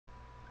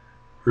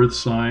Earth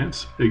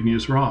Science,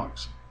 Igneous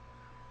Rocks.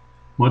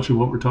 Much of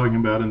what we're talking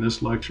about in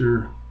this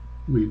lecture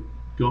we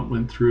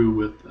went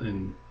through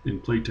in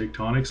plate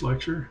tectonics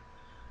lecture,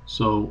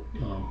 so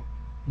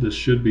this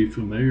should be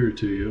familiar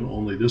to you,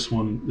 only this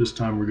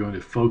time we're going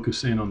to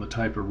focus in on the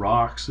type of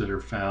rocks that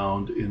are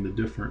found in the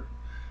different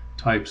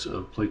types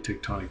of plate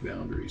tectonic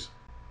boundaries.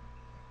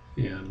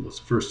 And let's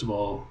first of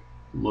all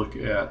look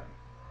at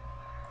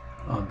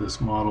this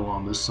model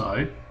on this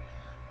side,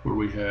 where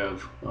we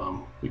have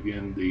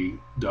again the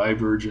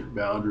divergent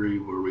boundary,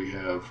 where we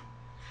have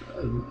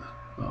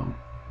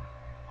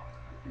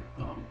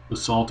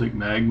basaltic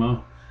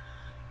magma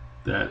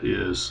that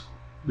is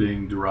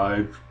being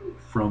derived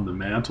from the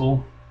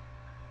mantle,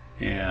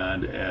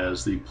 and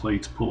as the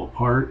plates pull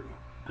apart,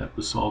 that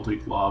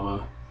basaltic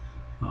lava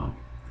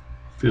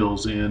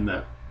fills in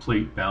that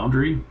plate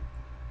boundary,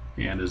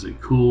 and as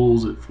it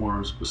cools it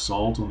forms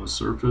basalt on the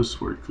surface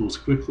where it cools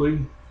quickly,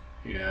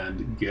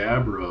 and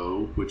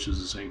gabbro, which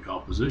is the same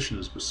composition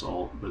as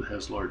basalt but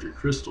has larger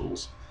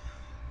crystals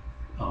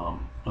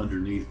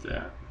underneath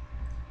that.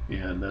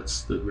 And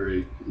that's the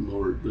very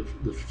lower,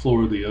 the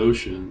floor of the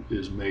ocean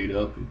is made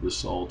up of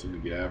basalt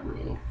and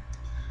gabbro.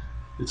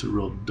 It's a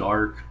real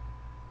dark,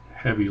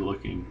 heavy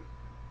looking,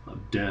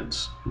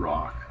 dense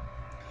rock.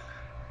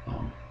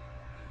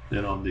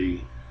 Then on the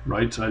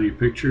right side of your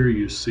picture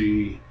you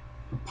see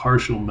a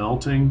partial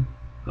melting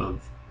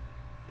of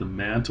the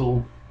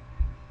mantle,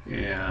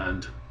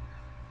 and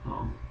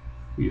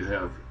you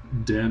have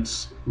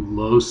dense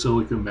low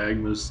silica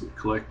magmas that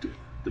collect at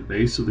the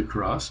base of the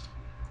crust.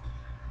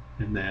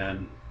 And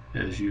then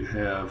as you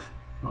have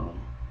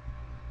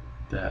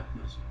that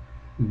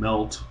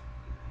melt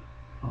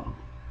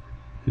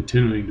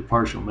continuing to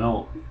partial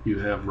melt, you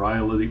have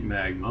rhyolitic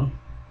magma,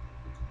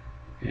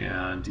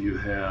 and you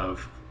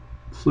have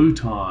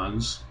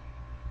plutons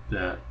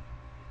that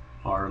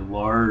are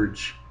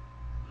large,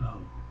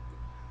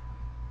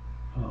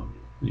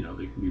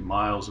 they can be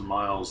miles and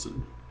miles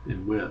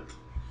in width.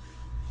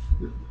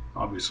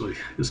 Obviously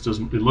this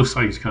doesn't, it looks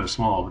like it's kind of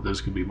small, but this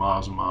can be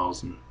miles and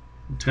miles and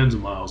tens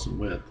of miles in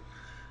width.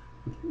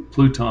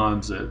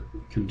 Plutons that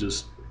can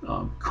just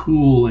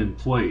cool in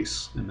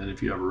place, and then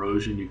if you have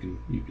erosion, you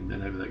can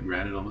then have that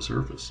granite on the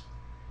surface.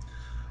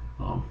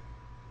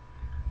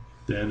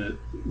 Then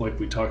like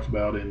we talked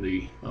about in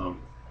the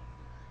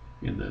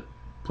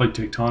plate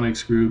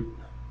tectonics group,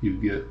 you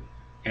get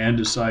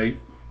andesite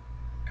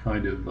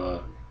kind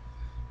of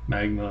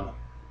magma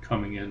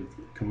coming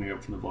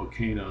up from the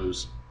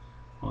volcanoes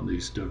on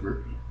these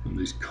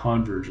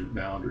convergent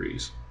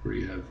boundaries where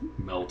you have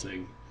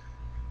melting.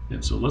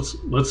 And so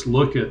let's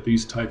look at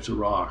these types of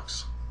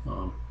rocks.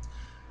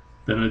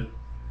 Then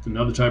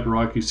another type of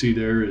rock you see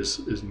there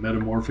is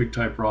metamorphic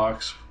type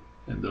rocks,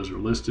 and those are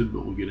listed,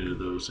 but we'll get into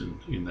those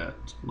in that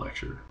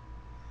lecture.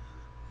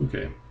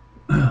 Okay,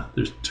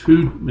 there's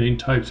two main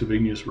types of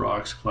igneous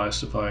rocks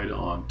classified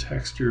on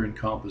texture and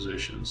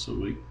composition.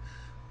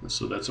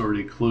 So that's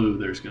already a clue.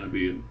 There's going to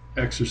be an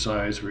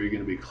exercise where you're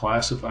going to be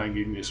classifying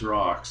igneous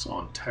rocks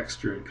on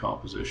texture and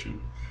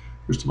composition.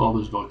 First of all,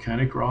 there's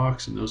volcanic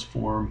rocks, and those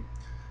form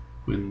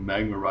when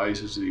magma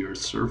rises to the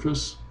Earth's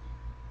surface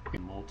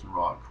and molten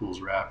rock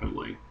cools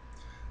rapidly.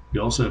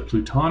 You also have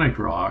plutonic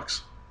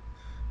rocks,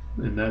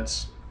 and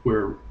that's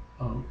where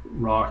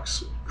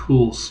rocks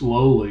cool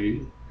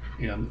slowly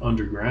and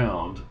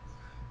underground,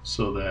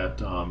 so that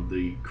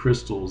the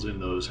crystals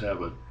in those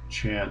have a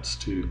chance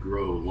to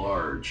grow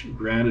large.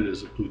 Granite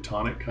is a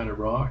plutonic kind of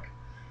rock,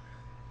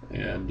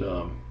 and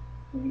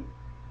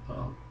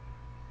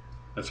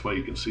that's why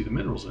you can see the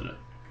minerals in it,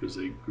 because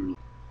they grew.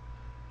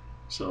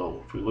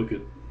 So if we look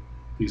at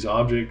these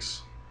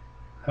objects,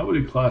 how would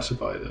we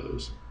classify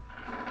those?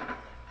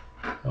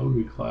 How would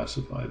we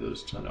classify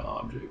those kind of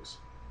objects?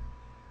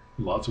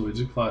 Lots of ways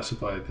to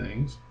classify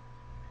things.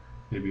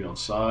 Maybe on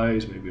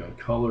size, maybe on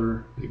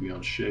color, maybe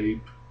on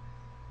shape.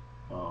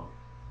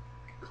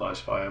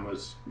 Classify them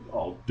as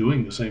all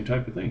doing the same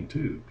type of thing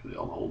too, because they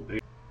all hold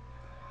paper.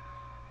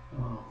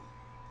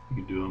 You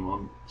can do them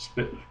on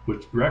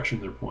which direction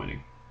they're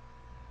pointing.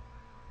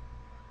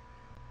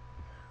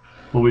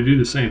 Well, we do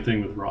the same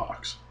thing with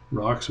rocks.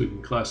 Rocks we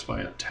can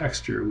classify on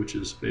texture, which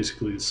is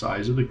basically the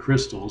size of the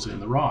crystals in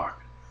the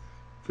rock.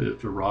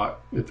 If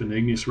an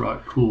igneous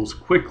rock cools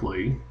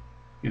quickly,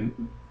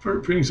 and for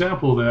an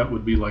example of that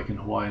would be like in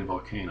Hawaiian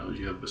volcanoes.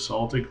 You have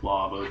basaltic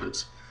lava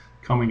that's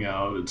coming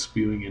out and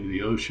spewing into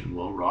the ocean.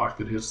 Well, rock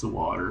that hits the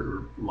water,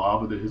 or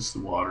lava that hits the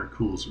water,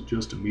 cools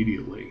just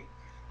immediately.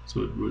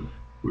 So it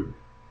would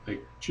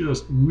make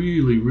just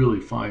really, really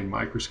fine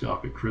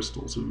microscopic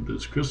crystals. And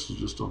those crystals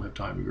just don't have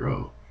time to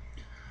grow.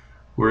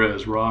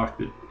 Whereas rock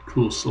that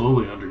cools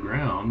slowly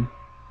underground,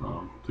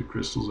 the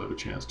crystals have a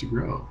chance to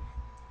grow.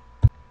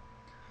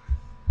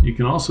 You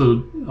can also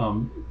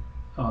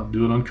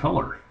do it on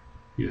color.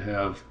 You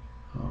have,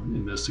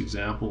 in this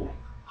example,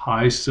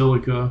 high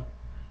silica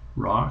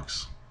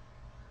rocks,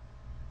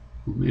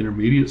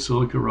 intermediate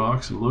silica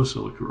rocks, and low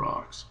silica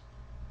rocks.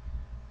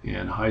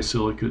 And high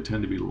silica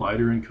tend to be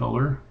lighter in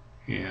color,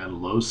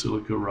 and low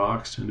silica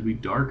rocks tend to be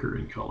darker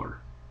in color.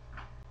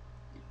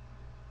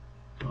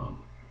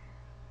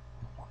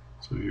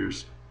 So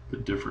here's the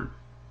different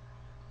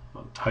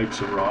types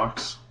of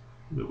rocks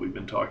that we've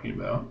been talking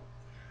about.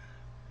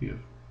 You have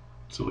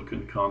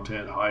silicon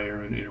content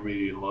higher and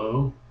intermediate and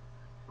low.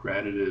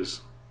 Granite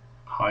is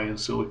high in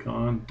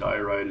silicon,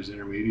 diorite is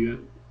intermediate,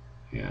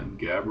 and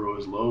gabbro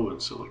is low in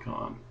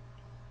silicon.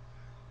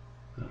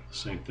 The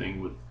same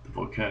thing with the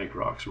volcanic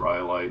rocks,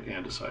 rhyolite,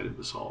 andesite, and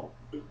basalt.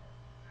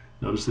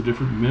 Notice the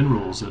different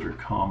minerals that are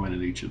common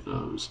in each of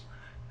those.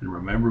 And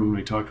remember when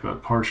we talked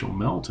about partial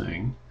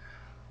melting,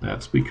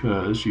 that's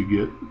because you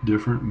get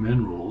different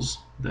minerals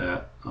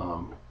that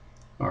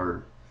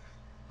are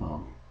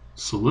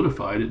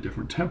solidified at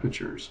different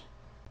temperatures.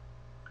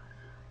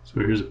 So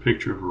here's a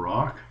picture of a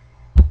rock.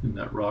 In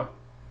that rock,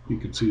 you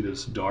can see that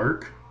it's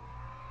dark,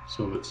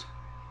 so it's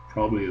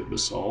probably a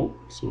basalt,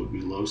 so it would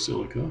be low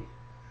silica,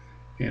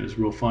 and it's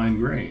real fine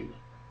grained,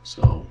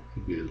 so it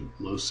would be a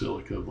low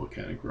silica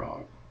volcanic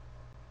rock.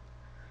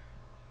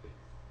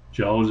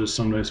 Geologists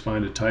sometimes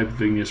find a type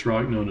of igneous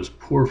rock known as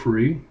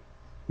porphyry,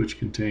 which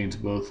contains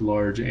both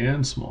large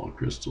and small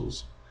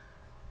crystals.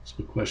 So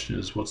the question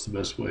is, what's the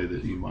best way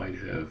that you might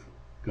have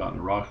gotten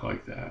a rock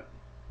like that?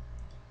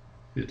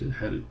 It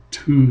had a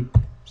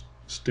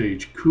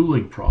two-stage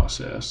cooling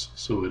process,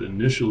 so it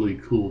initially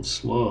cooled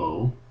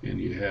slow,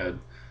 and you had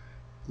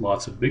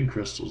lots of big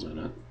crystals in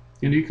it.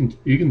 And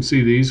you can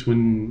see these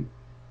when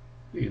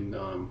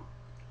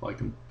like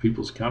in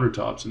people's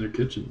countertops in their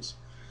kitchens.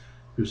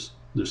 There's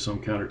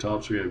some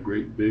countertops where you have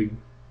great big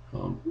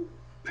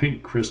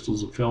pink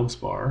crystals of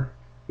feldspar,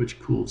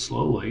 which cooled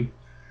slowly,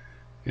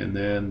 and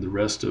then the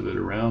rest of it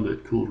around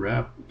it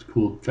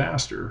cooled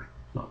faster.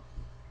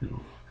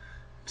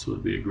 So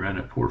it'd be a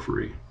granite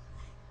porphyry.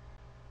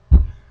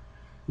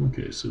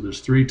 Okay, so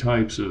there's three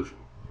types of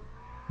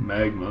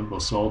magma: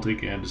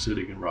 basaltic,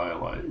 andesitic, and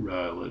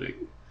rhyolitic.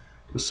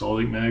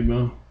 Basaltic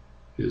magma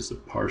is the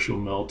partial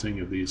melting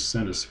of the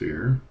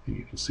asthenosphere, and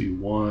you can see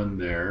one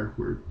there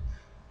where,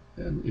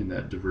 and in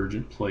that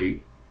divergent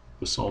plate,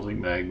 basaltic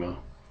magma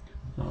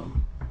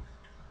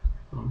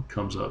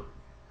comes up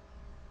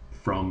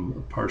from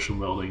a partial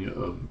melting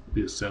of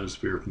the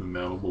asthenosphere from the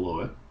mantle below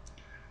it.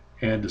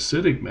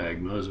 Andesitic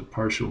magma is a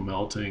partial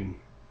melting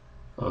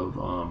of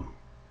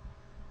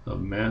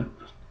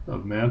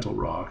mantle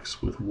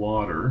rocks with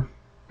water,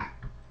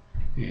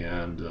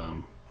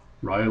 and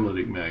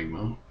rhyolitic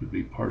magma would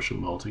be partial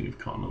melting of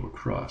continental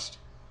crust.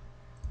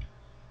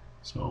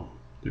 So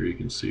there you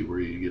can see where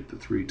you get the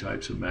three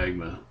types of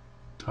magma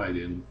tied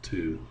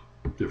into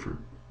different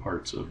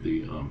parts of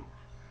the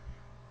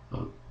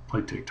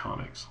plate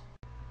tectonics.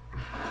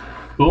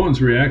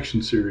 Bowen's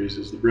reaction series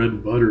is the bread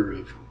and butter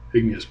of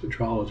igneous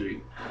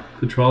petrology.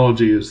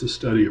 Petrology is the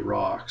study of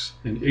rocks,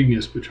 and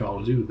igneous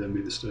petrology would then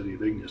be the study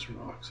of igneous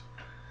rocks.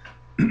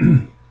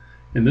 And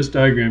this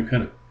diagram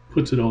kind of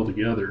puts it all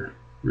together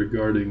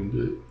regarding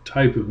the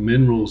type of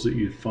minerals that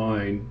you'd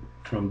find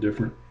from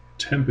different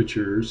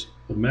temperatures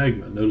of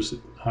magma. Notice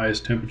that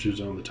highest temperatures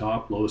on the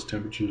top, lowest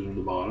temperatures on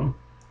the bottom,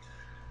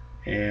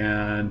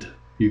 and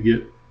you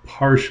get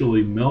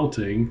partially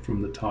melting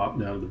from the top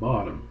down to the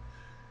bottom.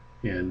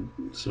 And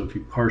so if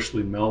you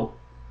partially melt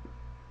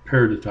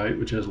peridotite,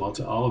 which has lots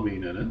of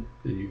olivine in it,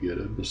 then you get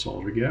a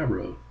basalt or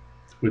gabbro,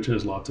 which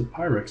has lots of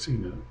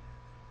pyroxene in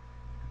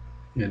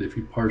it. And if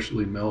you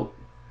partially melt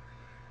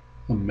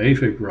a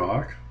mafic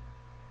rock,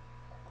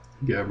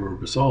 gabbro or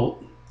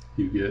basalt,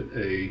 you get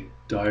a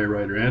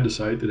diorite or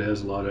andesite that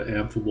has a lot of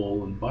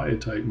amphibole and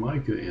biotite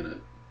mica in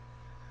it.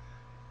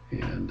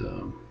 And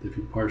if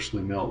you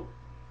partially melt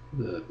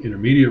the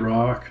intermediate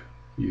rock,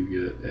 you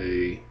get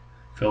a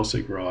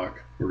felsic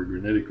rock or a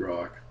granitic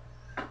rock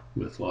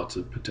with lots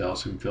of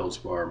potassium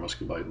feldspar,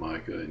 muscovite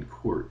mica, and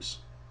quartz.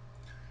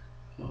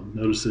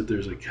 Notice that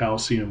there's a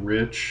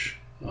calcium-rich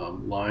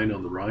line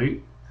on the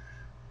right.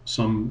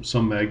 Some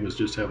magmas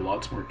just have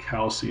lots more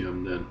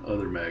calcium than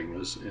other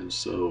magmas, and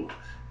so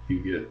you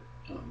get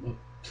a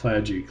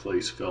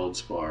plagioclase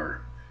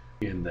feldspar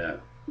in the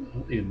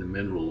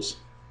minerals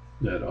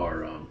that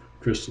are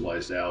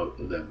crystallized out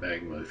of that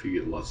magma. If you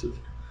get lots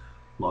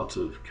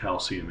of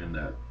calcium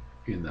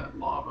in that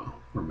lava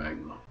or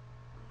magma.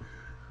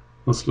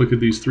 Let's look at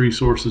these three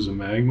sources of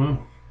magma.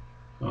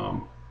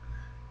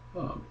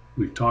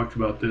 We've talked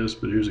about this,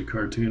 but here's a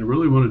cartoon. I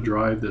really want to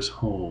drive this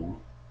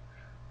home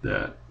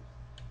that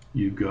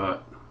you've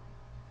got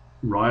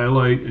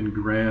rhyolite and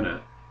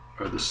granite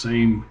are the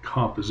same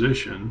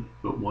composition,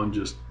 but one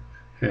just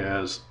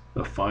has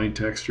a fine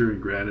texture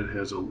and granite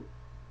has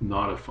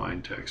not a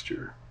fine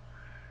texture.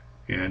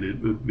 And it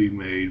would be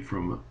made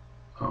from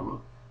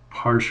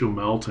partial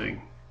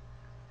melting.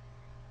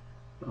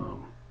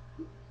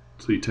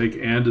 So you take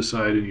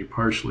andesite and you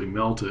partially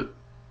melt it,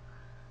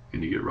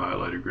 and you get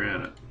rhyolite or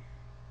granite.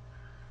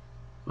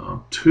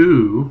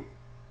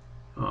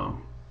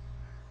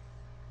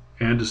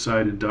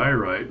 Andesite and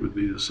diorite would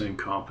be the same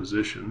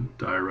composition.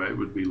 Diorite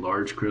would be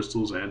large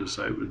crystals,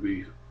 andesite would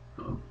be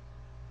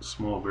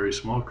small, very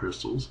small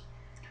crystals.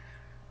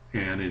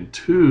 And in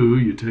 2,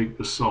 you take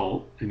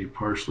basalt and you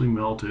partially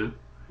melt it,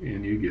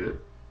 and you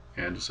get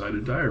andesite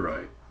and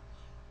diorite.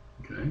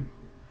 Okay,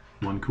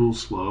 one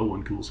cools slow,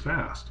 one cools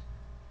fast.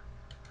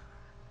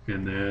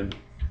 And then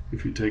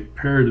if you take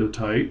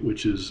peridotite,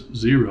 which is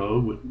 0,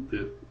 with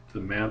the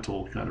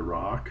mantle kind of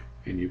rock,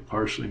 and you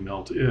partially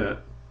melt it,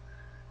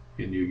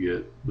 and you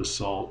get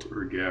basalt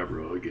or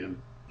gabbro.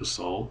 Again,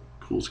 basalt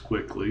cools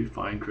quickly,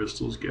 fine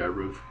crystals;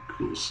 gabbro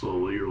cools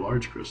slowly, or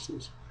large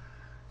crystals.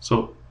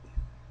 So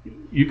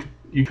you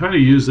kind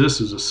of use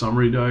this as a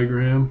summary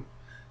diagram.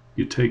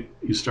 You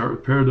start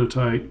with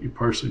peridotite, you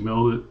partially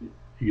melt it,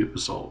 you get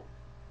basalt.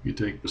 You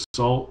take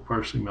basalt,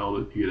 partially melt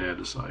it, you get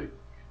andesite. You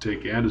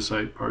take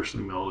andesite,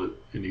 partially melt it,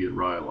 and you get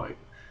rhyolite.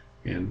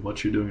 And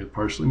what you're doing with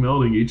partially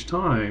melting each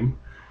time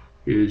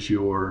is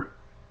you're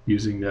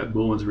using that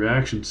Bowen's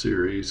reaction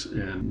series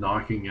and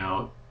knocking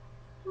out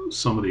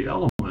some of the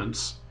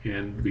elements.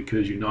 And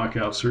because you knock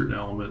out certain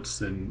elements,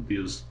 then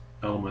these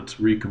elements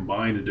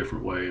recombine a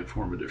different way and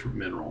form a different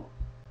mineral.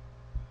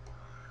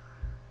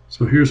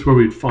 So here's where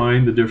we'd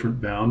find the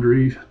different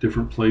boundary,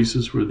 different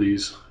places where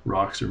these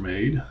rocks are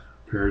made.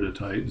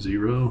 Peridotite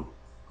 0,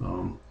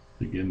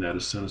 again that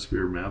is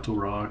cenosphere mantle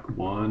rock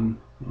 1.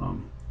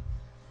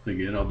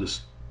 Again, I'll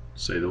just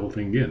say the whole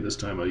thing again. This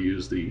time I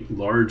use the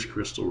large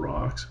crystal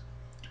rocks.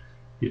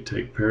 You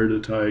take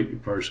peridotite, you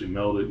partially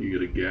melt it, you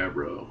get a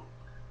gabbro.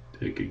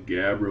 Take a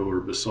gabbro or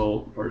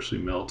basalt,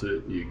 partially melt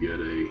it, you get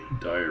a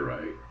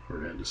diorite or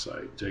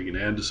andesite. Take an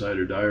andesite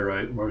or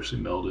diorite,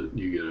 partially melt it, and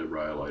you get a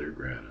rhyolite or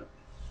granite.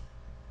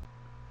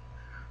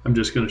 I'm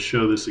just going to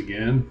show this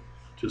again,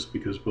 just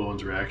because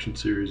Bowen's reaction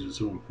series is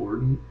so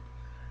important,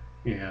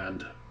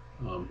 and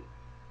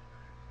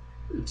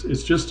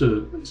it's just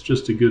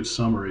a good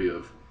summary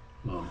of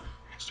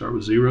start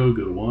with 0,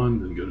 go to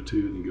 1, then go to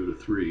 2, then go to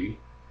 3,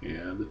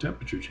 and the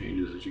temperature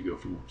changes as you go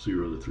from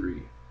 0 to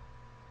 3.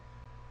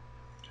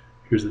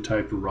 Here's the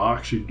type of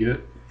rocks you'd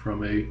get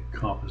from a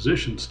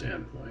composition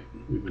standpoint.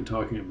 We've been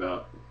talking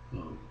about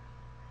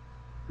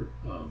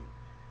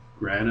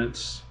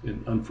granites,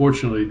 and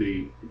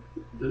unfortunately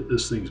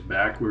this thing's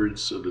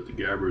backwards, so that the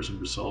gabbros and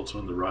basalts are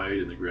on the right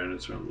and the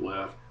granites are on the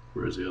left,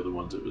 whereas the other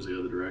ones it was the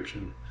other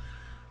direction.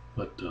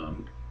 But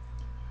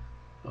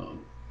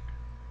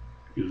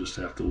you'll just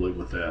have to live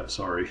with that,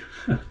 sorry.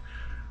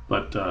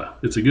 But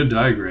it's a good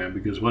diagram,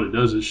 because what it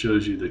does is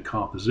shows you the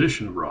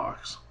composition of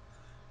rocks,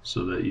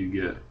 so that you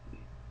get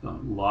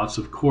lots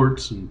of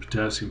quartz and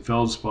potassium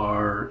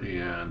feldspar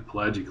and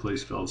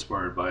pelagic-clase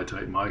feldspar and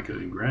biotite mica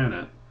and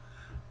granite,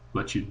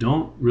 but you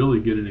don't really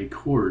get any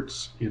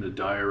quartz in a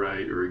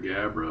diorite or a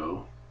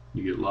gabbro.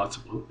 You get lots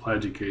of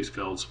pelagic-clase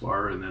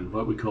feldspar, and then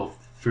what we call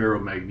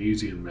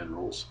ferromagnesium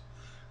minerals.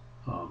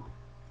 A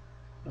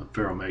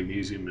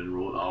ferromagnesium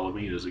mineral,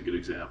 olivine is a good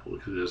example,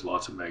 because it has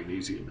lots of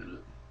magnesium in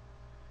it.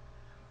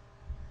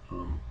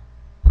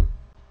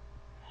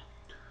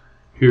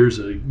 Here's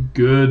a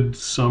good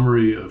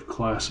summary of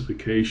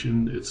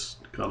classification. It's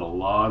got a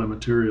lot of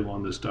material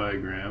on this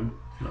diagram.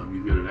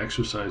 You've got an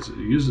exercise that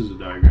uses a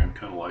diagram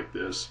kind of like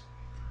this.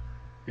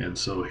 And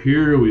so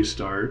here we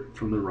start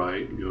from the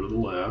right and go to the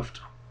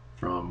left,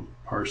 from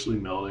partially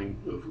melting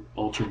of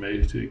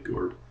ultramafic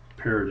or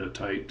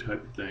peridotite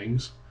type of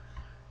things.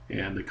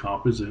 And the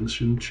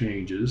composition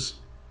changes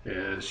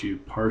as you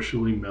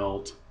partially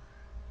melt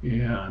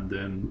and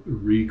then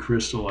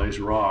recrystallize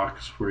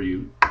rocks, where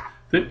you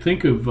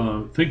think of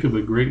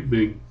a great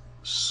big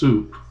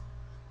soup,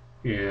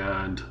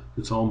 and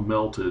it's all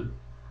melted,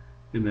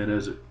 and then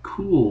as it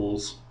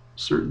cools,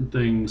 certain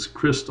things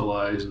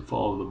crystallize and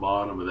fall to the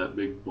bottom of that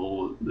big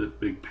bowl, that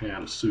big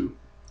pan of soup,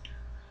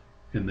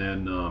 and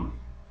then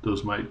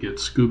those might get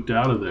scooped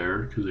out of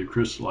there because they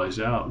crystallize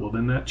out. Well,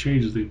 then that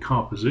changes the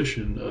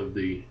composition of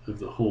the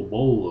whole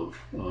bowl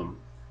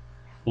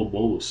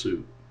of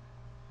soup.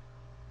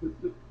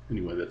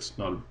 Anyway, that's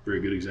not a very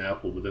good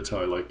example, but that's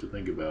how I like to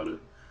think about it.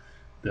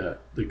 That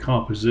the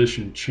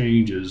composition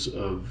changes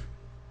of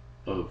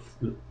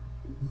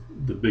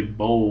the big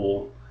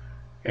bowl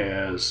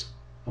as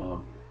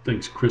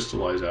things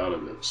crystallize out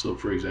of it. So,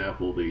 for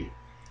example,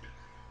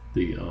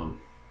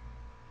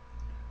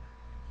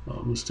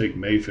 let's take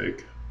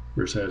mafic,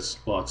 which has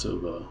lots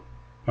of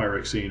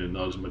pyroxene and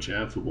not as much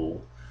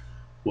amphibole.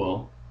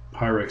 Well,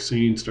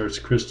 pyroxene starts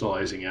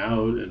crystallizing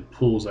out and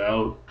pulls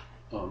out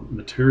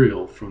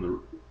material from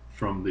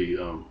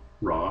the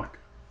rock,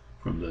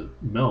 from the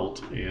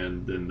melt,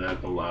 and then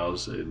that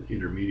allows an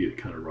intermediate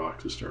kind of rock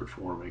to start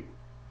forming.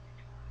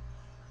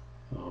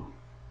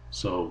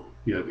 So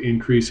you have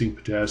increasing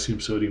potassium,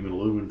 sodium, and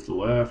aluminum to the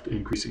left,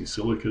 increasing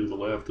silica to the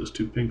left, those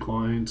two pink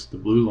lines. The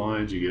blue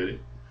lines, you get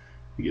it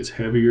gets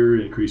heavier,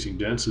 increasing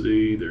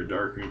density, they're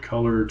darker in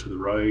color to the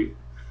right,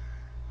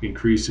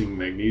 increasing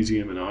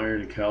magnesium and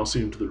iron and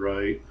calcium to the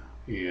right,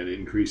 and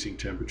increasing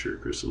temperature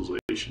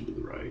crystallization to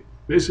the right.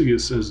 Basically, it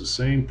says the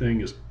same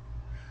thing as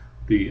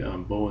the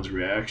Bowen's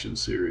reaction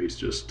series,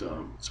 just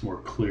it's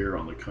more clear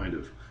on the kind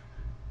of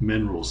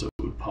minerals that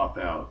would pop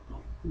out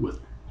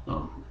with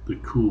the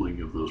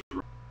cooling of those.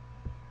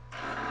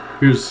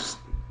 Here's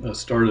a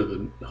start of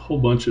a whole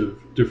bunch of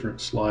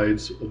different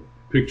slides of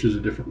pictures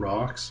of different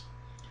rocks.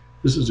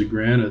 This is a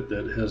granite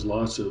that has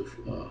lots of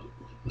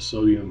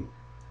sodium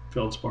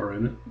feldspar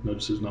in it.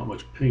 Notice there's not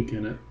much pink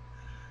in it.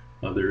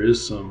 There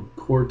is some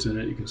quartz in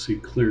it. You can see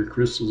clear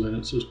crystals in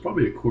it, so it's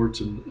probably a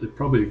quartz and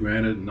probably a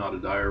granite and not a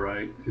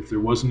diorite. If there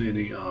wasn't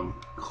any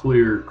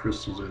clear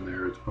crystals in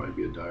there, it'd probably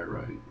be a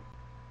diorite.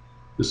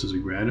 This is a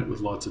granite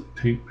with lots of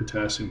pink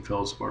potassium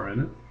feldspar in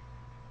it.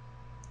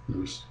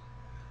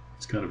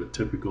 It's kind of a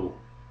typical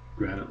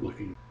granite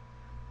looking.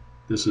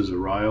 This is a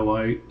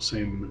rhyolite,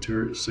 same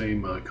material,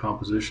 same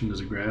composition as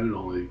a granite,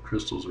 only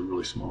crystals are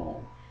really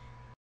small.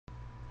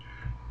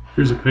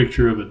 Here's a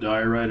picture of a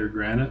diorite or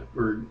granite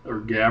or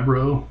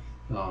gabbro.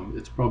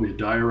 It's probably a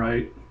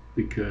diorite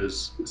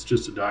because it's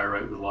just a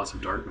diorite with lots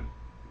of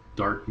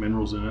dark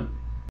minerals in it.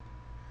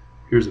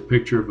 Here's a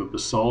picture of a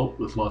basalt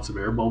with lots of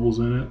air bubbles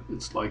in it.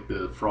 It's like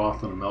the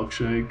froth in a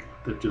milkshake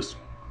that just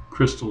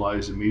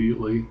crystallized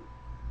immediately.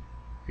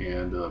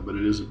 And but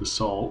it is a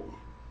basalt,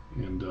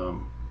 and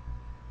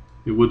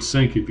it would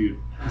sink if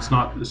you. It's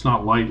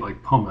not light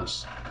like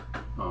pumice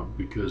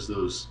because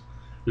there's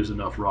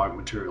enough rock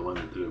material in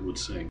it that it would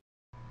sink.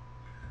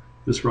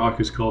 This rock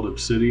is called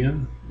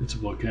obsidian. It's a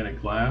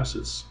volcanic glass.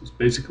 It's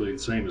basically the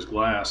same as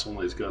glass,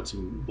 only it's got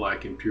some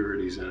black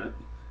impurities in it.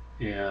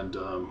 And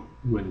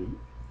when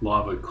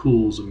lava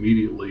cools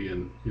immediately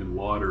in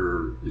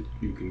water,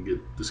 you can get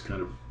this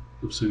kind of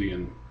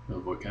obsidian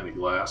volcanic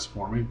glass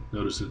forming.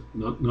 Notice the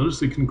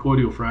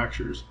conchoidal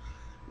fractures,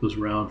 those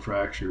round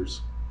fractures,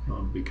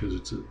 because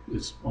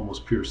it's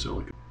almost pure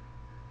silica.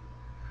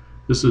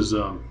 This is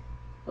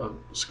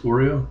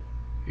scoria.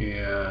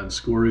 And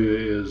scoria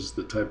is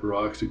the type of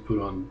rocks you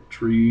put on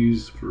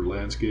trees for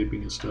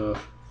landscaping and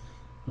stuff.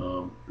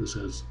 This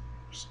has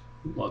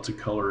lots of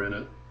color in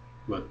it,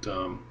 but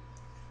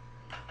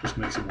just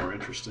makes it more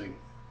interesting.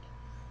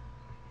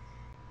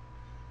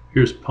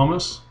 Here's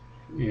pumice,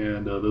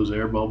 and those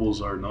air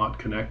bubbles are not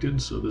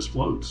connected, so this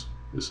floats.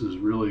 This is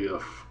really a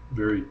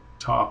very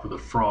top of the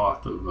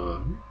froth of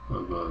a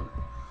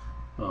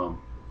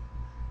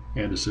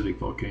andesitic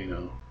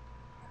volcano.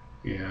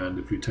 And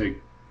if you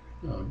take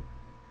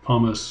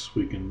pumice,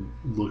 we can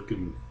look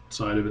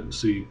inside of it and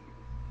see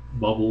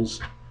bubbles,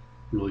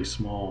 really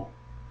small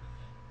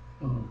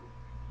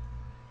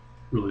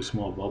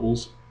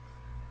bubbles,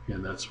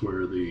 and that's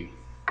where the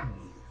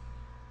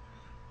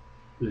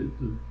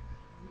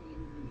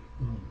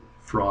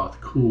froth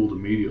cooled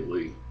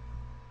immediately.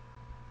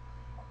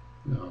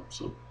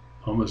 So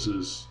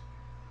pumice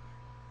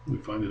we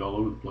find it all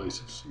over the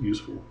place. It's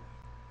useful.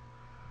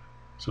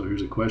 So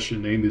here's a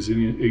question: name these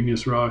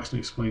igneous rocks and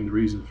explain the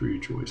reason for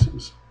your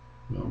choices.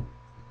 Well,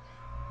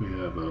 we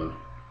have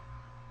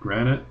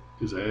granite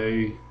is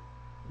A,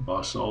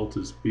 basalt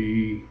is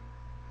B,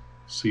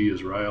 C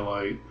is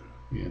rhyolite,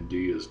 and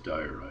D is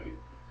diorite.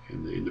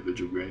 And the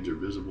individual grains are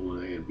visible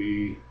in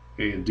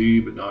A and D,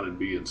 but not in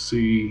B and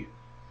C.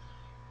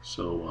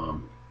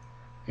 So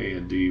A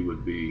and D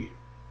would be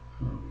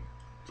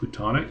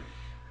plutonic,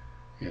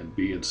 and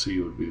B and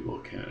C would be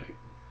volcanic.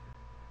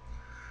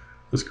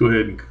 Let's go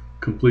ahead and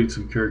complete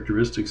some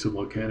characteristics of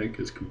volcanic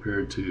as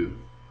compared to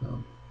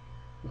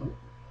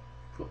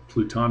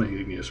plutonic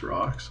igneous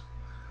rocks.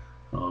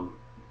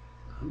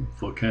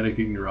 Volcanic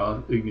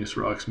igneous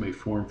rocks may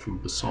form from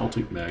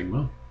basaltic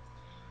magma,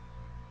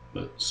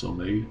 but so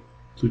may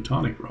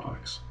plutonic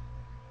rocks.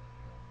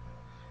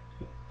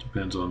 It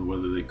depends on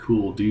whether they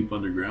cool deep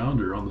underground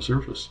or on the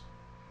surface.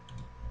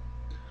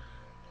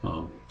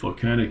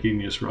 Volcanic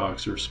igneous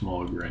rocks are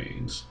small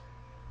grains.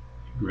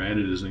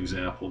 Granite is an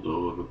example,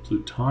 though, of a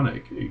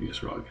plutonic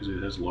igneous rock because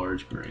it has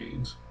large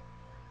grains.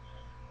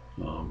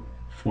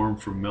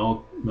 Formed from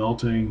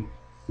melting,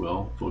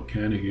 well,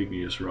 volcanic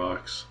igneous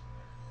rocks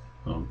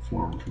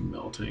form from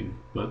melting,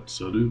 but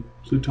so do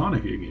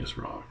plutonic igneous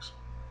rocks.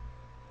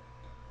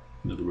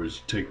 In other words,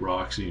 you take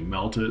rocks and you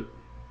melt it.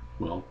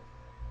 Well,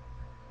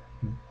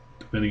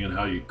 depending on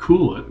how you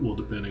cool it, will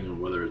depending on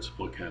whether it's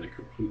volcanic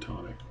or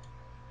plutonic.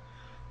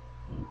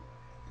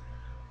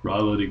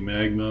 Rhyolitic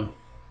magma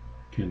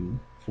can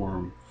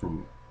form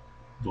from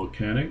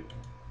volcanic,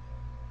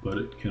 but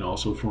it can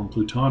also form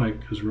plutonic,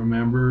 because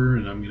remember,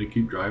 and I'm going to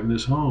keep driving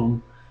this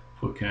home,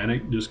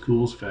 volcanic just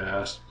cools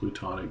fast,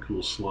 plutonic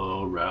cools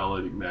slow.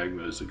 Rhyolitic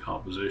magma is the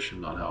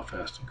composition, not how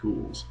fast it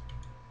cools.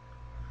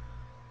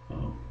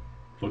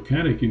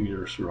 Volcanic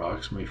igneous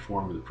rocks may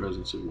form in the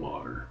presence of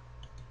water,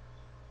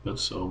 but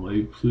so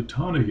may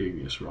plutonic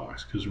igneous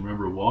rocks, because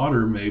remember,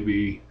 water may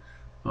be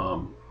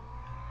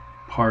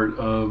part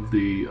of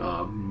the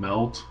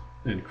melt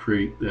and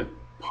create that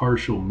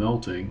partial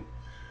melting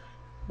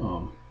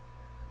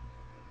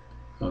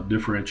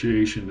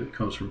differentiation that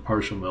comes from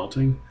partial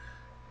melting,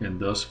 and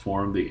thus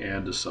form the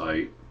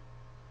andesite,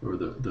 or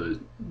the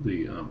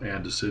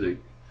andesitic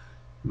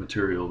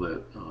material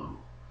that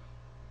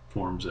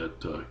forms at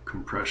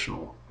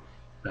compressional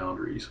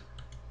boundaries.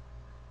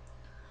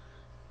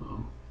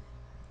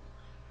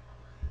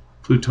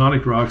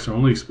 Plutonic rocks are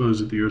only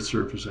exposed at the Earth's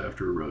surface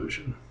after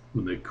erosion.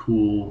 When they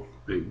cool,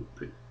 they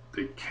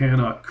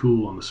cannot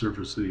cool on the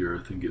surface of the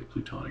Earth and get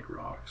plutonic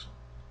rocks.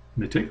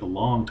 And they take a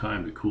long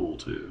time to cool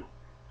too.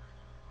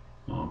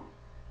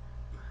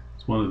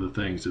 It's one of the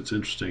things that's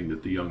interesting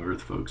that the young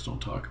Earth folks don't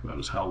talk about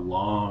is how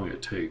long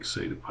it takes,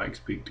 say, to Pikes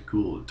Peak to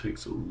cool. It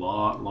takes a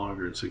lot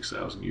longer than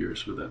 6,000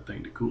 years for that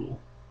thing to cool,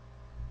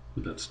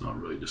 but that's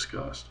not really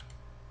discussed.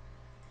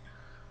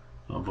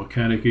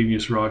 Volcanic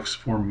igneous rocks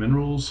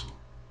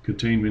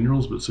contain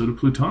minerals, but so do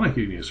plutonic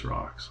igneous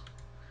rocks.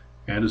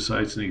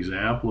 Andesite's an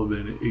example of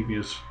an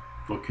igneous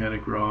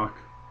volcanic rock.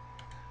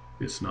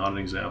 It's not an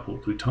example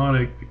of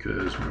plutonic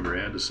because remember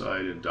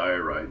andesite and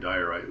diorite.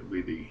 Diorite would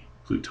be the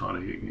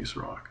plutonic igneous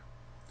rock.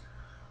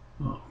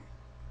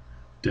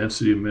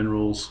 Density of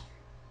minerals,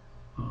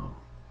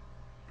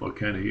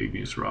 volcanic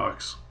igneous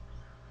rocks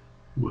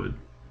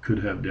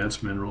could have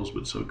dense minerals,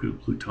 but so could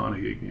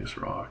plutonic igneous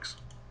rocks.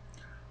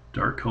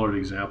 Dark colored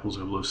examples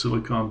have low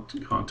silicon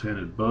content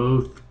in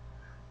both,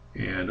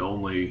 and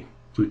only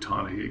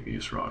plutonic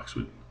igneous rocks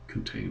would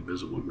contain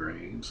visible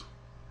grains.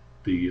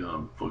 The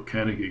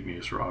volcanic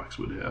igneous rocks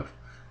would have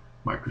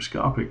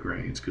microscopic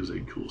grains because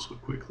they'd cool so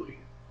quickly.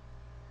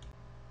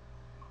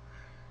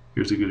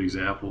 Here's a good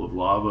example of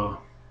lava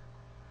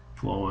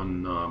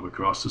flowing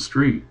across the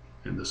street,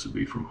 and this would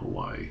be from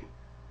Hawaii.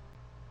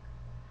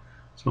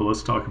 So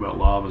let's talk about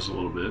lavas a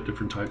little bit,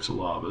 different types of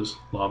lavas.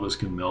 Lavas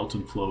can melt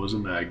and flow as a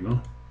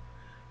magma.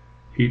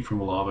 Heat from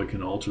a lava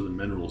can alter the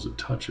minerals it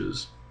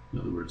touches. In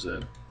other words,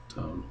 that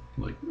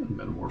like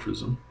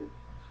metamorphism,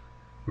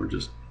 or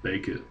just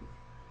bake it.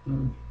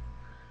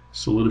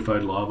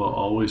 Solidified lava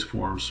always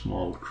forms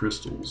small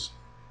crystals,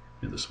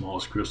 and the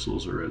smallest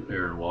crystals are at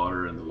air and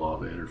water and the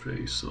lava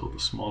interface. So the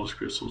smallest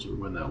crystals are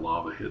when that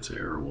lava hits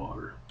air or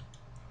water.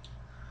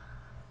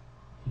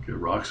 Okay,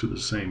 rocks with the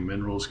same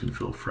minerals can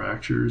fill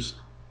fractures,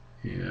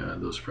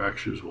 and those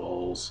fractures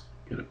walls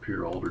can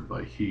appear altered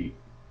by heat.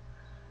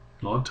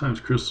 And a lot of times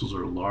crystals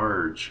are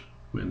large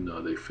when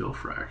they fill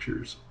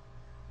fractures.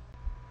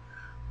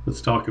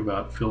 Let's talk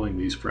about filling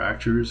these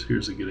fractures.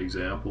 Here's a good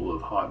example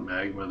of hot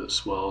magma that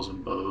swells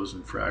and bows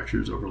and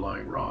fractures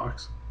overlying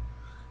rocks.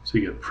 So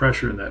you get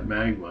pressure in that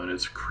magma and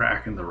it's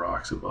cracking the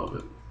rocks above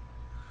it.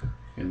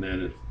 And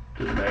then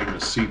the magma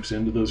seeps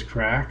into those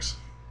cracks,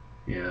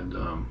 and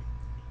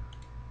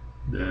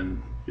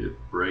then it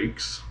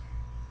breaks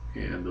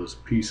and those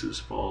pieces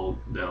fall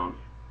down.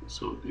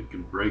 So it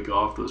can break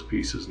off those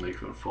pieces and they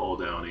can fall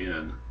down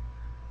into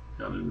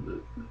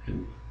the,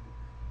 and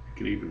it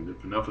can even,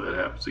 if enough of that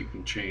happens, it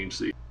can change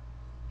the.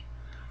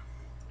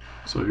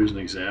 So here's an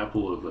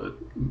example of a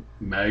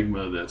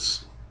magma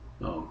that's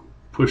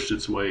pushed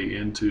its way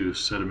into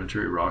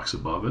sedimentary rocks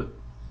above it.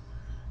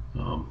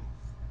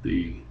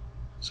 The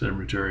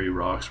sedimentary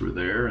rocks were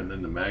there, and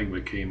then the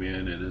magma came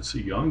in, and it's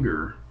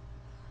younger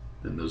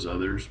than those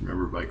others.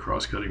 Remember, by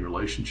cross-cutting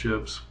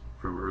relationships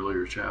from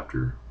earlier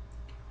chapter.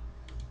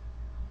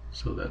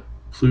 So that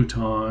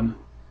pluton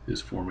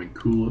is forming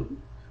coolant.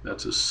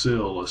 That's a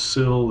sill. A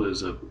sill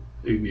is an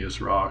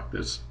igneous rock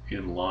that's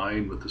in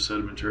line with the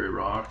sedimentary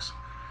rocks,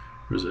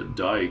 whereas a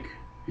dike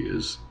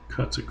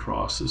cuts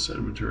across the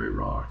sedimentary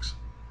rocks.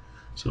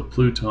 So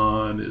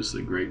pluton is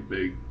the great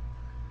big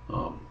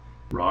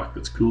rock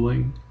that's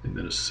cooling, and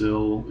then a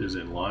sill is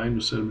in line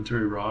with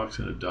sedimentary rocks,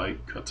 and a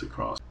dike cuts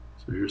across.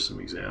 So here's some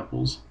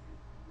examples.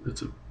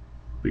 That's a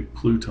big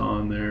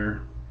pluton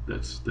there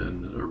that's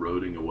then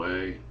eroding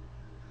away.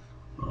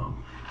 All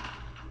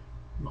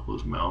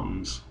those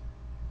mountains.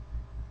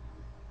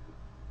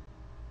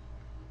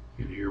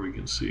 And here we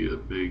can see a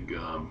big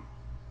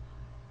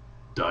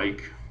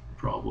dike,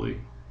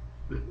 probably,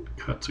 that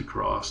cuts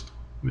across.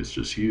 I mean, it's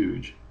just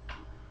huge.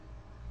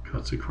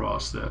 Cuts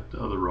across that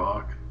other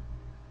rock.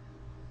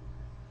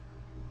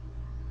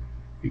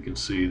 You can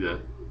see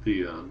that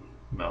the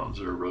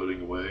mountains are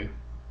eroding away.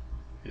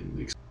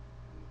 And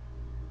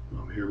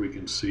here we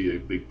can see a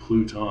big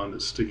pluton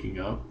that's sticking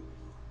up.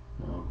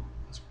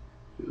 It's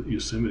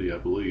Yosemite, I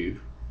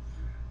believe.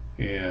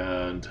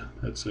 And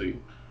that's a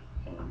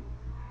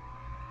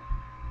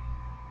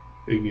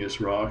igneous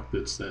rock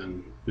that's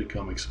then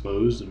become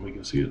exposed, and we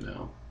can see it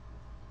now.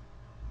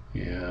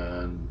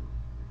 And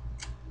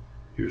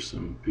here's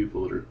some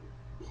people that are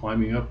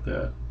climbing up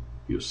that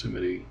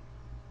Yosemite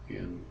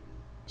and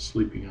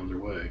sleeping on their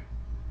way.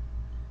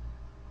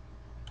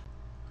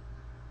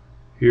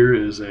 Here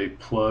is a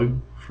plug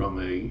from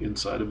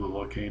inside of a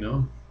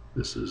volcano.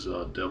 This is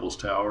Devil's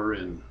Tower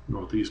in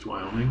northeast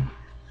Wyoming,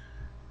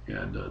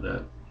 and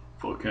that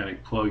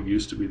volcanic plug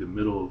used to be the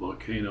middle of the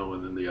volcano,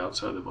 and then the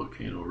outside of the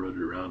volcano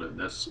eroded around it. And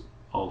that's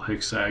all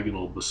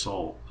hexagonal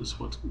basalt. That's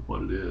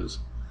what it is.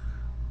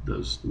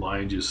 Those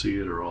lines you see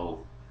it are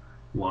all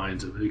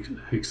lines of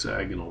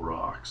hexagonal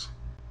rocks.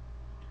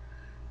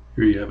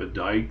 Here you have a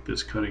dike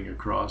that's cutting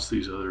across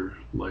these other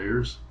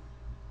layers.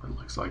 It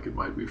looks like it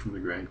might be from the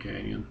Grand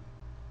Canyon.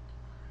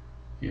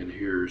 And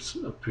here's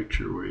a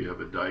picture where you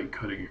have a dike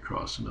cutting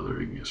across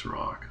another igneous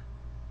rock.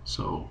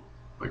 So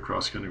by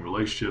cross-cutting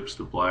relationships,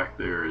 the black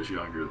there is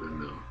younger than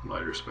the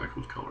lighter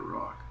speckled colored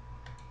rock.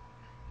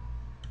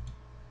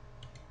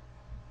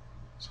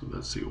 So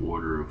that's the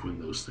order of when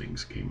those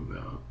things came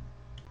about.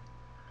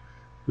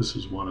 This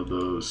is one of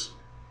those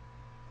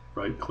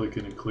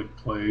right-clicking and click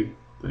play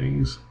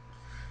things.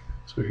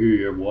 So here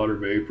you have water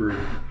vapor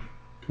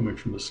coming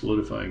from the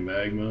solidifying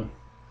magma.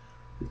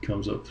 It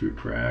comes up through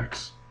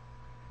cracks,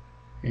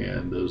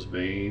 and those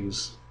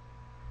veins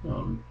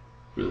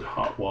with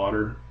hot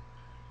water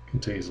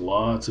contains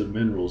lots of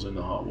minerals in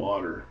the hot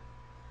water,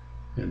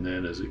 and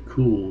then as it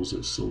cools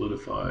it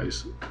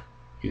solidifies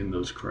in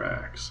those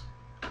cracks,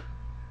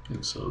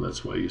 and so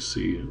that's why you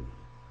see it.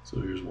 So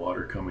here's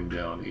water coming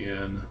down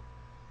in,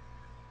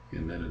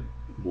 and then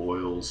it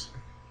boils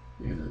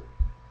and it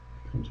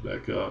comes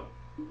back up,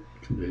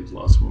 contains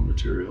lots more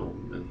material,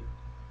 and then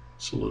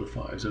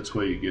solidifies. That's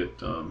why you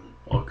get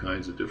all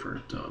kinds of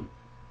different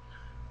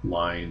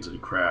lines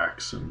and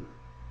cracks and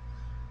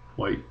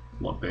white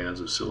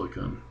bands of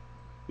silicon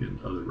in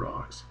other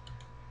rocks.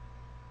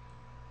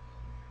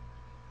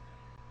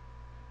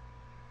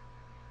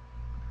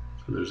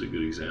 So there's a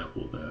good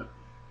example of that.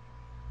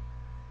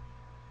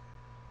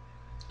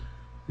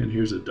 And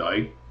here's a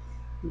dike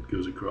that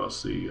goes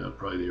across the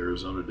probably the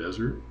Arizona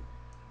desert,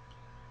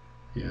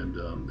 and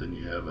then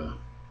you have a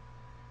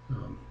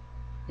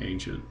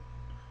ancient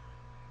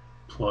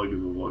plug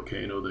of a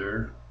volcano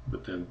there,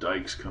 but then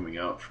dikes coming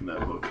out from that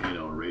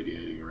volcano and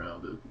radiating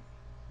around it.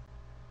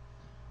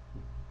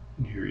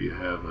 And here you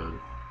have a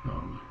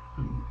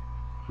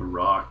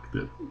rock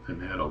that then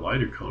had a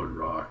lighter colored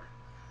rock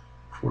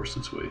force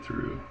its way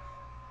through.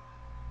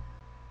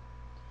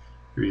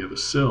 Here you have a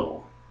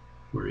sill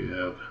where you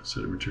have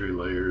sedimentary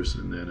layers,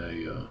 and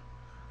then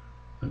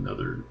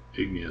another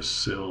igneous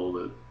sill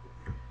that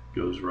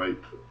goes right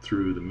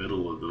through the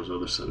middle of those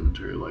other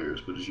sedimentary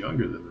layers, but is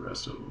younger than the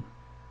rest of them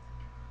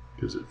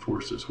because it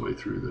forced its way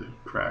through the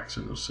cracks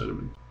in those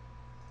sediments.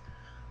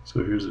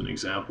 So here's an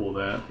example of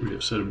that. We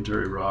have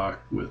sedimentary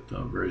rock with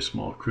very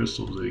small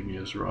crystals,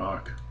 igneous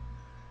rock,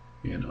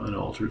 and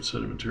unaltered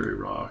sedimentary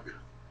rock.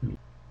 And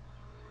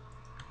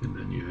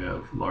then you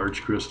have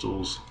large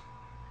crystals,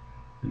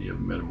 and you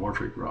have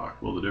metamorphic rock.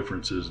 Well, the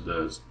difference is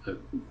that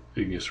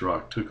igneous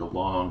rock took a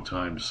long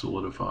time to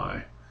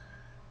solidify,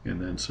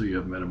 and then so you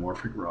have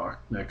metamorphic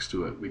rock next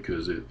to it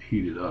because it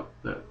heated up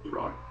that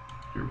rock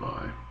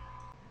nearby.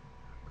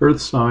 Earth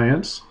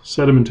Science,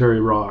 Sedimentary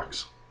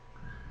Rocks.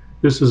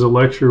 This is a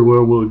lecture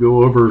where we'll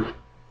go over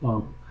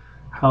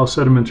how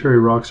sedimentary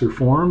rocks are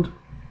formed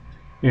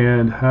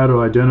and how to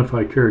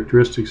identify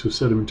characteristics of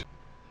sedimentary.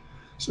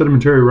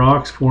 Sedimentary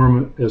rocks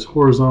form as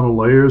horizontal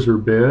layers or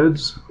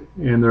beds,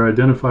 and they're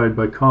identified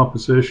by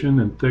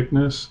composition and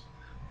thickness.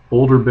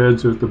 Older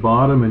beds are at the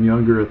bottom and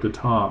younger at the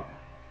top.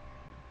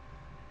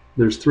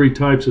 There's three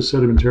types of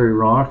sedimentary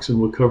rocks, and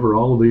we'll cover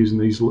all of these in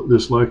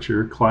this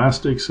lecture: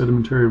 clastic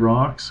sedimentary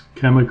rocks,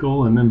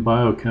 chemical, and then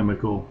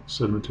biochemical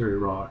sedimentary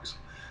rocks.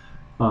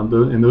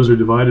 And those are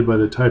divided by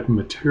the type of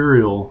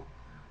material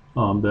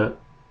that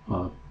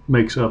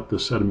makes up the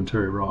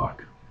sedimentary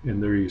rock.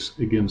 And there you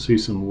again see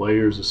some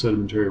layers of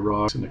sedimentary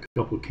rocks and a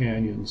couple of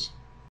canyons.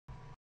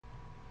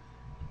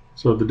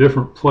 So the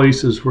different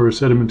places where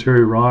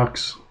sedimentary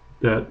rocks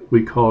that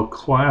we call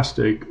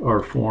clastic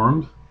are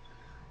formed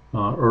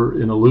are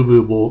in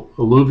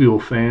alluvial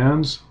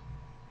fans,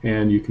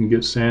 and you can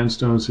get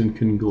sandstones and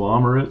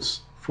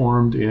conglomerates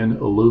formed in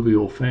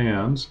alluvial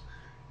fans.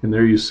 And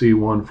there you see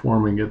one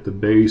forming at the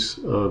base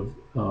of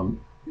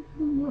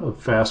a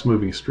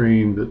fast-moving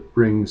stream that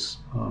brings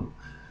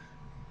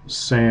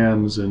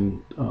sands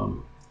and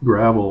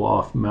gravel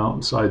off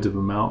sides of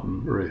a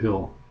mountain or a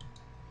hill.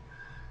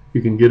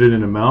 You can get it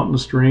in a mountain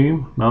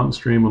stream. Mountain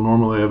stream will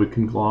normally have a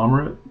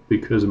conglomerate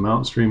because a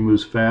mountain stream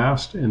moves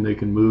fast and they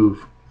can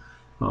move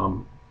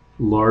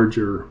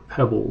larger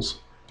pebbles.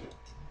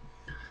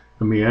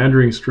 A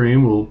meandering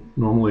stream will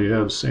normally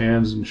have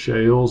sands and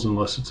shales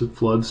unless it's at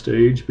flood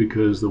stage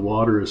because the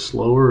water is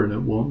slower and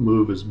it won't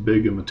move as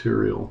big a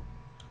material.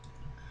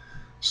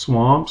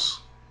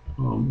 Swamps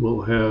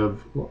will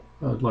have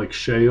like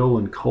shale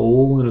and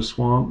coal in a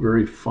swamp,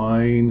 very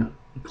fine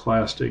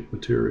clastic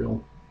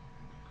material.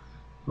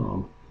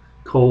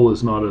 Coal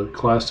is not a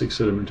clastic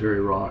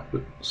sedimentary rock,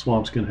 but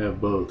swamps can have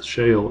both.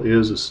 Shale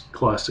is a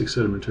clastic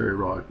sedimentary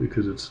rock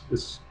because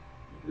it's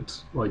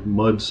like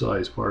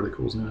mud-sized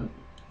particles in it.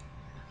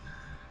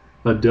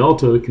 A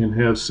delta can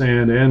have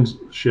sand and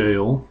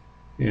shale,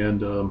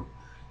 and a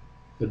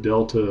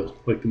delta,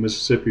 like the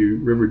Mississippi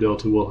River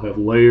Delta, will have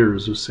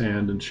layers of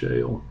sand and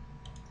shale.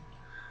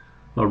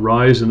 A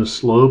rise and a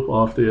slope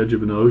off the edge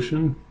of an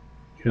ocean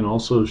can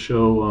also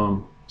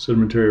show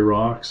sedimentary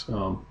rocks.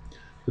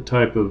 The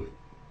type of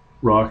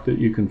rock that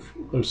you can,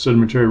 a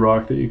sedimentary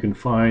rock that you can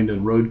find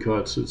in road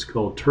cuts, it's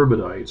called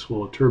turbidites.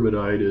 Well, a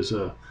turbidite is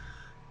a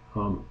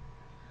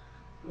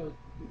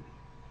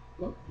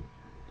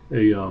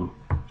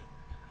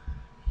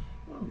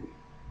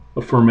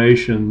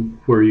formation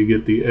where you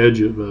get the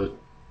edge of a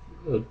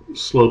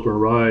slope or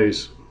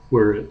rise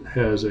where it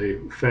has a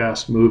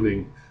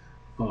fast-moving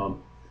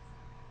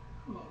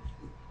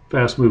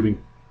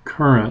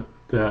current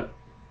that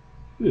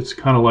it's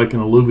kind of like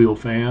an alluvial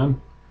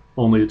fan,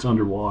 only it's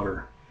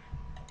underwater.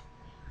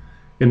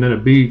 And then a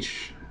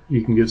beach,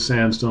 you can get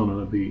sandstone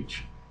on a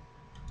beach.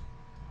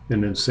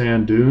 And then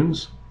sand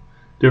dunes.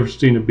 Difference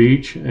between a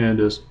beach and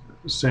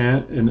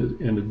sand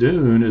in a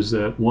dune is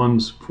that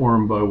one's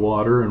formed by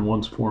water and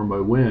one's formed by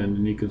wind,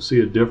 and you can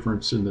see a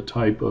difference in the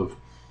type of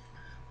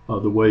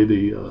the way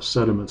the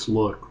sediments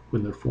look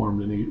when they're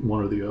formed in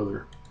one or the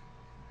other.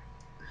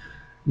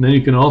 And then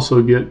you can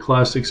also get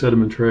clastic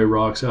sedimentary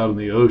rocks out in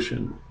the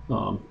ocean.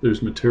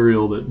 There's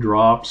material that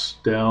drops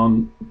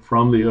down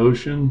from the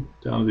ocean,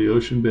 down to the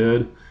ocean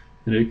bed,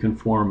 and it can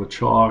form a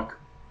chalk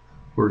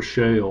or a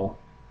shale.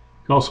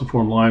 It can also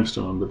form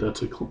limestone, but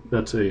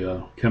that's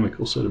a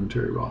chemical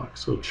sedimentary rock.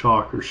 So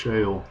chalk or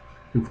shale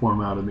can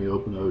form out in the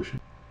open ocean.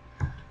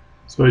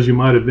 So as you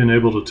might have been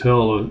able to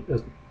tell,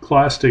 a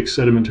clastic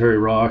sedimentary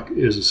rock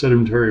is a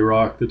sedimentary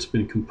rock that's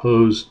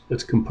composed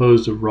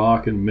of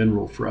rock and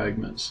mineral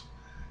fragments.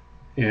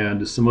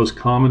 And it's the most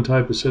common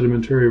type of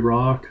sedimentary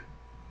rock.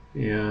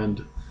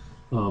 And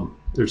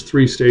there's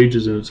 3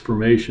 stages in its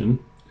formation.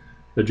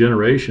 A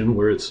generation,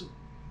 where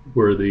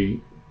the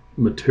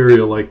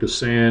material like the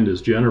sand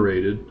is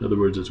generated. In other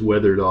words, it's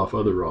weathered off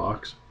other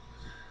rocks.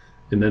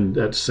 And then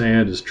that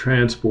sand is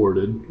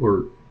transported,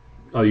 or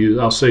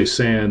I'll say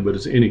sand, but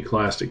it's any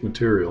clastic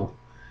material.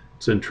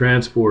 It's then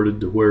transported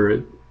to where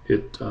it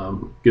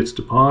gets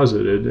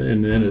deposited,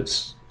 and then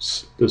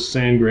the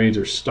sand grains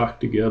are stuck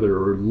together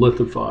or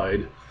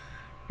lithified,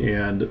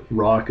 and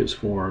rock is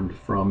formed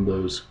from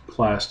those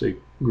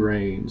clastic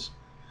grains.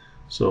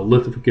 So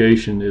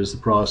lithification is the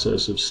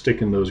process of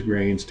sticking those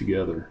grains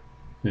together.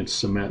 It's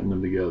cementing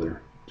them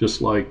together,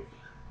 just like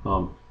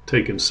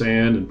taking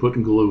sand and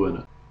putting glue in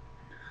it.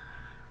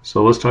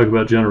 So let's talk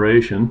about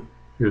generation.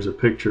 Here's a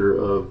picture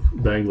of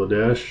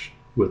Bangladesh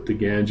with the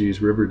Ganges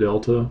River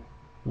Delta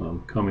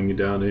coming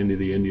down into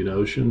the Indian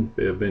Ocean,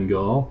 Bay of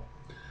Bengal.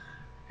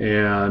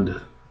 And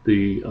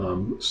the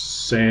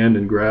sand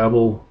and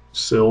gravel,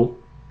 silt,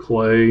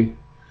 clay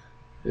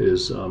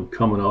is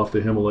coming off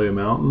the Himalaya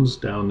mountains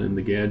down in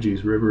the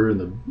Ganges River and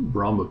the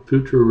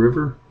Brahmaputra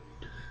River,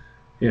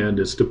 and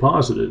it's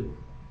deposited.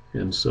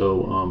 And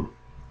so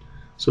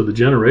so the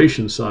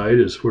generation side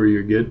is where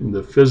you're getting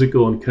the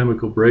physical and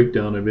chemical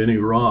breakdown of any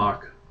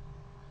rock,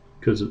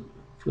 because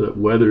that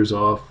weathers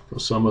off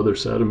some other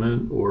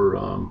sediment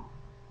or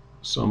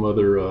some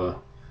other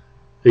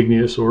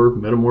igneous or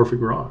metamorphic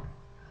rock.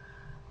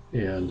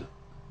 And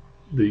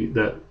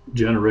that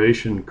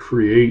generation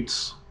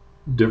creates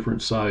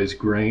different size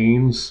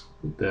grains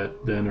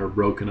that then are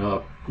broken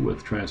up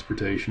with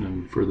transportation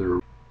and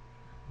further.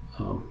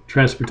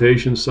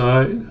 Transportation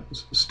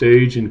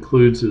stage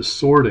includes the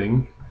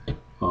sorting.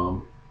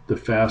 The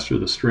faster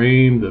the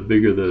stream, the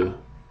bigger the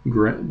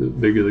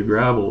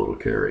gravel it'll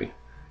carry.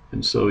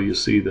 And so you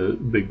see the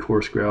big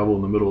coarse gravel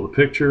in the middle of the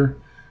picture.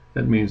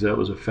 That means that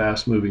was a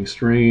fast-moving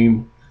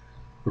stream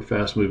or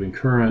fast-moving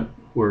current,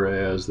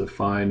 whereas the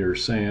finer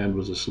sand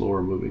was a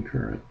slower-moving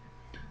current.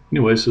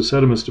 Anyway, so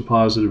sediment's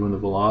deposited when the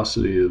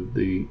velocity of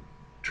the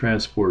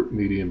transport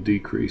medium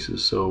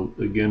decreases. So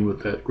again,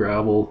 with that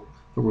gravel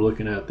that we're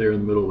looking at there in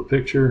the middle of the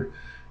picture,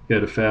 you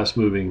had a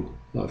fast-moving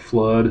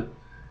flood,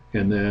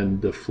 and then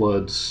the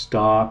flood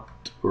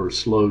stopped or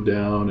slowed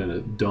down, and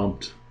it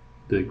dumped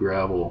the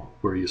gravel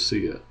where you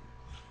see it.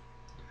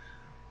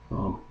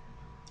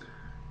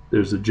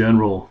 There's a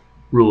general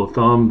rule of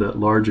thumb that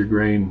larger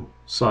grain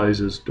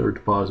sizes are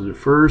deposited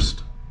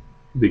first,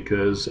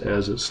 because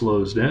as it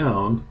slows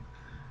down,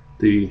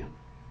 the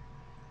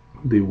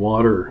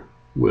water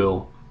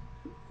will,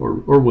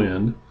 or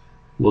wind,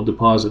 will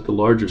deposit the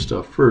larger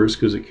stuff first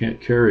because it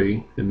can't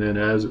carry, and then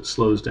as it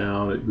slows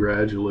down, it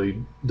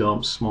gradually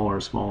dumps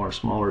smaller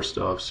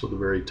stuff, so the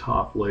very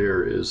top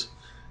layer is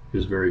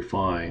very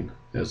fine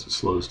as it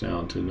slows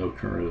down to no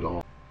current at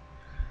all.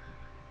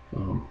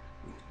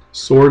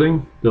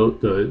 Sorting,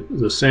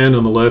 the sand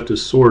on the left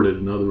is sorted.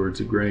 In other words,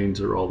 the grains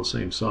are all the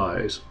same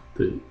size.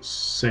 The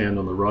sand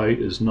on the right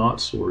is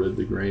not sorted.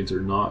 The grains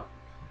are not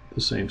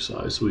the same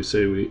size. So we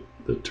say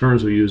the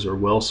terms we use are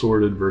well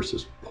sorted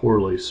versus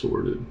poorly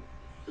sorted.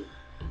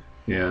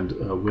 And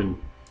when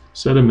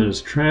sediment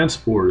is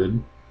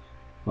transported,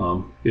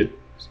 it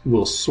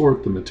will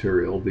sort the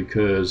material,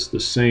 because the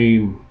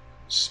same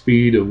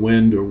speed of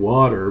wind or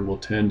water will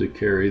tend to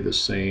carry the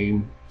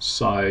same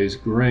size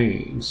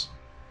grains.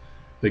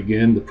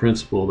 Again, the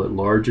principle that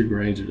larger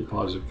grains are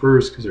deposited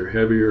first because they're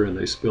heavier and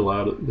they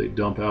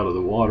dump out of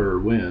the water or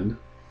wind,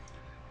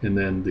 and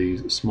then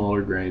the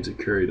smaller grains are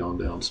carried on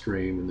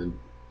downstream, and then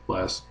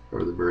last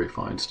are the very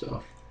fine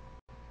stuff.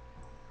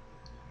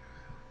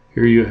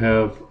 Here you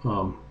have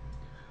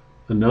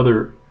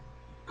another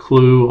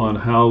clue on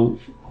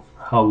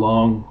how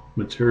long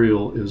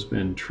material has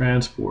been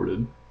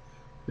transported,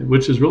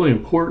 which is really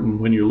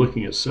important when you're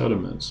looking at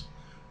sediments,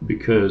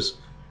 because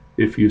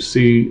if you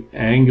see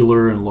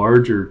angular and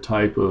larger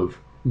type of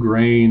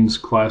grains,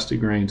 clastic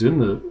grains in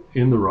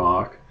the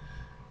rock,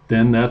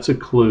 then that's a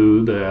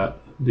clue that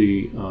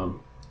the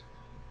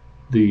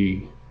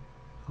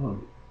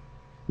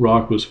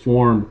rock was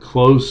formed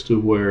close to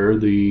where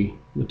the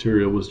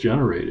material was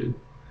generated.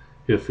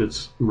 If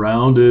it's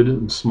rounded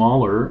and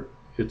smaller,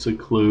 it's a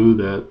clue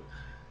that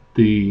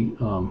the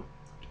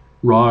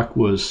rock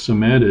was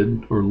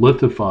cemented or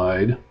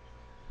lithified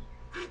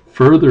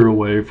further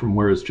away from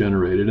where it's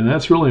generated. And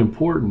that's really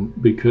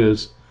important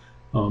because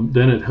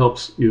then it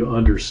helps you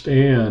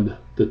understand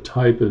the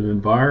type of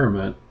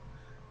environment.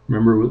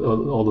 Remember with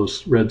all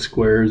those red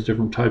squares,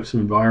 different types of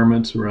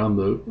environments around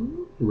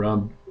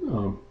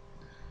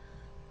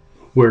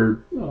where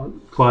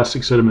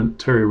clastic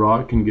sedimentary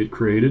rock can get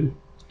created.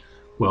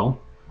 Well,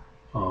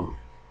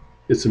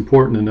 it's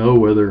important to know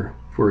whether,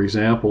 for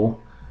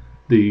example,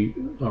 the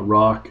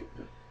rock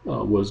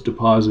was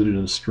deposited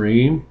in a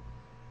stream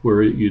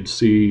where you'd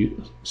see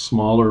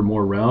smaller,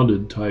 more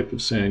rounded type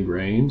of sand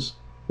grains,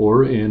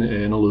 or in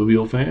an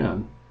alluvial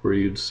fan where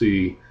you'd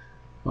see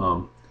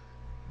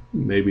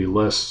maybe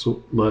less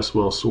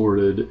well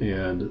sorted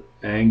and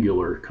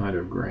angular kind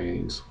of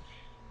grains.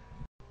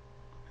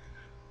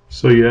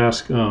 So you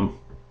ask,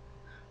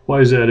 why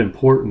is that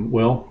important?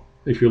 Well,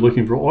 if you're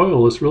looking for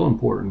oil, it's real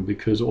important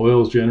because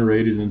oil is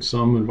generated in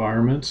some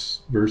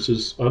environments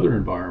versus other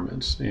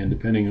environments, and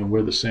depending on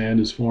where the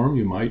sand is formed,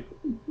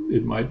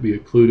 it might be a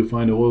clue to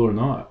find oil or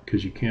not,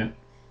 because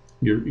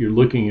you're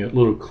looking at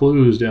little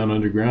clues down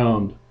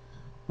underground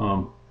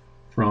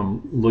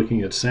from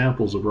looking at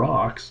samples of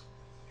rocks,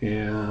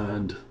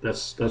 and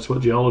that's what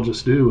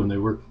geologists do when they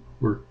work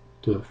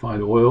to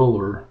find oil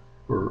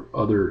or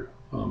other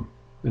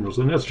minerals.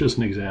 And that's just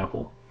an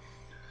example.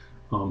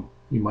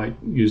 You might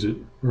use it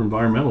for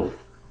environmental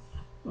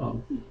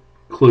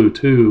clue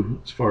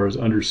too, as far as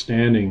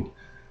understanding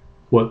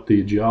what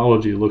the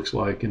geology looks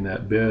like in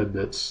that bed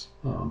that's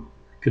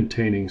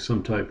containing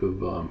some type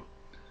of,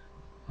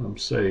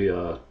 say,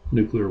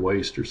 nuclear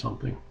waste or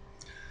something.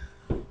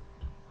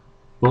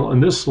 Well, in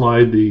this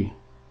slide, the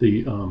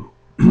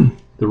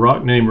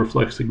rock name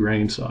reflects the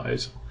grain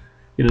size.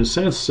 In a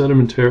sense,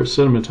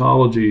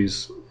 sedimentology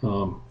is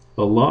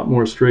a lot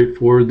more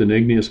straightforward than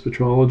igneous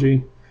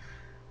petrology,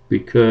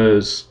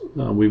 because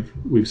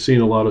we've seen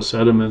a lot of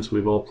sediments.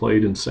 We've all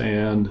played in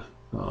sand.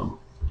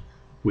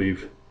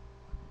 We've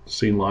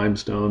seen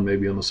limestone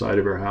maybe on the side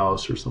of our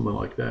house or something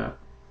like that.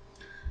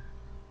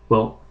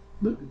 Well,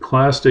 the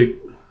classic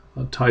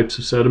types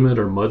of sediment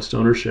are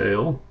mudstone or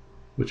shale,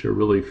 which are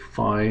really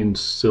fine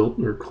silt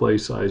or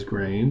clay-sized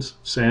grains,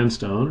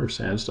 sandstone or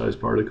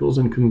sand-sized particles,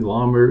 and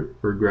conglomerate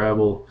or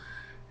gravel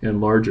and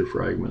larger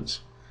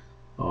fragments.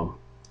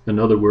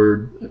 Another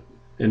word,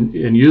 and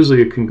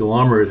usually a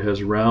conglomerate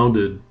has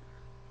rounded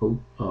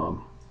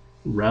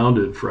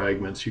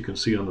fragments you can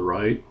see on the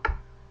right,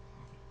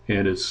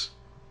 and it's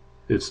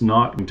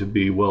not going to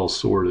be well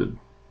sorted.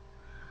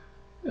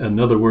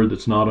 Another word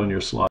that's not on your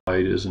slide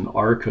is an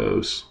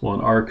arkose. Well,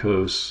 an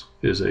arkose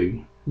is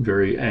a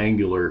very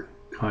angular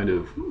kind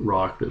of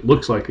rock that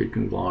looks like a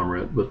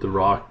conglomerate, but the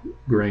rock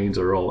grains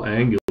are all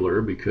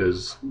angular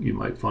because you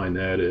might find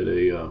that at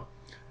an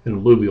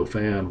alluvial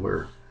fan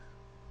where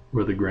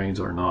the grains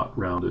are not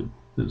rounded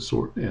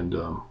and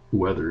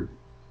weathered,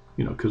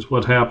 because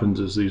what happens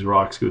is these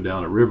rocks go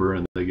down a river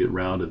and they get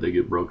rounded, they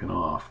get broken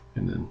off,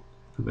 and then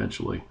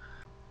eventually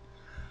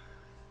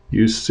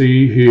you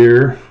see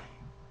here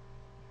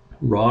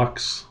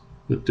rocks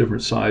with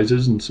different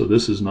sizes. And so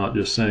this is not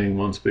just saying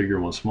one's bigger,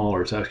 one's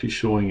smaller. It's actually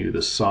showing you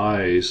the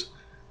size,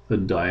 the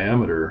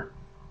diameter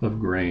of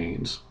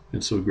grains.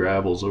 And so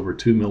gravel's over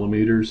 2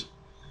 millimeters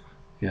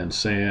and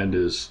sand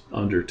is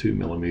under 2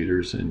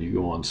 millimeters, and you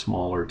go on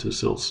smaller to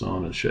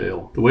siltstone and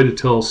shale. The way to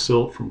tell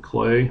silt from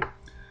clay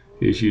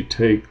is you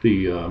take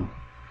and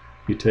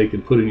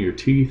put it in your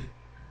teeth,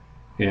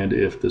 and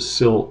if the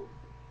silt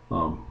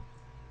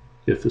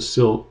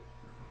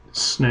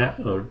snap,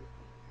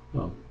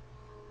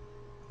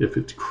 if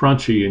it's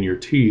crunchy in your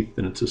teeth,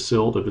 then it's a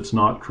silt. If it's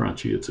not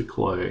crunchy, it's a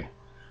clay.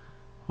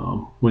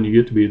 When you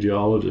get to be a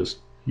geologist,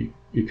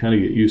 you kind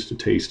of get used to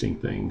tasting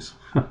things.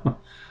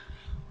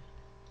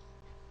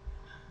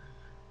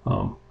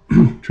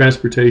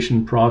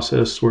 Transportation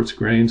process sorts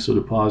grains, so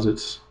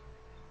deposits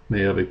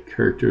may have a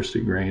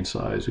characteristic grain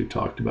size. We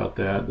talked about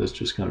that. That's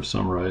just kind of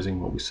summarizing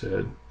what we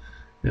said.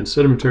 And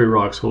sedimentary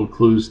rocks hold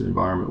clues to the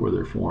environment where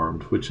they're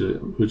formed, which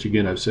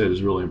again I've said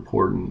is really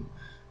important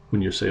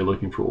when you're, say,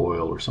 looking for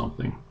oil or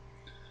something.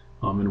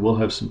 And we'll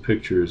have some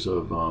pictures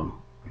of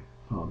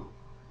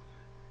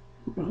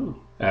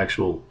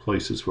actual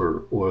places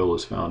where oil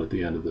is found at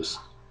the end of this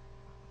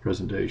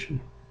presentation.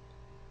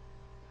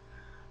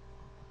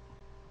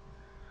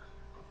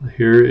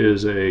 Here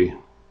is a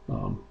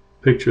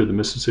picture of the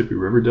Mississippi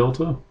River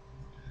Delta,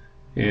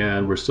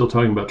 and we're still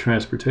talking about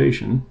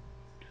transportation.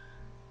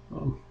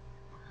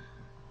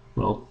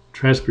 Well,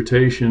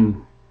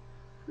 transportation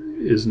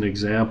is an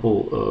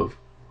example of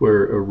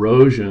where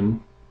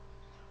erosion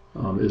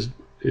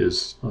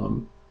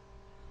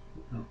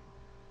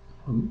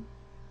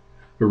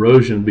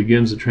erosion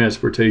begins the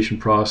transportation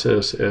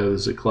process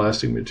as the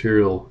clastic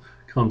material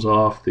comes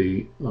off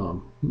the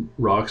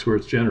rocks where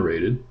it's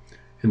generated,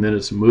 and then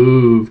it's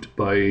moved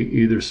by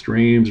either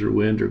streams or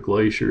wind or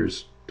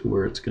glaciers to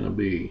where it's going to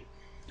be.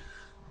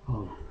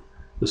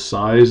 The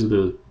size of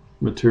the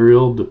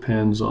material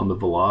depends on the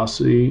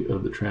velocity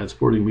of the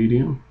transporting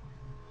medium,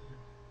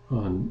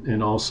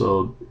 and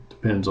also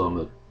depends on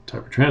the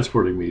type of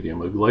transporting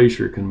medium. A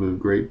glacier can move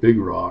great big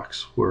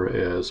rocks,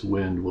 whereas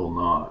wind will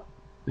not.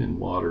 In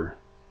water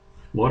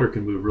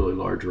can move really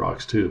large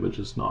rocks too, but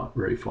just not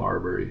very far,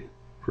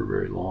 for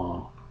very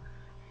long.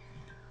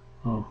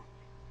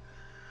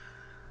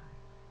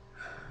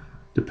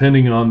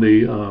 Depending on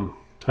the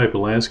type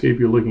of landscape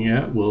you're looking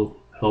at, will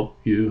help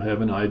you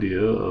have an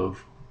idea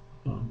of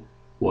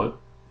what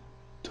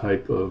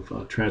type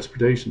of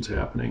transportation is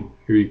happening.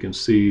 Here you can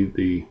see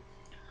the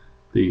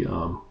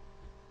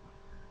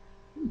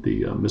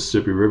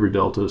Mississippi River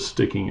Delta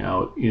sticking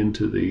out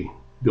into the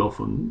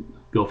Gulf of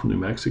New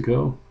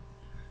Mexico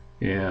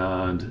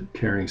and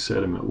carrying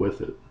sediment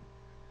with it.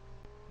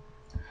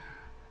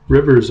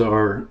 Rivers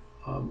are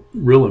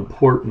real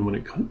important when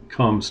it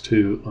comes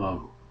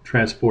to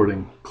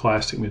transporting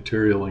clastic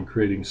material and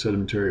creating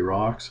sedimentary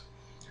rocks.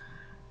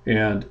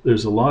 And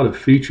there's a lot of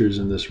features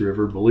in this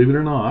river, believe it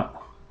or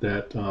not,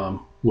 that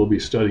we'll be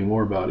studying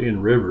more about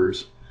in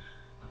rivers.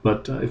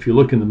 But if you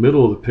look in the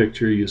middle of the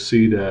picture, you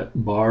see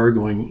that bar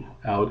going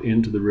out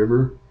into the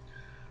river.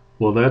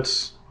 Well,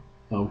 that's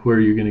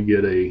where you're going to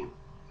get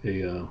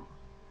a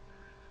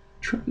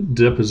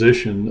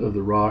deposition of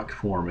the rock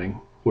forming,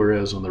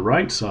 whereas on the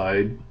right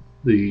side,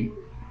 the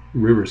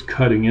river's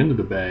cutting into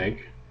the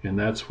bank, and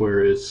that's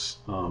where it's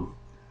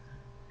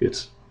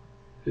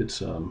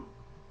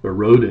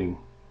eroding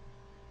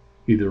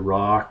either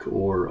rock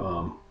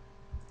or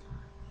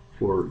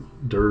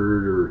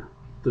dirt, or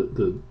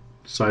the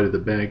side of the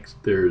bank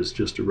there is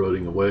just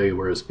eroding away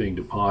where it's being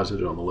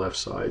deposited on the left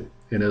side.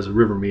 And as the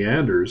river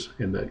meanders,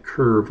 in that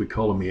curve we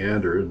call a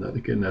meander, and that,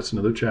 again, that's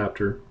another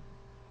chapter.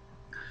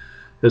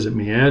 As it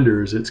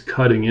meanders, it's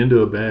cutting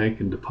into a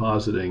bank and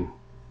depositing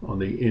on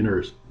the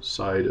inner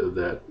side of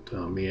that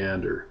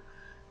meander.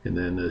 And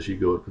then as you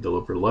go up to the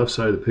upper left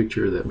side of the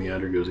picture, that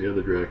meander goes the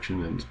other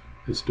direction and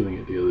it's doing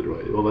it the other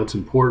way. Well, that's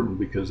important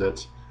because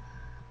that's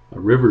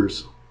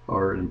rivers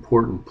are an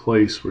important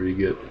place where you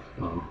get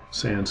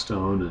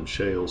sandstone and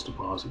shales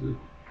deposited.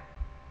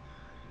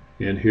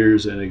 And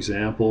here's an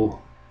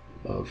example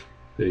of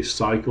a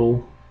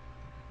cycle,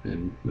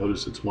 and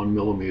notice it's 1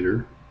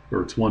 millimeter,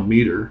 or it's 1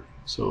 meter,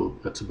 so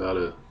that's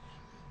about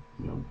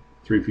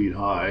 3 feet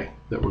high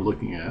that we're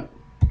looking at.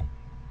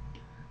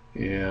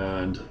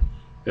 And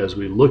as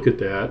we look at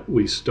that,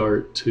 we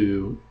start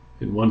to,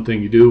 and one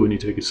thing you do when you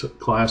take a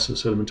class of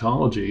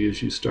sedimentology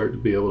is you start to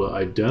be able to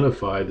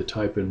identify the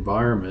type of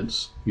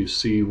environments you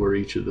see where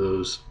each of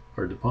those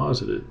are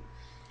deposited.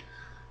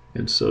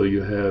 And so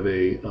you have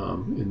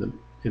in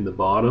the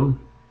bottom,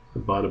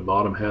 about a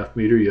bottom half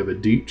meter, you have a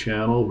deep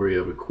channel where you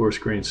have a coarse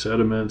grained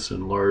sediments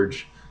and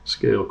large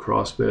scale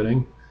cross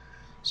bedding.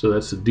 So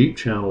that's the deep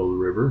channel of the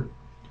river.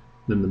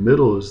 Then the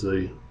middle is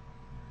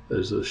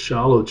a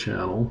shallow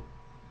channel,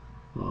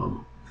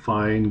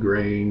 fine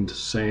grained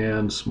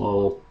sand,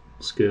 small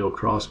scale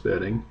cross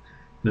bedding. And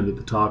then at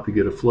the top you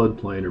get a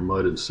floodplain or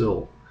mud and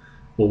silt.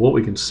 Well, what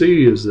we can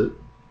see is that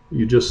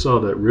you just saw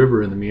that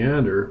river in the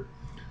meander.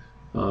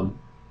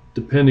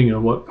 Depending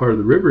on what part of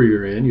the river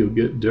you're in, you'll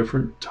get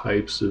different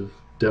types of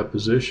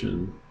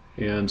deposition.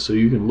 And so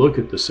you can look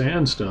at the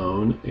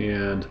sandstone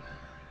and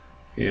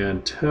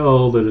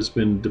tell that it's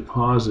been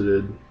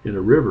deposited in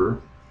a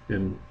river,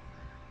 and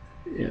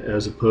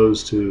as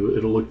opposed to,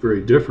 it'll look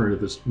very different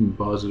if it's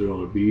deposited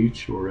on a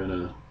beach or in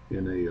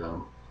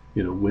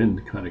a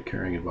wind kind of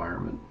carrying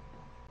environment.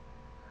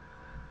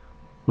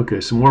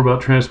 Okay, some more about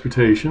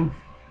transportation.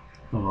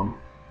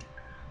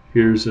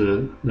 Here's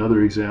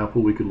another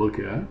example we could look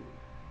at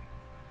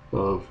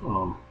of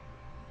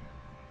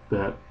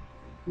that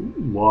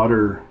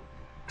water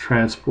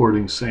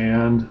transporting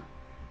sand,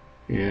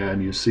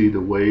 and you see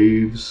the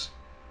waves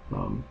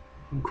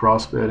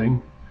cross bedding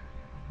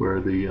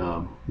where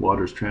the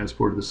water's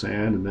transported the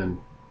sand and then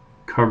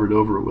covered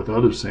over it with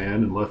other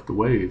sand and left the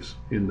waves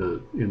in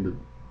the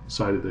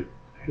side of the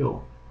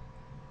hill.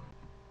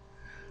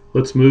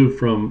 Let's move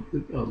from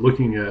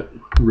looking at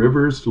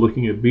rivers to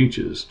looking at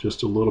beaches.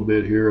 Just a little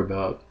bit here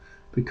about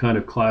the kind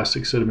of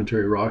classic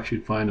sedimentary rocks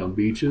you'd find on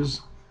beaches.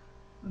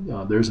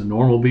 There's a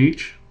normal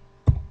beach,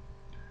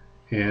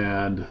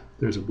 and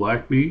there's a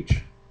black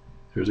beach,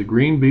 there's a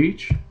green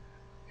beach,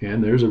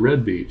 and there's a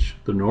red beach.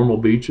 The normal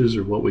beaches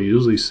are what we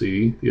usually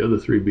see. The other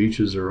 3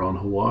 beaches are on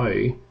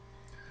Hawaii.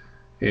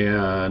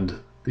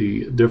 And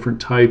the different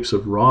types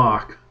of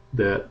rock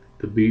that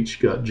the beach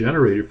got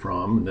generated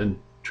from and then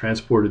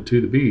transported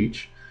to the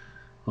beach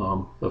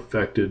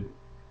affected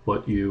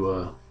what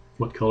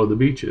color the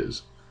beach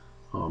is.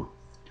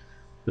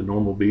 The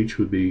normal beach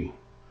would be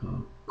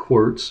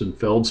quartz and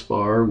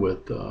feldspar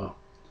with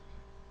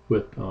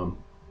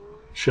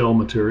shell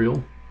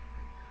material.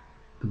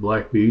 The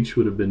black beach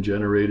would have been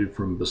generated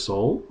from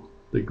basalt.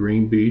 The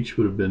green beach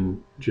would have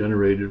been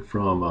generated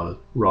from a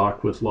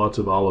rock with lots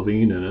of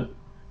olivine in it,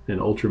 an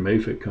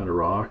ultramafic kind of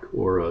rock,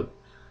 or a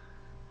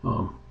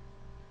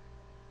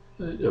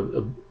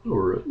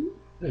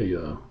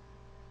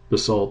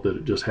basalt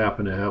that just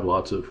happened to have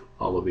lots of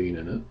olivine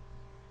in it.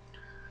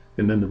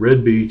 And then the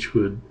red beach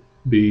would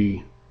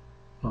be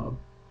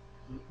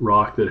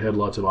rock that had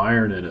lots of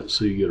iron in it,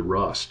 so you get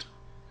rust,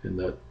 and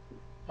that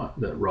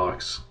that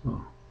rocks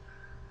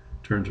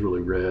turns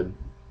really red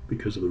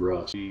because of the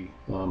rust. The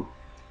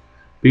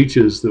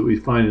beaches that we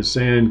find in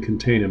sand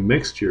contain a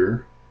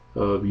mixture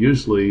of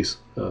usually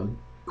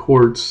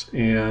quartz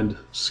and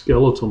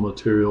skeletal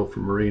material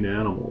from marine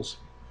animals.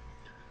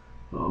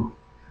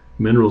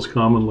 Minerals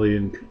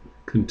commonly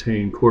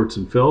contain quartz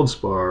and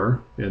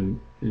feldspar, and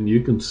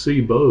you can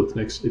see both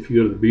next if you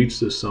go to the beach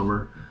this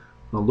summer.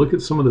 Look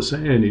at some of the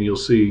sand and you'll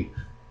see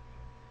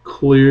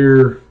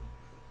clear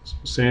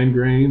sand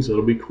grains,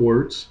 that'll be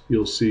quartz.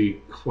 You'll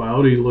see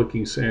cloudy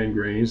looking sand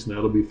grains, and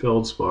that'll be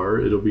feldspar.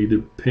 It'll be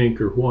the pink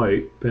or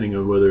white, depending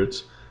on whether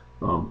it's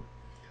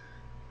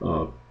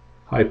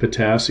high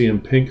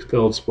potassium pink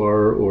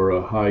feldspar or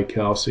a high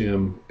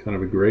calcium kind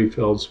of a gray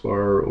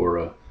feldspar, or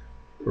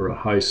a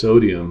high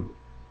sodium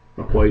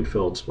a white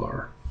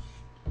feldspar.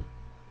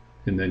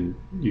 And then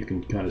you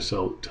can kind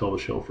of tell the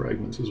shell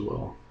fragments as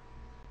well.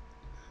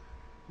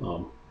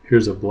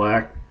 Here's a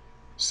black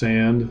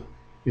sand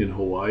in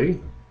Hawaii.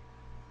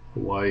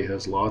 Hawaii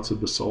has lots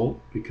of basalt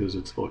because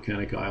it's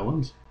volcanic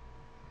islands.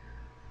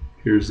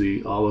 Here's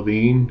the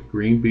olivine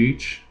green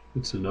beach.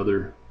 It's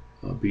another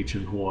beach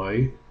in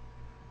Hawaii.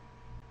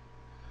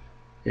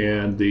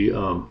 And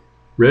the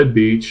red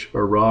beach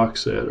are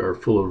rocks that are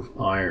full of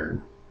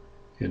iron.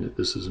 And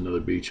this is another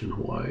beach in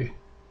Hawaii.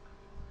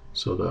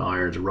 So the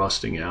iron's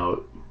rusting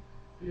out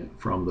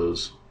from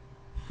those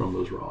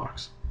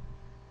rocks.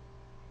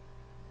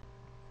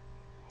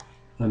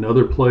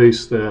 Another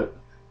place that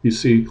you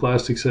see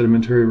clastic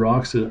sedimentary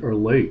rocks are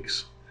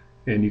lakes,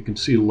 and you can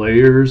see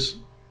layers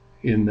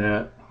in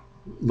that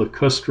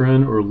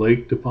lacustrine or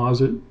lake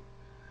deposit,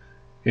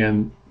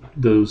 and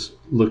those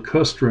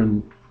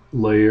lacustrine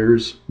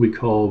layers we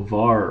call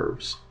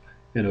varves,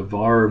 and a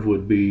varve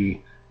would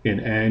be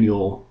an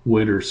annual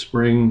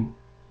winter-spring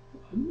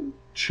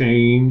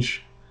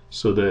change,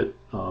 so that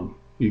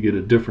you get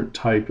a different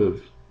type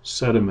of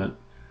sediment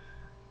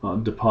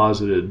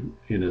deposited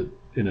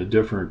in a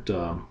different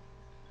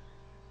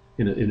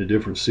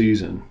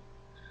season.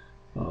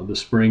 The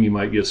spring you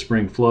might get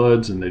spring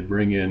floods, and they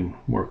bring in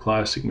more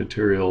classic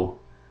material,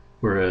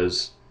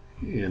 whereas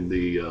in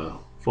the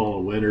fall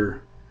and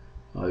winter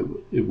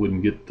it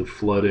wouldn't get the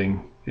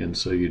flooding, and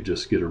so you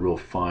just get a real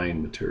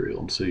fine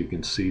material, and so you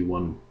can see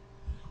one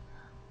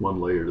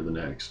layer to the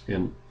next.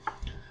 And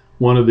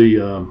one of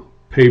the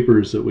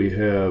papers that we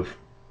have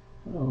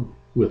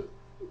with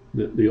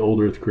the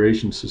Old Earth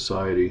Creation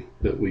Society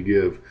that we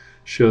give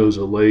shows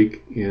a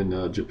lake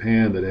in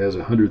Japan that has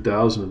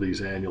 100,000 of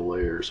these annual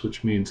layers,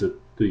 which means that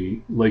the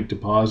lake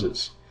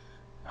deposits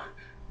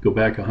go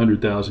back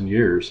 100,000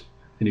 years,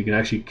 and you can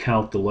actually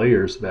count the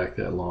layers back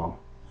that long.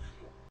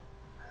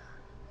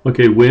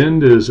 Okay,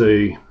 wind is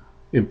a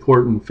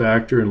important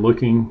factor in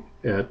looking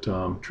at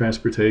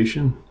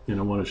transportation, and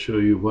I want to show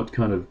you what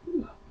kind of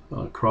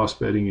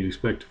cross-bedding you'd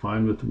expect to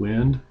find with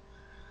wind.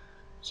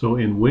 So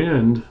in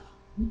wind,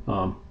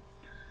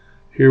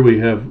 here we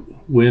have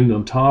wind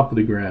on top of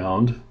the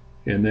ground,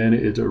 and then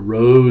it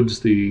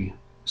erodes the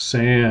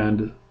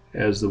sand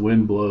as the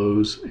wind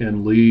blows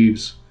and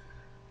leaves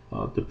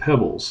the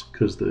pebbles,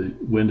 because the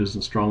wind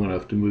isn't strong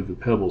enough to move the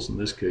pebbles in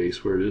this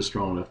case, where it is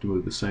strong enough to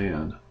move the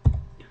sand.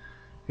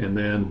 And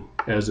then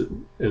as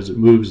it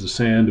moves the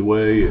sand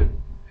away,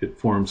 it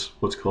forms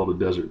what's called a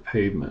desert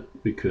pavement,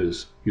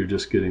 because you're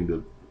just getting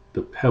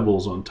the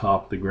pebbles on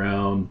top of the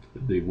ground.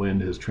 The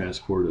wind has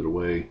transported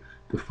away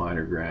the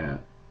finer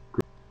granite.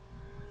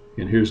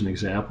 And here's an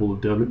example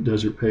of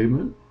desert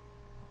pavement.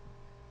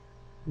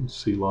 You can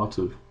see lots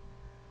of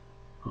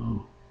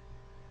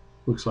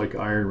looks like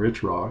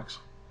iron-rich rocks.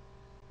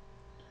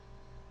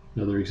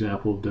 Another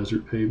example of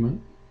desert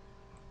pavement.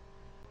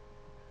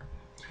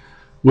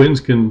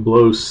 Winds can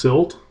blow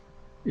silt,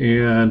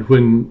 and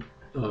when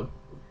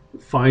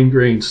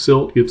fine-grained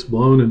silt gets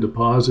blown and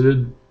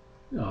deposited,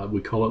 we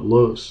call it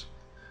loess.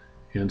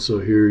 And so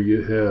here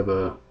you have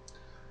a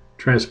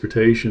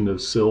transportation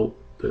of silt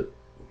that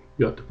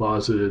got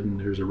deposited, and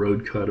there's a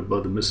road cut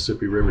above the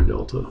Mississippi River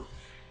Delta.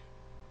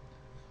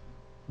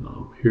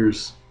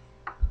 Here's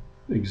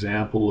an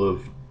example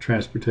of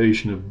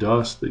transportation of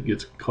dust that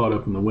gets caught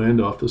up in the wind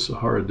off the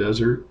Sahara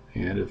Desert,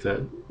 and if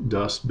that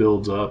dust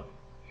builds up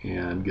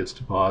and gets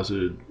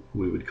deposited,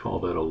 we would call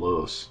that a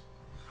loess.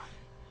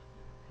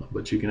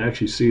 But you can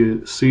actually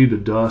see the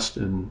dust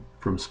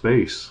from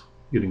space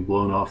getting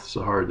blown off the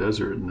Sahara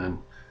Desert, and then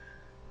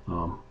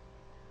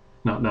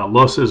now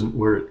loess isn't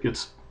where it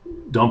gets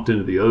dumped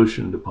into the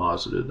ocean and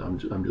deposited.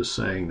 I'm just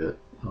saying that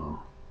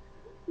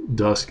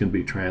dust can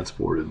be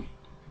transported.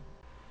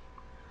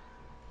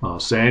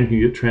 Sand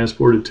can get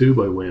transported too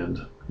by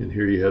wind, and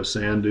here you have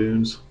sand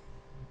dunes.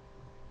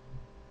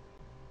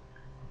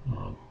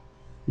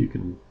 You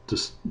can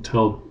just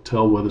tell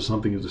whether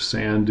something is a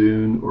sand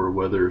dune or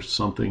whether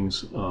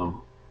something's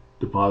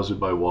deposited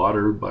by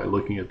water by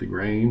looking at the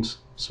grains.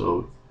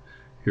 So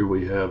here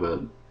we have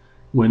a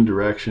wind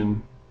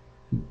direction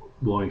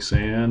blowing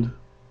sand,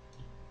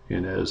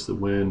 and as the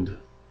wind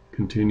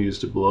continues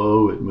to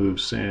blow, it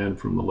moves sand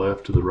from the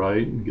left to the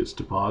right and gets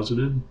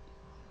deposited.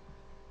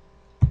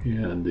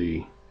 And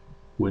the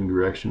wind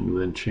direction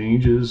then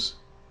changes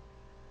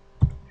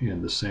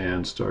and the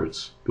sand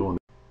starts going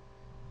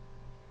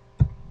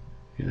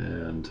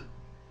and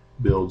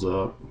builds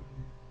up.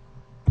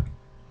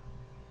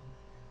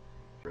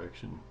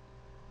 Direction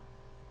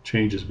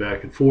changes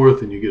back and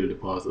forth and you get a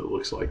deposit that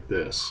looks like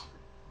this.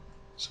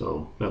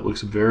 So that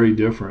looks very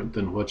different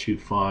than what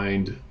you'd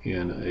find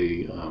in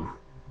a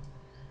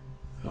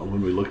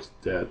when we looked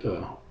at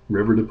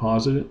river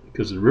deposit,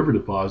 because in river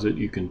deposit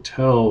you can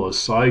tell a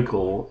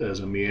cycle as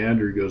a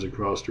meander goes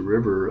across the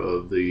river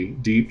of the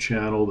deep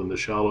channel, then the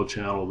shallow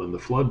channel, then the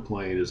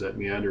floodplain as that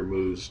meander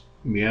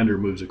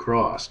moves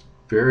across.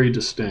 Very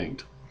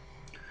distinct.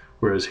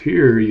 Whereas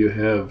here you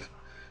have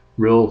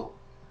real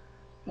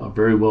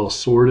very well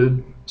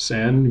sorted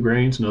sand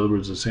grains. In other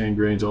words, the sand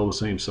grains all the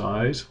same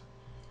size,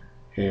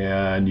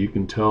 and you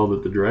can tell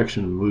that the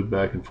direction moved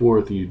back and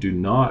forth, and you do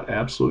not,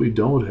 absolutely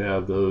don't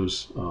have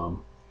those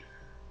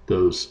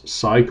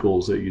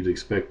cycles that you'd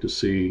expect to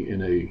see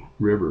in a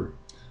river.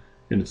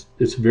 And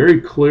it's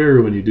very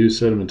clear when you do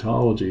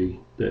sedimentology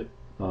that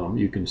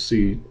you can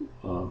see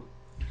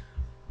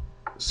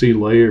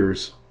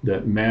layers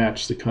that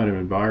match the kind of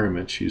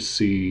environments you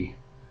see,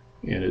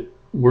 and it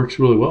works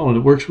really well. And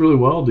it works really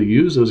well to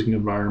use those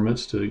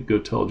environments to go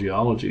tell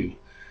geology.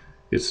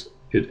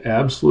 It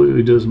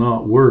absolutely does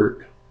not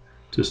work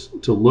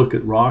to look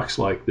at rocks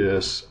like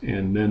this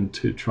and then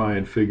to try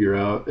and figure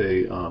out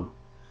a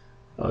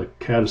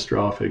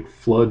catastrophic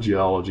flood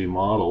geology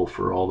model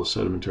for all the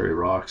sedimentary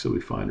rocks that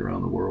we find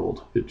around the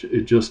world.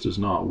 It just does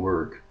not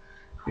work.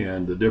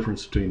 And the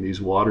difference between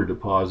these water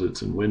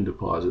deposits and wind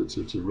deposits,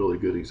 it's a really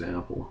good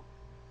example.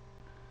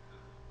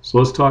 So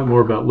let's talk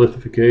more about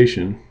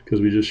lithification,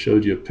 because we just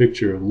showed you a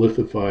picture of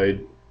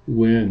lithified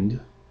wind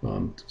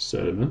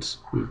sediments.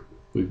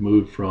 We've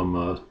moved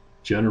from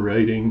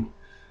generating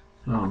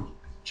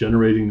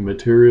the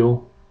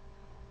material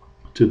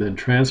to then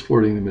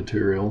transporting the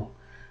material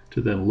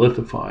to then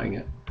lithifying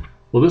it.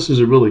 Well, this is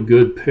a really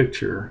good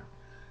picture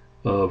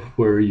of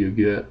where you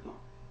get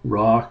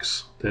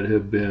rocks that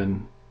have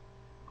been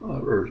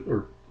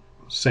or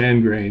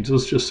sand grains.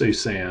 Let's just say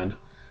sand,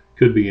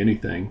 could be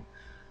anything,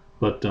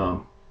 but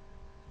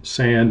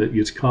sand that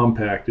gets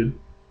compacted,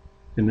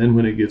 and then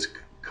when it gets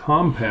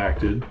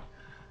compacted,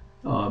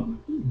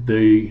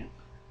 they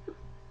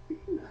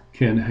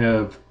can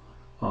have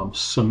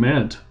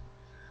cement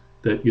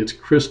that gets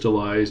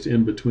crystallized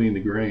in between the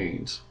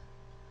grains,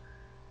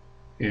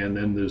 and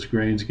then those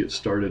grains get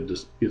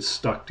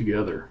stuck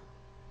together,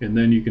 and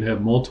then you can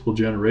have multiple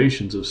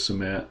generations of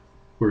cement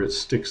where it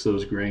sticks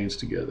those grains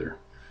together.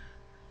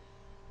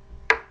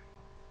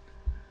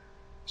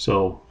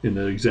 So in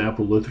the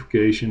example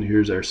lithification,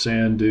 here's our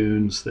sand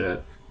dunes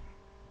that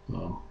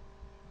are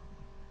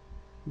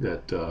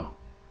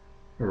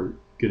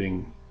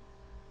getting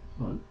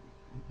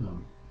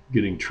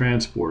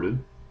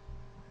transported.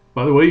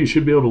 By the way, you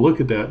should be able to look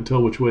at that and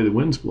tell which way the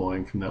wind's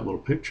blowing from that little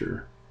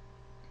picture.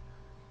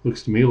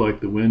 Looks to me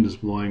like the wind is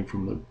blowing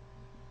from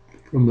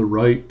the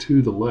right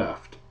to the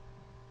left.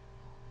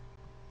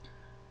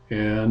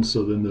 And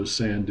so then those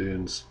sand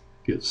dunes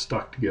get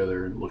stuck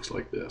together and it looks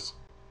like this.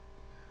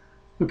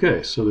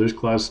 Okay, so there's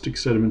clastic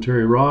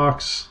sedimentary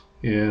rocks,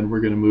 and we're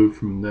going to move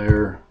from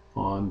there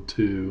on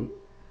to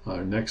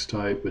our next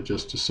type. But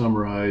just to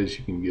summarize,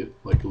 you can get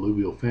like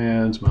alluvial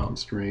fans, mountain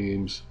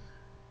streams,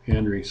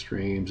 meandering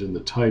streams, and the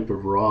type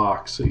of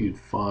rocks that you'd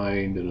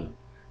find in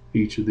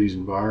each of these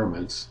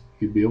environments.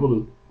 You'd be able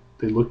to,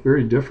 they look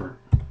very different.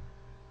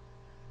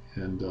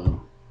 And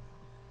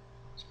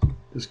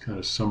just kind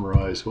of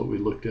summarize what we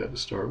looked at to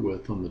start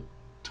with on the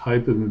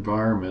type of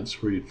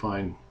environments where you'd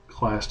find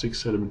clastic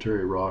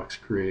sedimentary rocks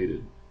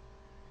created.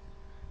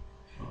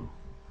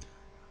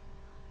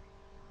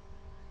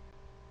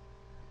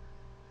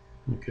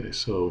 Okay,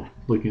 so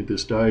looking at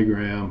this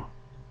diagram,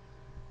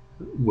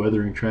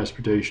 weathering,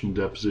 transportation,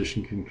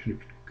 deposition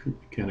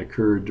can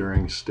occur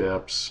during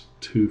steps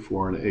 2,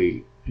 4, and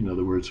 8. In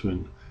other words,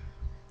 when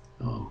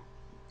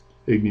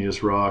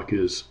igneous rock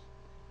is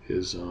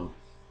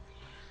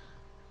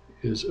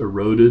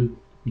eroded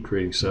and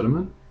creating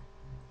sediment,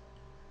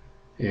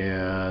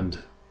 and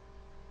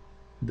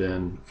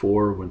then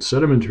 4, when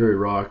sedimentary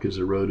rock is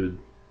eroded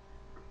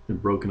and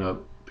broken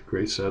up to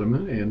create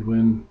sediment, and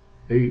when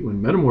 8,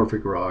 when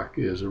metamorphic rock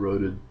is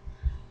eroded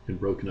and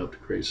broken up to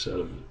create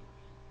sediment.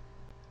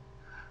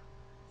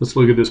 Let's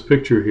look at this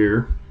picture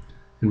here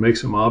and make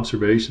some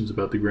observations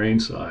about the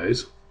grain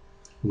size.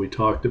 We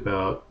talked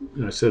about,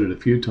 and I said it a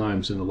few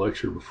times in the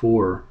lecture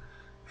before,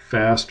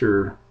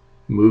 faster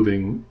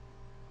moving,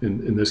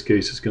 in this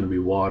case it's going to be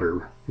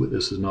water.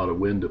 This is not a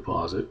wind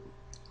deposit.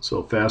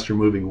 So faster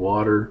moving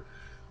water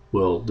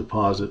will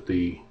deposit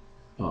the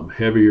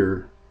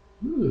heavier,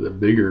 the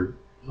bigger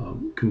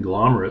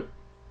conglomerate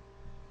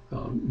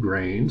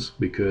grains,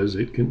 because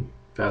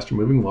faster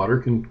moving water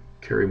can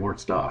carry more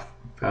stuff.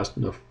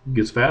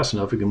 Gets fast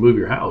enough, it can move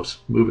your house,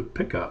 move a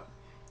pickup.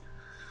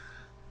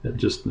 That's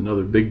just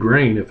another big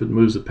grain if it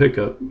moves a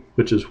pickup,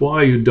 which is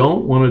why you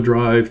don't want to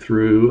drive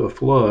through a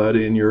flood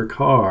in your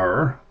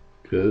car,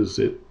 because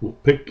it will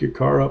pick your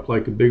car up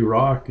like a big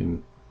rock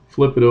and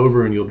flip it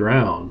over and you'll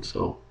drown.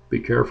 So be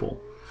careful.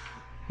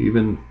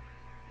 Even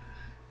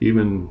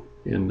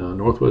in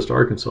northwest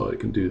Arkansas, it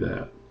can do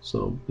that.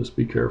 So just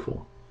be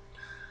careful.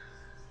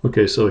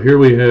 Okay, so here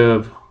we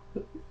have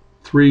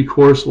 3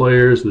 coarse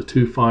layers, the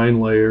 2 fine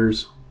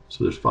layers.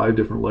 So there's 5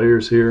 different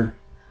layers here.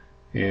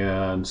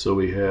 And so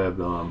we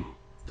have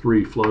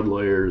 3 flood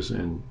layers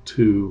and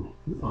 2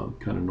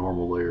 kind of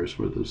normal layers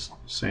where the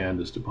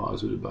sand is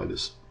deposited by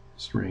this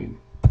stream.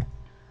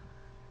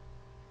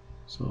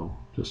 So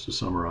just to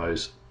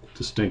summarize,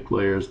 distinct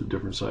layers, the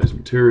different size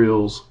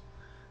materials,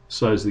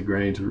 size of the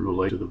grains would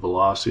relate to the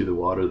velocity of the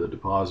water that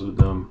deposited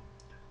them.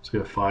 So you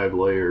have 5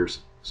 layers.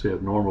 So you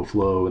have normal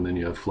flow and then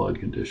you have flood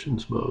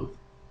conditions both.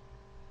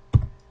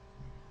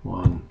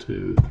 1,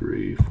 2,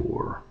 3,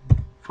 4,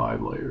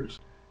 5 layers.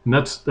 And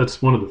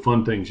that's one of the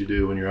fun things you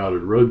do when you're out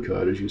at a road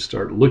cut, is you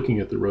start looking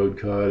at the road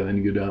cut, and then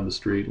you go down the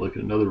street, look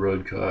at another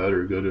road cut,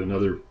 or go to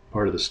another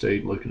part of the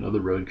state and look at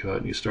another road cut,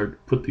 and you start to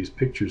put these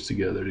pictures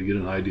together to get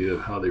an idea of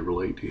how they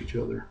relate to each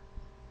other.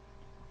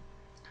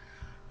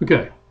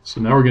 Okay, so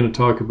now we're going to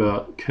talk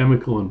about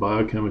chemical and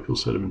biochemical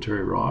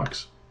sedimentary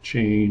rocks,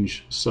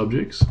 change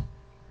subjects.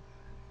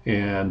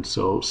 And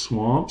so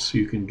swamps,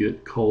 you can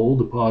get coal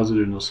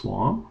deposited in a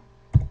swamp,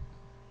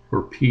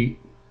 or peat.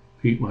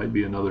 Peat might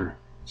be another.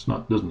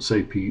 Doesn't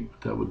say peat,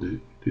 but that would do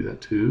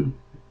that too.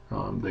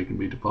 They can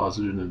be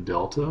deposited in a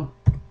delta,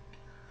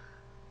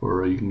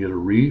 or you can get a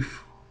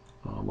reef,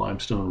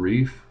 limestone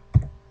reef.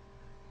 You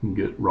can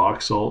get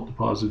rock salt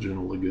deposited in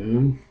a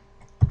lagoon.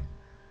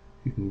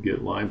 You can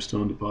get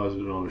limestone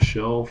deposited on a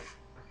shelf.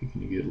 You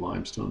can get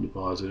limestone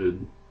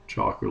deposited,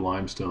 chalk or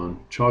limestone.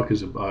 Chalk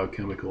is a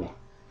biochemical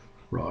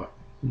rock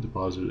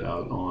deposited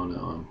out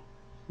on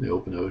the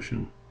open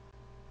ocean.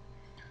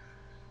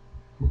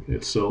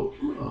 Okay, so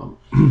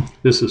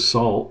this is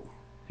salt,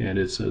 and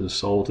it's a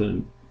salt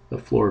in the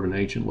floor of an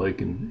ancient lake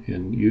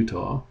in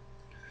Utah.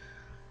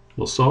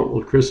 Well, salt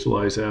will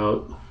crystallize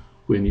out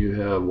when you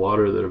have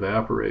water that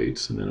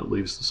evaporates, and then it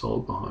leaves the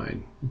salt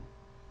behind.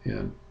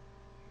 And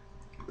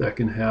that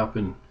can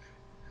happen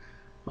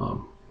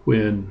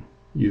when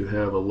you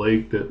have a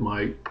lake that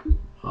might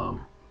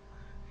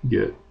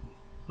get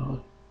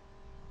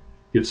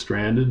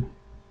stranded.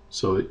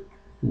 So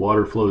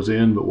water flows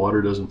in, but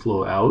water doesn't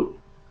flow out.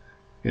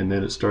 And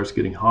then it starts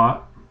getting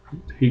hot,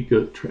 heat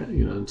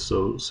and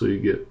so you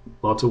get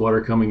lots of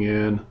water coming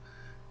in,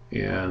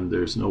 and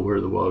there's nowhere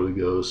the water to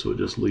go, so it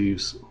just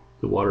leaves,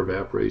 the water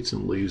evaporates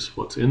and leaves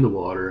what's in the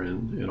water,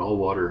 and all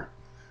water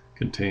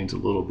contains a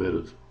little bit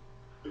of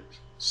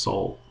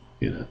salt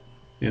in it,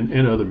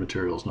 and other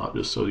materials, not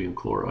just sodium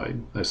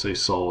chloride. I say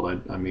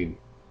salt, I mean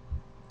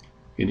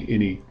in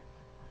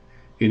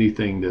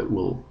anything that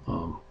will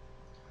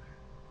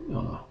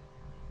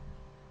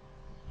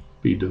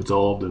be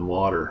dissolved in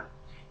water.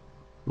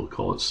 We'll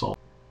call it salt.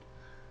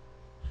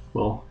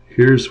 Well,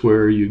 here's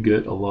where you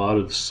get a lot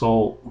of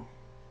salt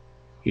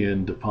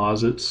in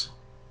deposits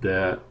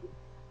that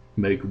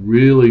make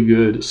really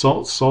good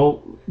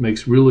salt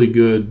makes really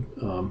good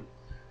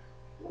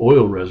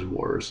oil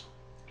reservoirs.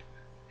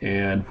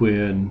 And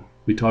when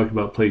we talked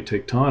about plate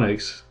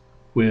tectonics,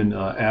 when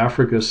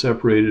Africa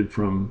separated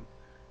from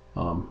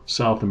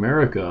South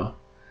America,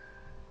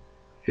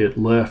 it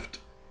left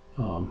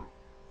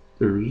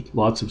there's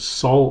lots of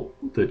salt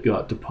that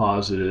got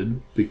deposited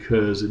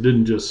because it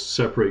didn't just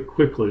separate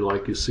quickly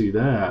like you see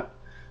that.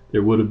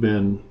 There would have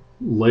been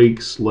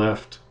lakes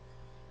left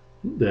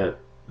that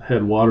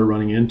had water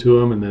running into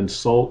them, and then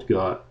salt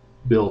got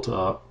built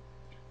up,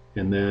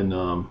 and then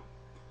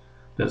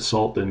that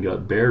salt then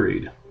got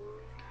buried.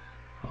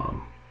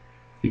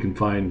 You can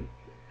find,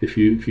 if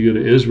you go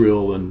to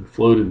Israel and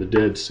float in the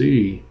Dead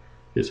Sea,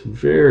 it's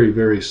very,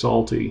 very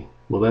salty.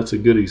 Well, that's a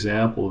good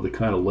example of the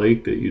kind of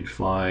lake that you'd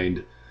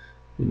find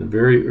in the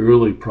very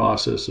early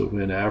process of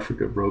when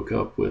Africa broke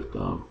up with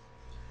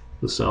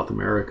South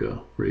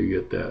America, where you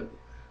get that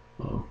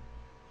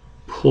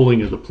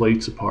pulling of the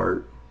plates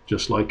apart,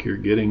 just like you're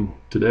getting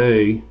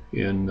today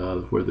in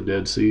where the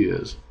Dead Sea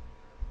is.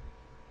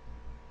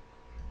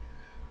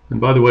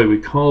 And by the way, we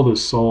call the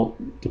salt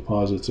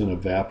deposits an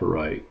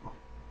evaporite.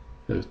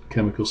 A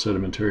chemical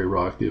sedimentary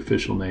rock, the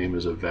official name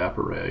is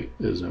evaporite.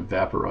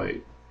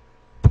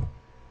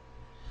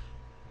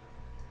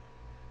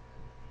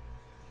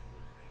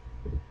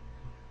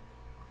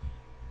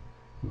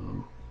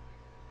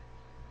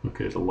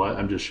 Okay,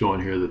 I'm just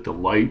showing here that the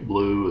light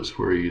blue is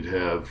where you'd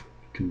have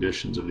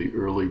conditions of the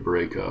early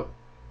breakup.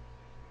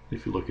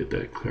 If you look at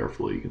that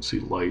carefully, you can see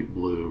light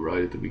blue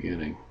right at the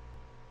beginning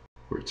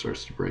where it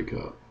starts to break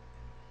up.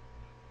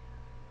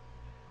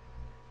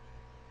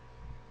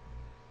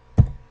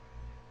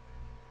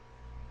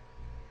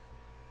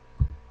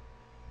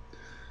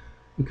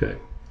 Okay,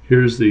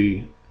 here's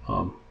the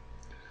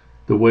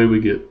way we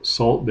get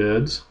salt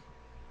beds,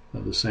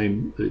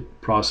 the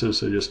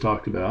process I just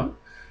talked about,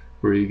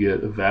 where you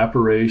get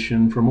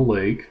evaporation from a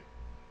lake,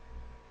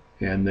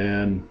 and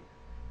then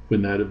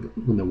when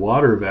the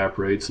water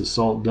evaporates, the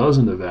salt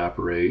doesn't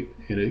evaporate,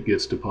 and it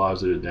gets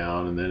deposited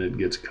down, and then it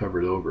gets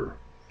covered over.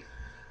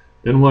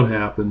 Then what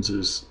happens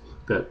is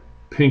that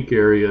pink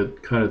area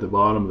kind of at the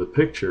bottom of the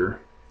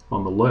picture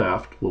on the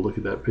left, we'll look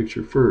at that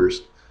picture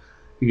first,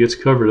 it gets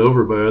covered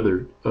over by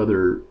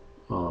other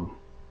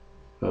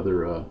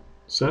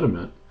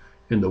sediment,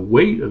 and the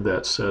weight of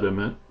that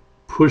sediment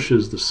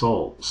pushes the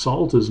salt.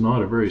 Salt is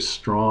not a very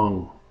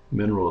strong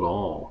mineral at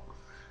all,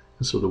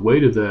 and so the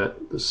weight of the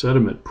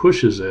sediment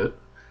pushes it,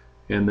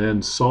 and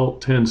then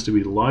salt tends to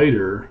be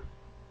lighter,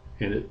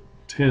 and it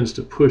tends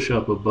to push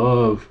up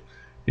above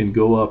and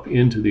go up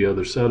into the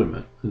other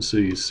sediment. And so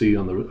you see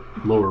on the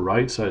lower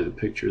right side of the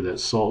picture that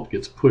salt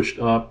gets pushed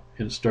up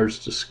and it starts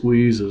to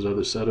squeeze those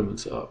other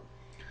sediments up.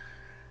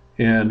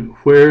 And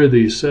where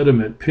the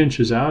sediment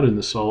pinches out in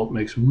the salt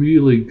makes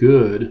really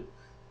good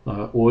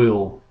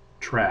oil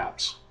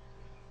traps,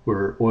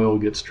 where oil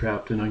gets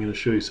trapped. And I'm going to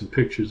show you some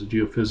pictures of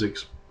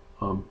geophysics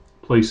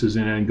places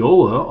in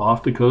Angola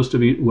off the coast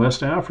of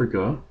West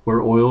Africa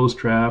where oil is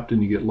trapped,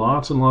 and you get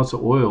lots and lots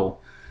of oil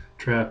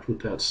trapped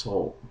with that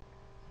salt.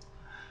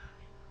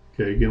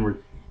 Okay, again, we're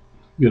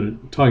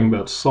talking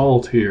about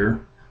salt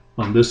here.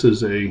 This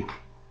is a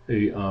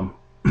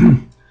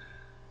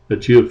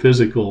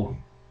geophysical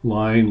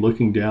line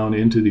looking down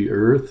into the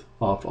earth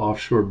off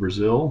offshore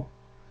Brazil.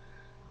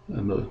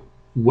 On the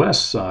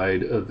west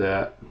side of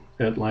that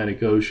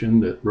Atlantic Ocean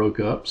that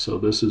broke up. So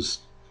this is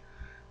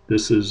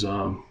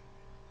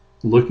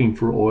looking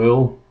for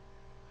oil,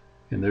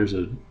 and there's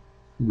a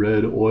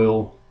red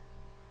oil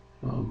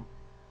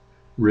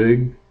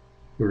rig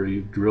where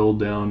you drill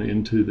down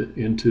into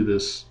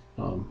this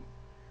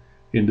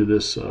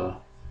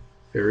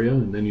area,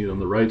 and then on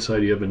the right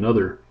side you have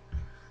another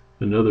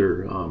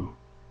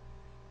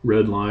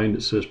red line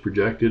that says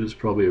projected. It's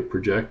probably a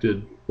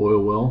projected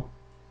oil well,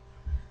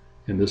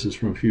 and this is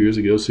from a few years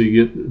ago. So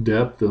you get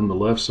depth on the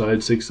left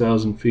side,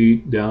 6,000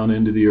 feet down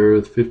into the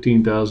earth,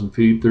 15,000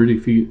 feet,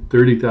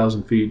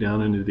 30,000 feet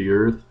down into the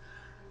earth.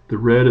 The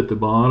red at the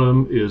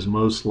bottom is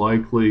most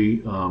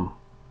likely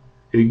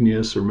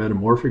igneous or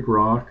metamorphic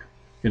rock,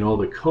 and all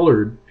the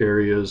colored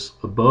areas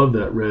above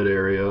that red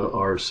area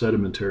are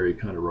sedimentary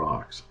kind of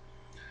rocks.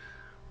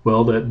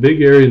 Well, that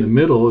big area in the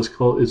middle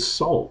is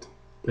salt.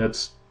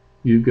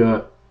 You've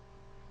got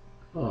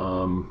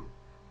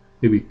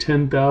maybe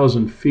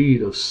 10,000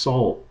 feet of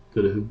salt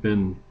that have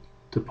been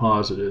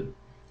deposited,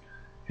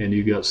 and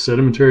you got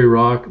sedimentary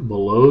rock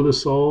below the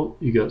salt,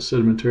 you got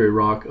sedimentary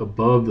rock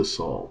above the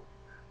salt.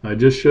 I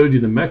just showed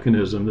you the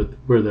mechanism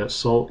where that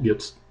salt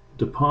gets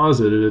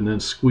deposited and then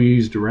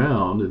squeezed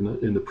around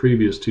in the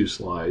previous two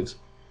slides.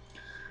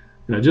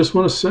 And I just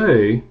want to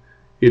say,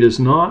 it is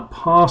not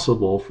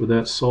possible for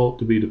that salt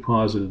to be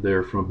deposited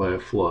there by a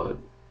flood.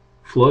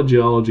 Flood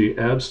geology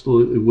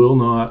absolutely will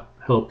not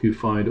help you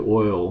find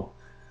oil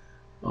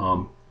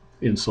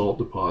in salt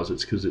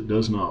deposits, because it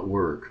does not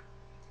work.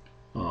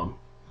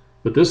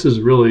 But this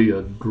is really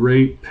a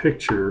great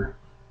picture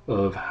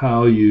of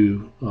how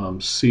you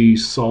see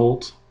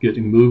salt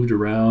getting moved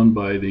around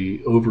by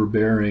the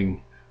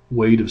overbearing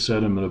weight of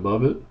sediment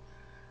above it,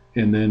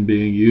 and then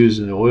being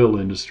used in the oil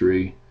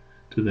industry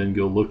to then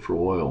go look for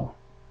oil.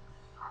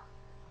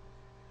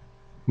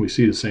 We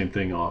see the same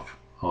thing off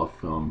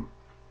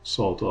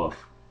salt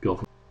off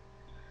Gulf.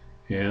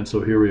 And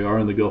so here we are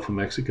in the Gulf of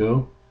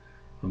Mexico.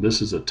 And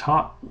this is a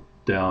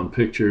top-down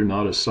picture,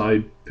 not a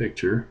side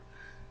picture.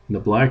 And the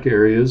black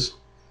areas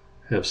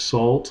have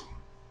salt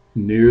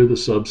near the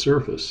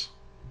subsurface,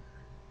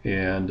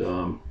 and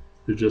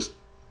they're just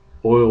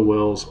oil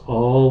wells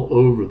all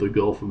over the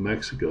Gulf of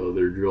Mexico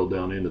that are drilled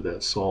down into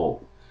that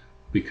salt,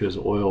 because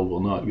oil will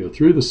not go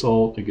through the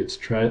salt. It gets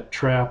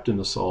trapped in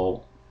the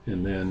salt,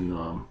 and then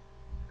you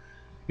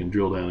can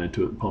drill down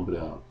into it and pump it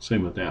out.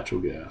 Same with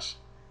natural gas.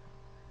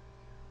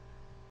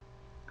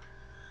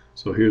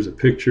 So here's a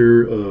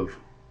picture of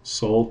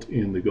salt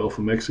in the Gulf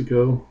of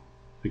Mexico.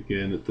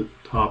 Again, at the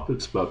top,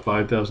 it's about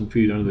 5,000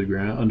 feet under the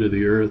ground, under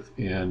the earth,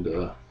 and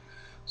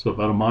so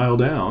about a mile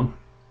down,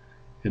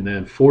 and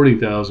then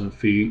 40,000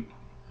 feet,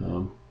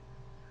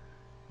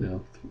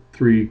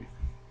 three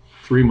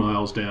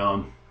miles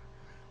down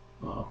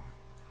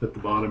at the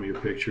bottom of your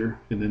picture.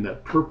 And then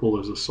that purple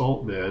is a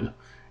salt bed,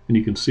 and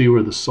you can see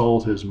where the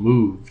salt has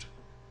moved,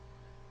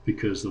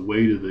 because the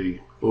weight of the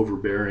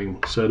overbearing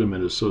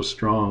sediment is so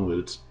strong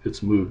that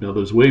it's moved. Now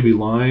those wavy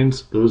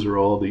lines, those are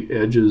all the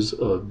edges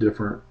of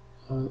different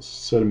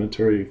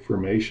sedimentary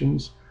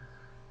formations,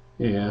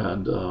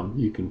 and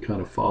you can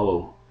kind of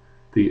follow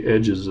the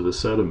edges of the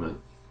sediment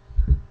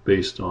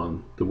based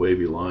on the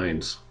wavy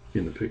lines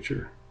in the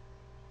picture.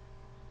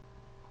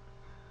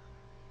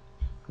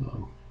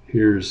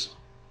 Here's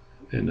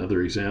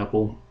another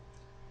example,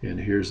 and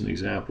here's an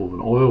example of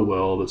an oil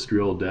well that's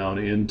drilled down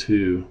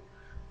into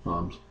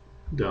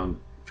down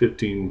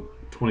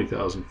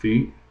 20,000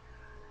 feet,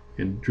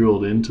 and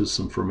drilled into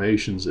some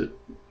formations that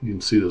you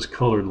can see those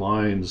colored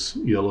lines,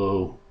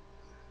 yellow,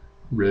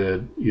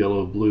 red,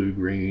 yellow, blue,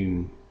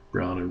 green,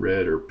 brown, and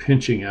red, are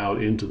pinching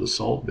out into the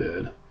salt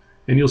bed.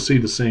 And you'll see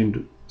the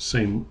same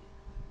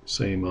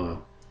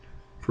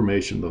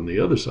formation on the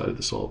other side of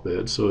the salt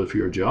bed. So if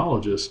you're a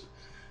geologist,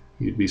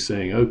 you'd be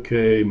saying,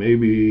 okay,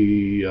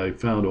 maybe I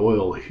found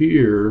oil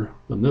here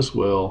on this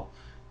well,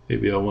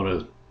 maybe I want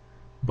to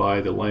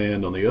buy the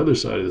land on the other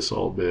side of the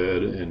salt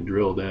bed and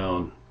drill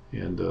down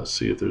and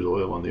see if there's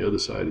oil on the other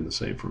side in the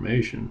same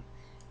formation.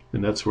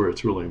 And that's where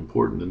it's really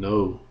important to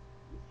know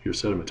your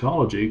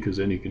sedimentology, because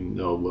then you can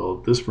know, well,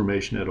 this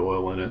formation had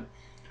oil in it.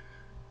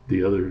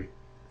 The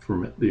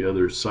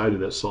other side of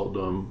that salt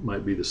dome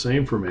might be the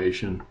same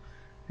formation,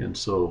 and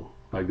so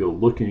I go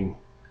looking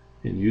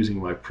and using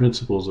my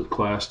principles of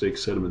clastic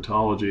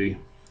sedimentology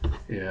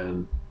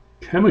and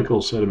chemical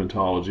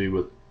sedimentology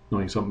with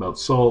knowing something about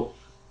salt,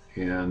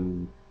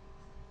 and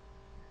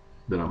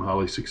then I'm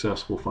highly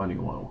successful finding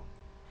oil.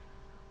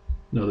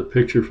 Another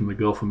picture from the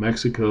Gulf of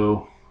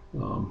Mexico.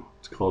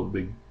 It's called a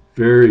big,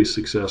 very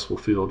successful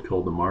field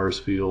called the Mars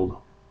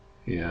Field,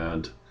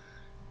 and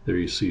there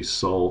you see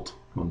salt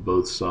on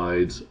both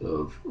sides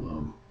of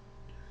an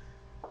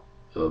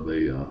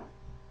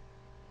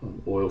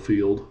oil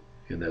field,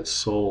 and that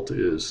salt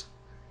is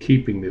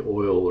keeping the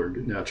oil or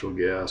natural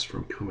gas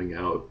from coming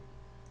out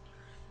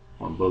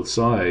on both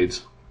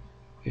sides.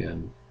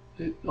 And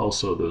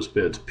also those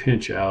beds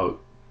pinch out,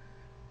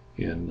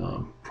 and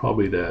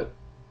probably that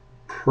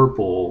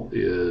purple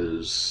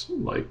is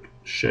like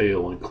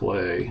shale and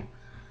clay,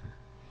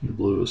 the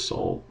blue is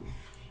salt.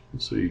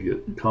 And so you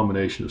get a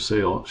combination of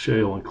shale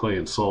and clay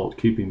and salt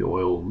keeping the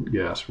oil and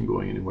gas from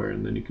going anywhere,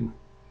 and then you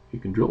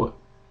can drill it.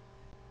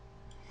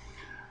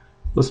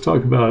 Let's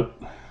talk about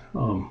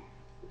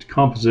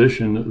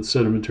composition of the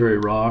sedimentary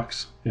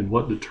rocks and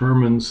what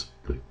determines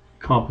the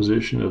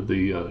composition of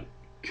the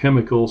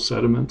chemical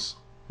sediments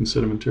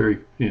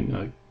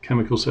in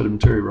chemical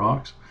sedimentary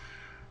rocks.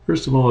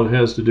 First of all, it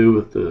has to do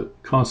with the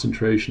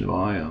concentration of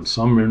ions.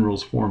 Some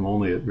minerals form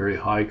only at very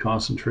high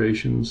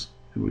concentrations,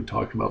 and we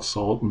talked about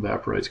salt and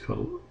evaporites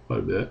quite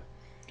a bit,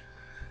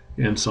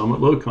 and some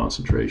at low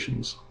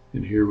concentrations.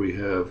 And here we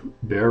have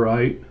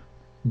barite,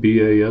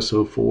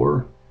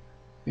 BaSO4,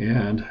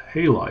 and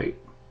halite,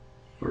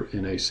 or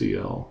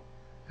NaCl,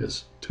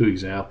 as two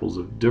examples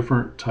of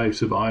different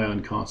types of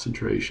ion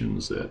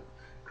concentrations that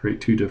create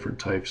two different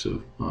types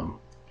of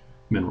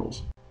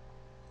minerals.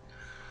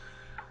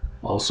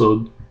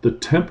 Also, the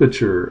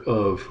temperature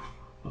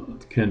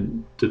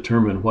can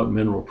determine what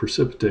mineral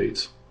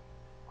precipitates.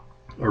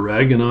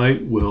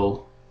 Aragonite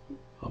will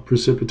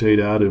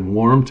precipitate out in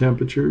warm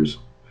temperatures,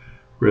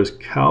 whereas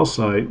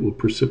calcite will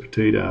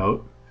precipitate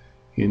out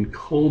in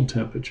cold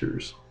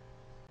temperatures.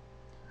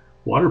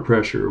 Water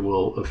pressure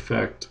will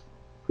affect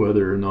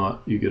whether or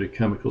not you get a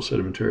chemical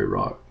sedimentary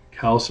rock.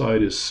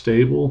 Calcite is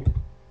stable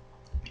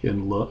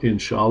in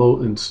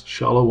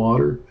shallow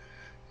water.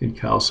 In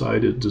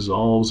calcite, it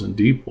dissolves in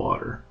deep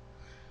water.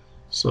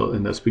 So,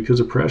 and that's because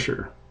of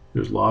pressure.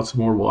 There's lots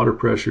more water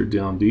pressure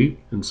down deep,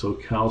 and so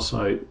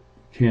calcite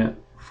can't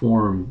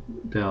form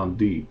down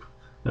deep.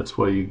 That's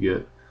why you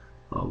get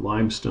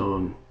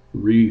limestone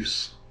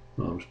reefs,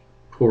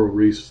 coral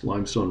reefs,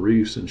 limestone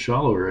reefs in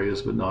shallow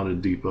areas, but not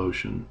in deep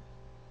ocean.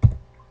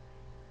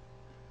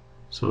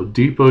 So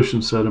deep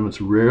ocean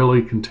sediments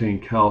rarely contain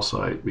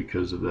calcite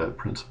because of that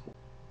principle.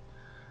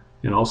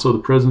 And also the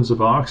presence of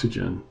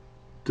oxygen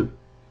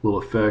will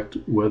affect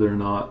whether or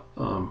not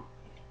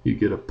you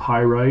get a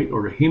pyrite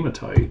or a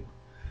hematite.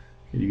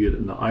 And you get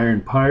an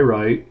iron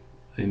pyrite,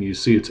 and you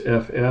see it's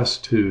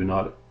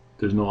Fs2,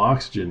 there's no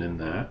oxygen in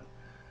that,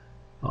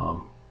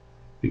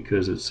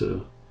 because it's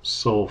a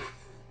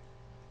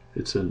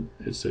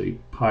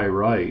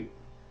pyrite,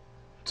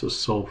 it's a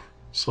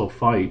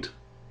sulfite.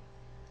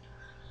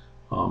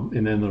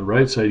 And then on the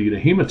right side you get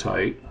a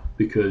hematite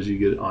because you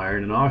get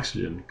iron and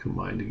oxygen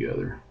combined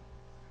together.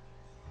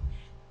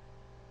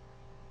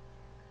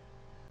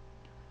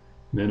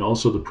 And then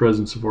also the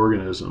presence of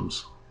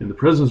organisms. And the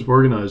presence of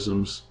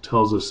organisms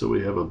tells us that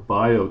we have a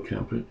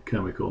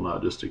biochemical,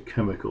 not just a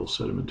chemical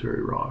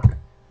sedimentary rock.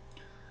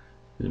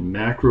 And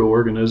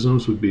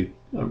macroorganisms would be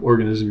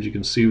organisms you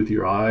can see with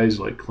your eyes,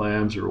 like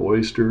clams or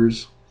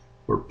oysters,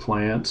 or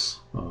plants.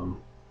 You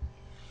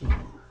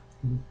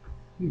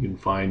can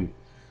find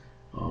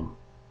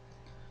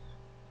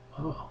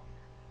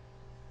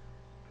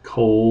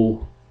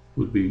coal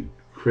would be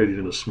created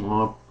in a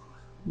swamp,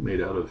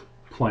 made out of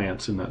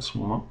plants in that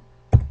swamp.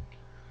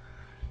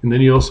 And then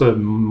you also have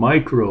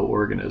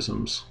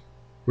microorganisms,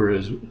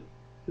 whereas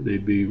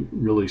they'd be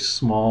really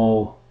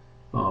small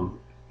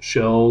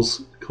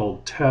shells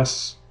called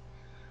tests,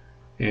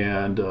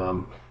 and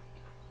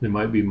they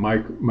might be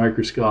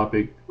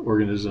microscopic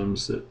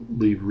organisms that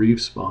leave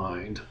reefs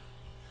behind,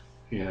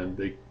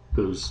 and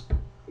those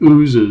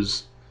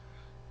oozes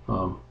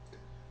from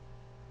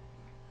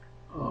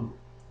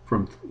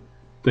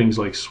things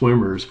like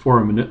swimmers.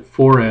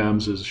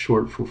 Forams is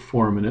short for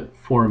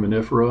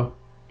foraminifera.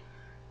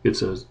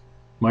 It's a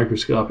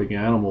microscopic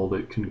animal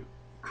that can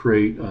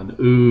create an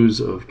ooze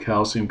of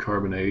calcium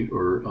carbonate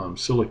or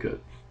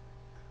silicate.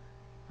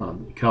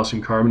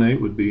 Calcium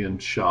carbonate would be in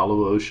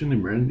shallow ocean,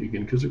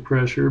 again because of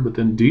pressure, but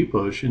then deep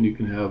ocean you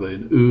can have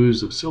an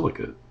ooze of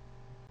silicate.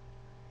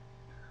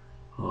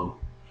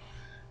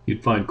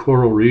 You'd find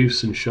coral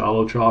reefs in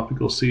shallow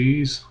tropical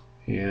seas,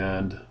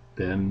 and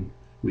then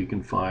we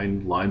can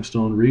find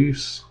limestone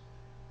reefs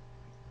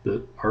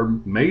that are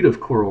made of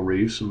coral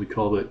reefs, and we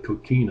call that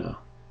coquina.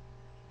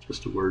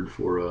 Just a word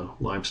for a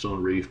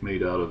limestone reef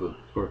made out of a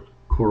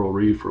coral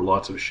reef or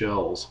lots of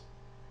shells.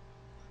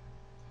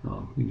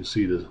 You can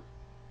see the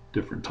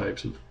different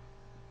types of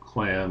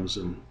clams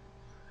and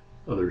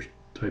other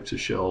types of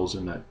shells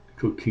in that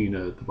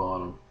coquina at the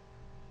bottom.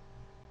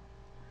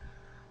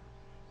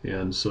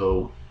 And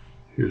so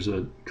here's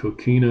a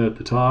coquina at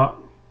the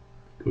top.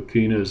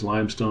 Coquina is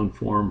limestone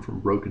formed from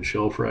broken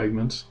shell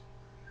fragments.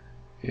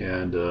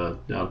 And down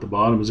at the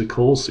bottom is a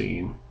coal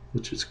seam,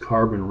 which is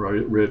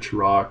carbon-rich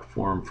rock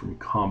formed from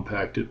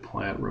compacted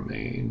plant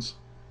remains.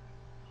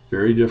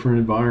 Very different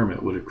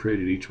environment would have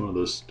created each one of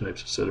those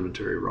types of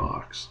sedimentary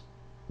rocks.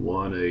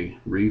 One a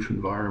reef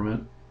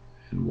environment,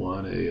 and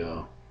one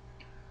a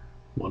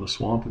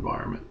swamp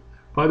environment.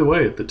 By the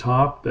way, at the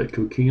top, that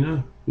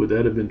coquina, would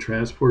that have been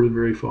transported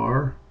very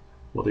far?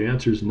 Well, the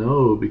answer is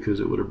no, because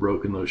it would have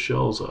broken those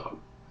shells up.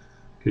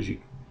 Because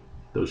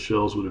those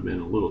shells would have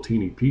been little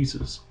teeny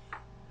pieces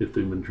if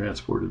they'd been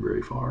transported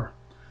very far.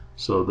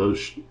 So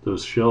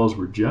those shells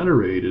were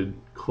generated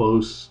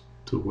close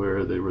to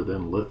where they were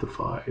then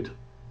lithified.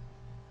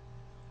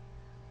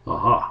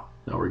 Aha!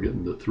 Now we're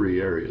getting to three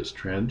areas: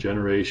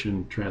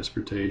 generation,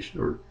 transportation,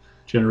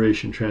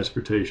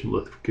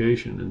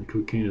 lithification, and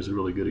coquina is a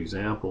really good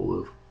example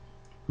of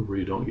where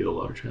you don't get a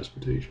lot of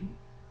transportation.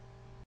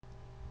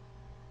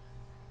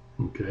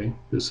 Okay,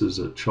 this is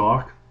a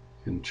chalk,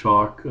 and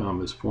chalk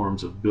is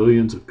forms of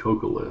billions of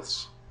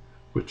coccoliths,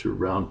 which are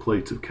round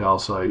plates of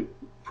calcite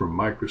from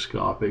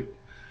microscopic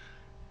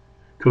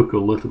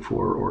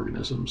coccolithophore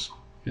organisms.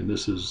 And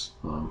this is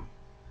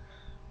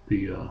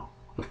the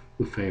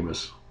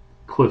famous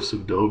cliffs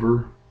of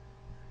Dover,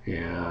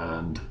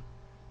 and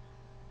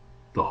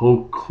the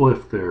whole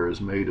cliff there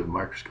is made of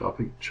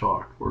microscopic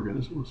chalk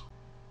organisms.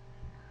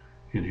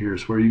 And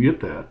here's where you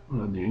get that,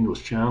 in the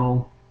English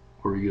Channel,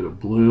 where you get a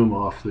bloom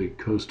off the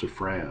coast of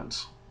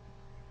France.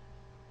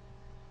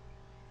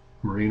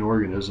 Marine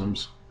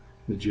organisms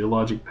in the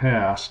geologic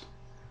past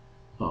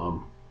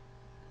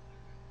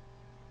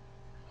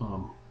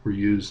were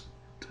used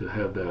to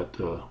have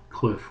that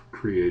cliff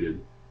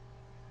created.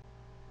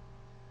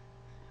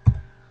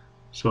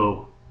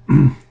 So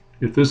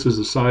if this is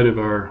the site of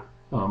our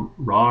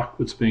rock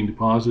that's being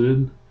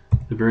deposited,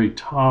 the very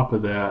top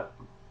of that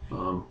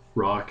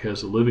rock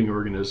has the living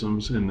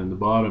organisms, and then the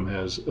bottom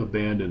has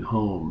abandoned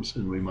homes,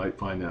 and we might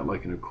find that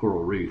like in a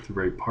coral reef. The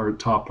very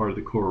top part of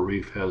the coral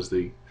reef has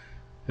the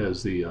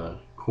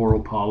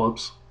coral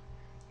polyps,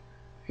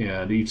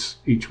 and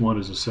each one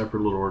is a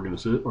separate little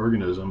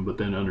organism, but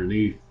then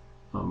underneath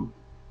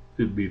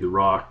it'd be the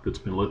rock that's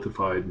been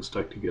lithified and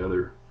stuck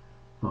together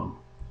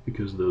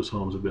because those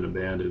homes have been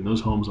abandoned. And those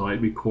homes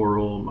might be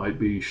coral, might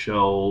be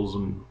shells,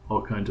 and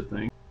all kinds of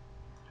things.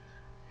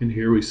 And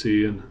here we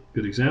see a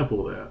good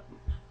example of that.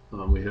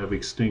 We have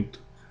extinct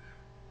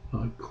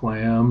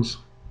clams,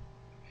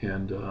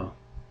 and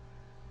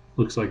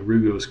looks like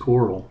rugose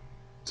coral.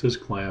 It says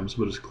clams,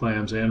 but it's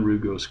clams and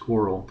rugose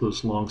coral.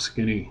 Those long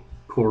skinny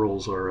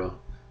corals are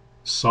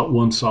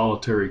one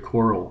solitary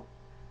coral.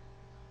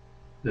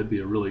 That'd be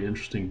a really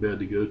interesting bed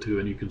to go to,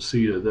 and you can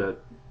see that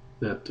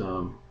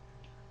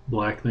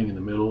black thing in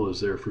the middle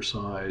is there for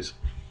size.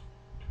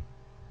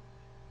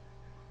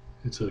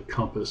 It's a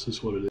compass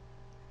is what it is.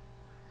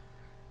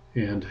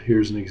 And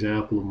here's an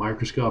example of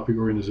microscopic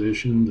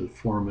organization, the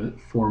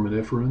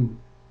foraminiferan.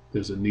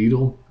 There's a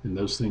needle, and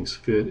those things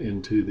fit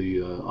into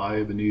the eye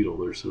of a needle.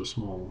 They're so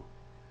small.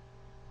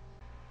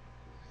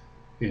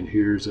 And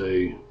here's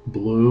a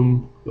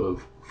bloom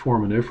of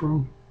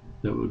foraminiferan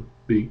that would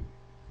be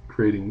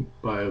creating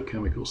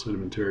biochemical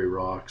sedimentary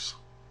rocks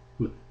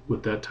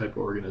with that type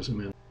of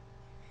organism in.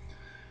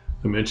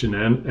 I mentioned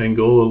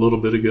Angola a little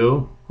bit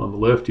ago. On the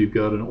left, you've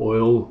got an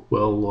oil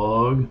well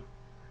log,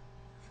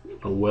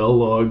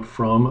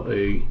 from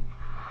a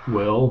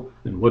well.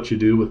 And what you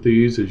do with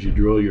these is you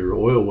drill your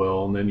oil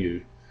well, and then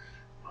you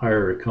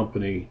hire a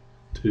company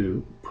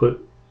to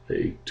put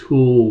a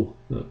tool,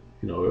 a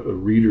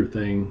reader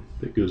thing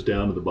that goes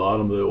down to the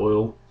bottom of the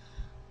oil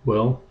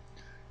well,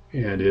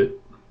 and it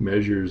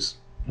measures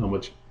how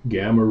much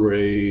gamma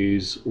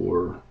rays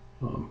or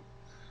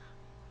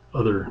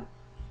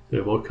they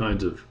have all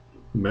kinds of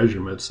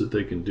measurements that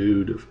they can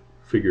do to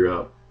figure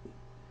out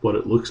what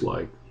it looks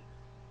like.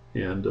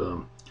 And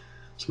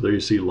so there you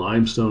see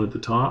limestone at the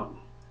top,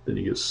 then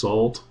you get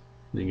salt,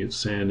 then you get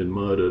sand and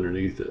mud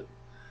underneath it.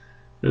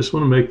 I just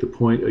want to make the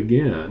point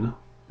again,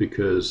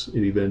 because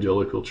an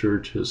evangelical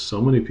church has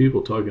so many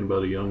people talking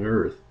about a young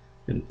earth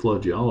and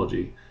flood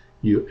geology.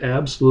 You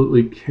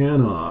absolutely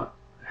cannot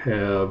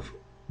have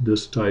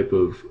this type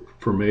of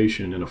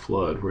formation in a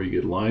flood where you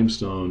get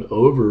limestone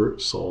over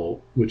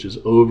salt, which is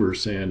over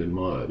sand and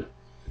mud.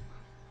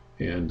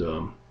 And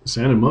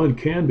sand and mud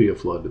can be a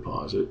flood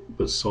deposit,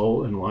 but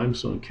salt and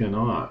limestone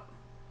cannot.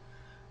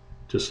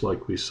 Just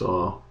like we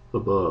saw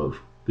above,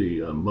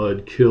 the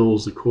mud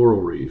kills the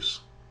coral reefs,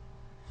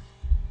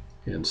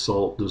 and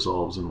salt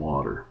dissolves in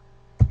water.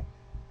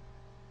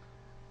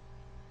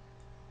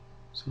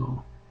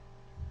 So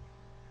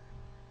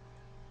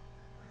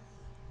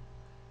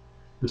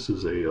This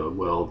is a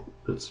well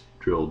that's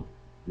drilled,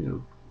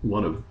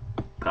 one of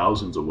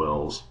thousands of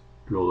wells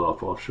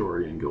drilled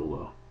offshore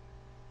Angola.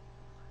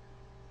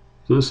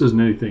 So this isn't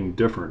anything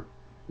different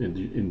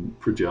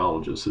for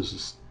geologists. This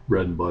is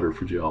bread and butter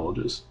for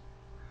geologists.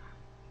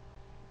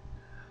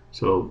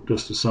 So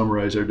just to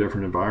summarize our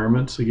different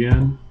environments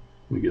again,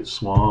 we get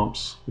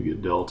swamps, we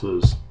get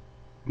deltas,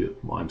 we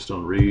get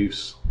limestone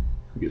reefs,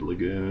 we get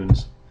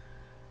lagoons,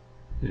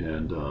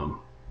 and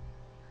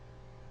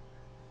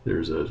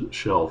there's a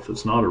shelf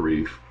that's not a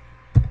reef,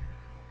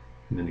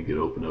 and then you get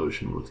open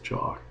ocean with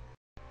chalk.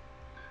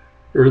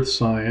 Earth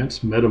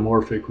science,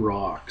 metamorphic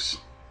rocks.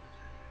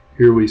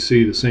 Here we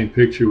see the same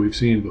picture we've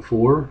seen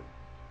before,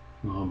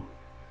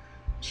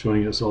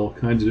 showing us all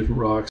kinds of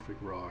different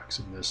rocks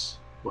in this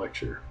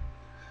lecture.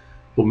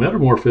 Well,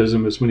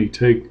 metamorphism is when you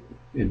take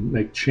and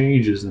make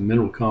changes in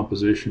mineral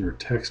composition or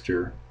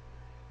texture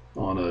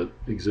on an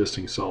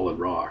existing solid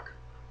rock.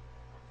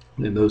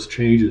 And those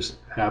changes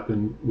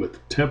happen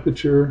with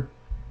temperature,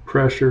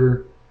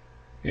 pressure,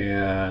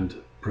 and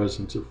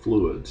presence of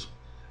fluids.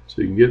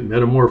 So you can get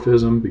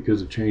metamorphism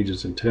because of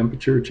changes in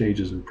temperature,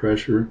 changes in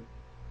pressure,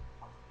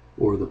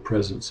 or the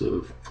presence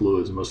of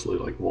fluids, mostly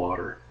like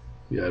water.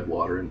 You add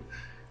water. And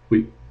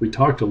we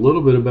talked a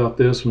little bit about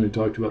this when we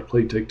talked about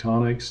plate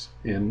tectonics,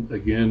 and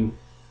again,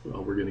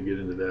 we're going to get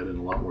into that in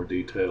a lot more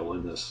detail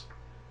in this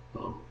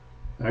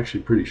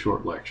actually pretty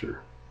short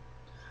lecture.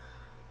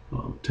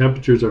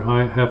 Temperatures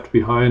have to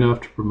be high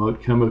enough to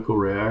promote chemical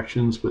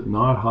reactions, but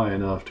not high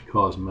enough to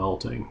cause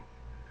melting.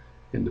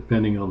 And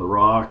depending on the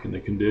rock and the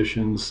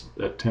conditions,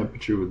 that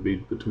temperature would be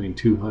between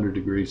 200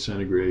 degrees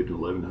centigrade and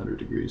 1100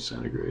 degrees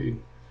centigrade.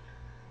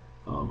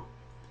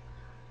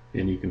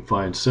 And you can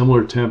find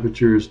similar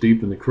temperatures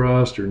deep in the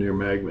crust or near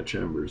magma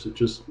chambers. It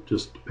just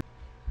depends.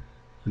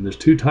 And there's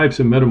two types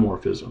of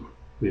metamorphism.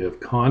 We have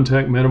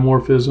contact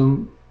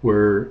metamorphism,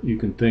 where you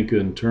can think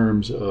in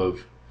terms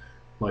of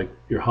like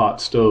your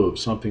hot stove,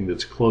 something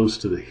that's close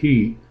to the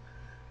heat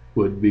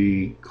would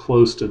be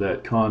close to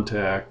that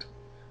contact,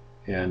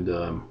 and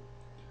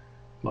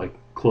like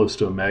close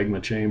to a magma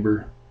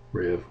chamber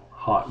where you have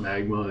hot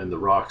magma, and the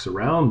rocks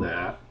around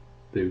that,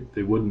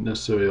 they wouldn't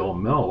necessarily all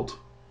melt,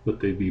 but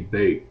they'd be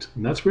baked.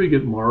 And that's where you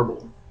get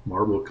marble.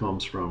 Marble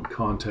comes from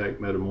contact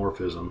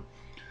metamorphism,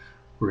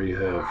 where you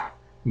have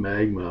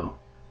magma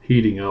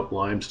heating up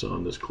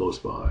limestone that's close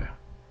by,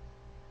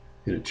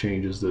 and it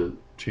changes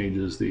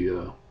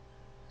the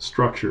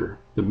structure,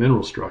 the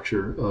mineral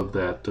structure of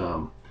that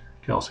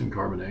calcium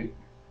carbonate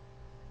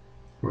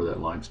or that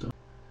limestone.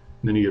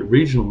 And then you get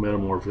regional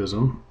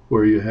metamorphism,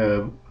 where you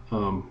have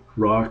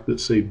rock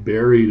that's, say,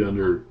 buried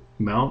under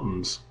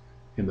mountains,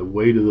 and the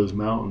weight of those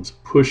mountains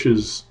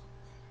pushes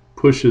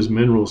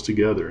minerals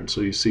together. And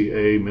so you see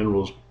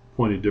minerals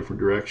pointing different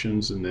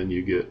directions, and then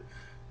you get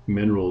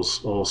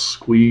minerals all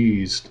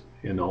squeezed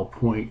and all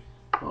point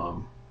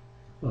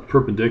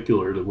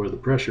perpendicular to where the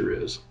pressure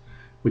is.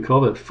 We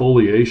call that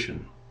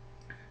foliation.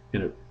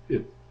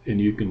 And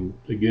you can,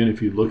 again,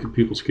 if you look at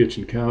people's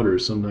kitchen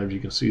counters, sometimes you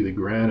can see the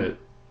granite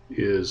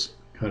is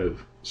kind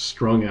of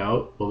strung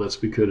out. Well, that's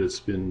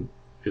because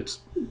it's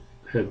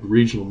had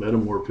regional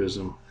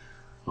metamorphism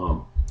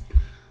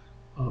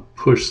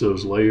push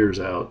those layers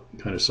out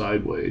kind of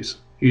sideways.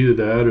 Either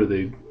that,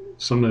 or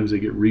sometimes they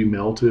get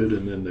remelted,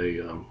 and then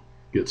they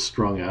get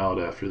strung out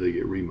after they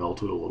get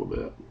remelted a little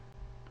bit.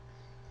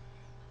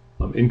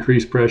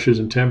 Increased pressures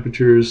and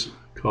temperatures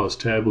cause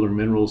tabular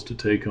minerals to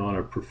take on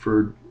a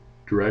preferred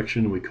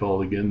direction. We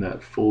call, again,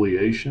 that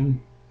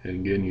foliation.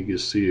 And again, you can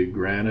see a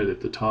granite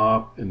at the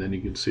top, and then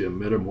you can see a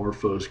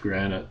metamorphosed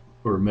granite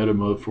or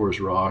metamorphosed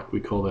rock. We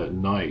call that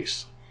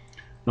gneiss.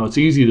 Now, it's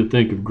easy to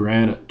think of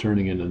granite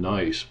turning into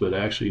gneiss, but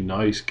actually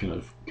gneiss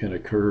can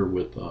occur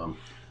with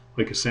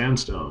like a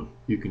sandstone.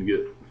 You can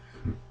get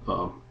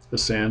a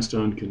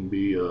sandstone can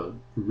be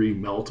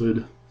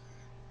remelted,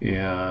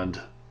 and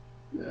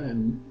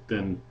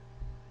then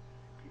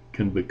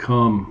can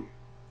become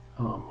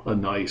a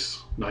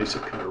gneiss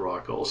kind of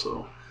rock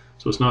also.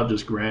 So it's not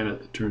just granite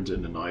that turns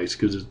into gneiss,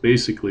 because it's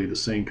basically the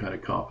same kind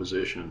of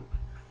composition.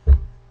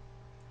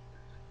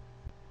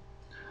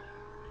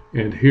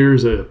 And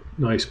here's a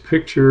nice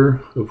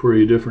picture of where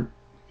you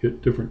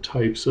get different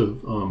types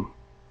of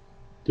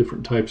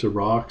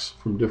rocks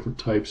from different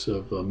types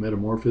of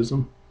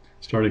metamorphism,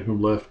 starting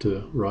from left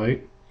to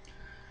right.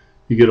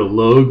 You get a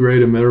low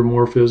grade of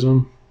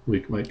metamorphism.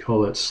 We might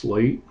call that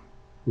slate,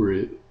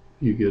 where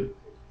you get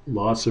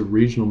lots of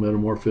regional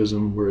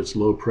metamorphism where it's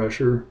low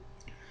pressure.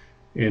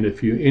 And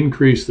if you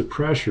increase the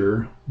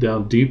pressure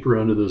down deeper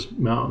under those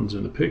mountains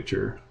in the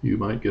picture, you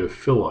might get a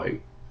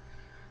phyllite.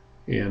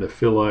 And a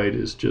phyllite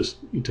is just,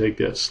 you take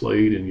that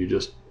slate and you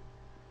just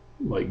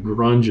like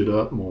grunge it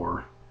up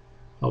more.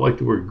 I like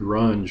the word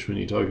grunge when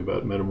you talk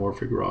about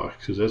metamorphic rocks,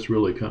 because that's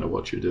really kind of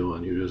what you're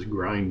doing. You're just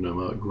grinding them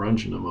up,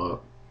 grunging them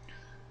up,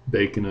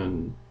 baking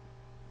and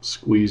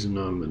squeezing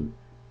them,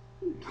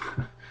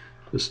 and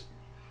just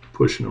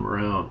pushing them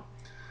around.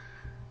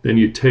 Then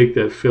you take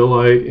that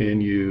phyllite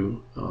and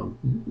you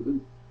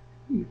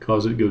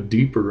cause it to go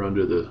deeper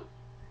under the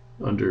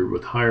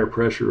with higher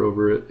pressure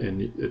over it,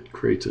 and it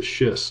creates a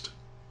schist.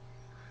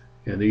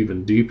 And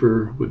even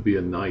deeper would be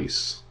a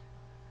gneiss.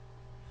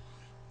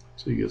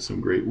 So you get some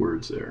great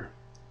words there: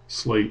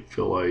 slate,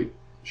 phyllite,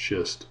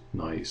 schist,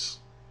 gneiss.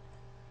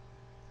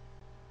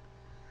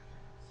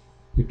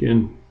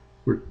 Again,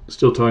 we're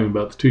still talking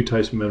about the two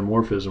types of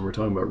metamorphism. We're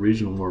talking about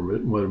regional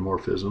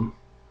metamorphism.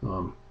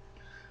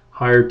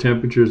 Higher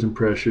temperatures and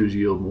pressures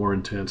yield more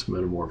intense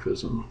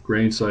metamorphism.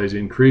 Grain size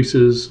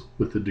increases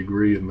with the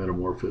degree of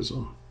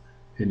metamorphism.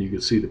 And you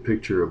can see the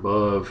picture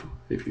above.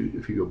 If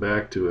you go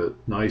back to it,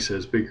 gneiss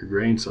has bigger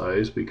grain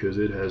size because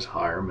it has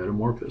higher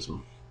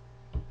metamorphism.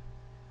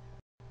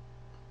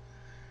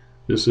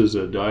 This is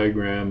a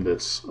diagram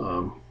that's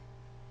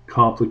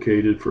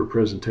complicated for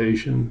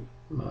presentation.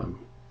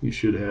 You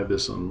should have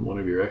this on one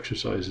of your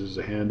exercises as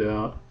a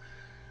handout.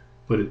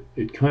 But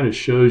it kind of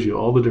shows you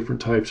all the different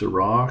types of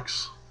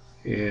rocks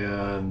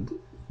and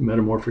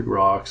metamorphic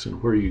rocks,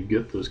 and where you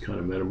get those kind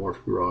of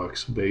metamorphic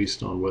rocks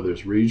based on whether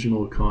it's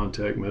regional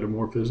contact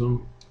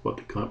metamorphism, what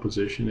the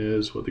composition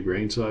is, what the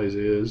grain size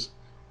is,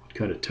 what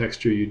kind of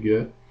texture you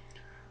get.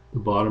 The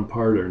bottom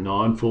part are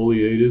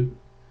non-foliated,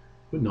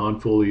 but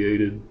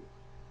non-foliated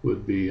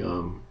would be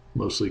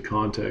mostly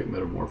contact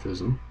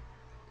metamorphism,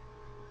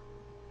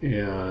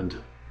 and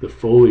the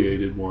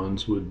foliated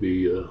ones would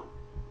be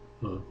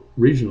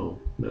regional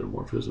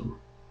metamorphism.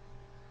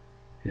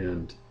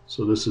 And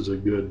so this is a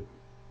good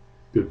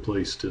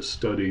place to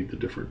study the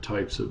different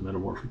types of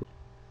metamorphic.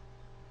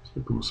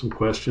 So some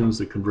questions.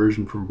 The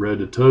conversion from bread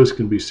to toast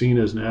can be seen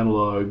as an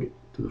analog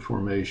to the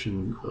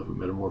formation of a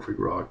metamorphic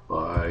rock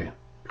by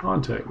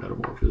contact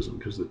metamorphism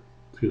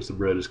because the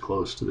bread is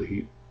close to the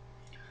heat.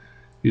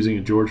 Using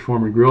a George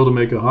Foreman grill to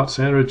make hot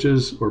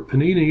sandwiches or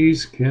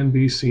paninis can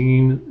be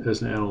seen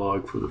as an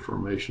analog for the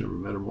formation of a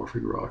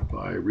metamorphic rock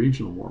by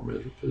regional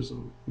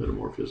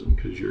metamorphism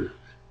because you're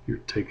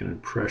taking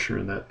pressure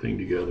in that thing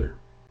together.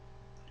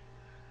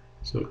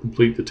 So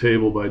complete the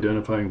table by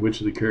identifying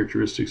which of the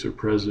characteristics are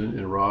present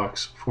in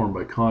rocks formed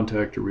by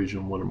contact or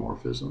regional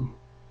metamorphism.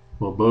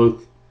 Well,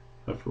 both,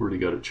 I've already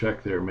got a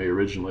check there, may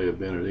originally have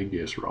been an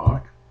igneous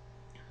rock,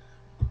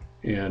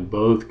 and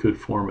both could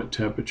form at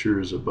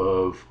temperatures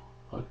above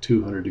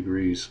 200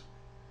 degrees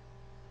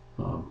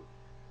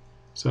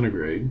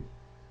centigrade,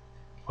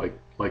 like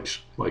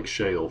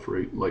shale,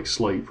 like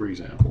slate, for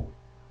example.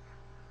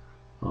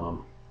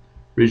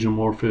 Regional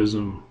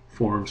morphism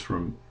forms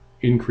from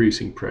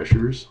increasing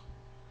pressures.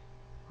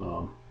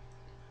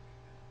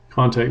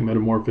 Contact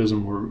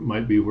metamorphism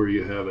might be where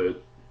you have a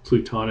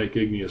plutonic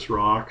igneous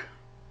rock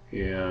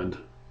and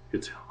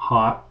it's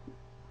hot.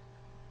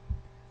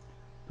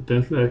 But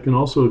then that can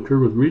also occur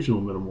with regional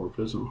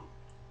metamorphism.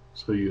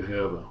 So you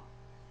have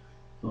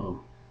a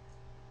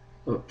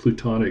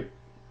pluton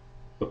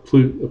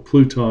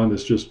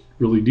that's just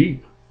really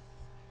deep,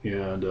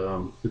 and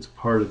it's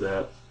part of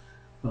that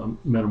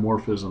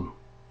metamorphism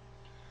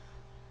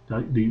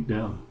deep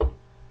down.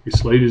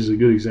 Slate is a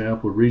good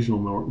example of regional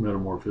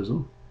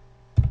metamorphism.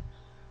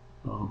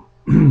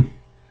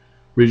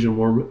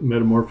 Regional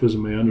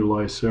metamorphism may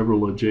underlie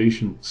several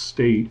adjacent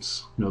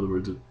states. In other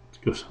words, it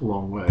goes a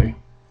long way.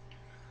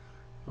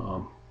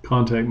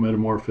 Contact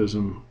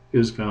metamorphism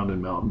is found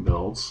in mountain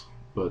belts,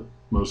 but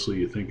mostly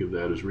you think of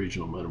that as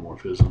regional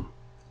metamorphism.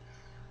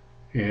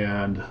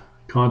 And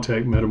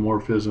contact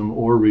metamorphism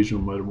or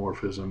regional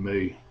metamorphism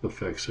may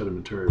affect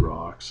sedimentary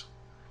rocks.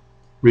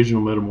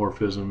 Regional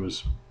metamorphism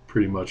is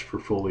pretty much for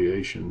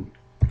foliation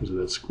because of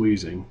that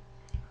squeezing.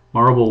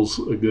 Marble's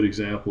a good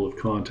example of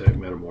contact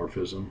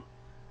metamorphism.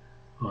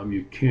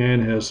 You can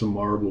have some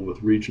marble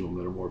with regional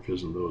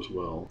metamorphism though as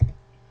well.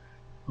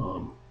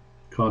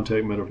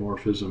 Contact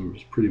metamorphism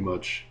is pretty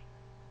much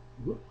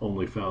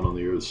only found on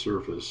the Earth's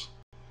surface.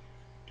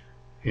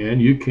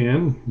 And you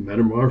can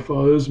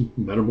metamorphose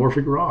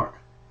metamorphic rock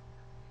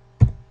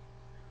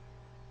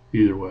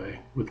either way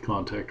with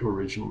contact or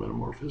regional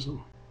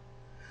metamorphism.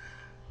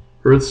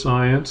 Earth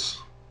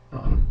science,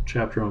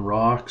 chapter on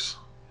rocks.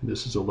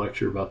 This is a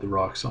lecture about the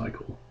rock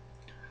cycle.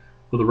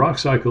 Well, the rock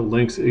cycle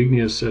links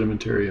igneous,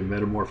 sedimentary, and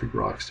metamorphic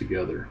rocks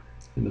together.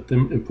 And the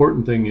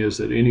important thing is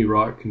that any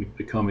rock can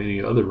become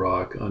any other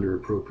rock under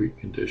appropriate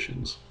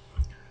conditions.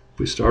 If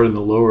we start in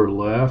the lower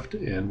left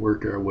and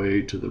work our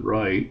way to the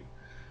right,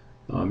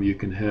 you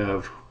can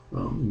have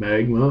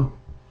magma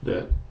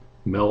that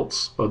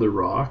melts other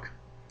rock,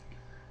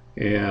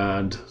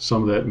 and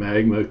some of that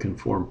magma can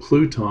form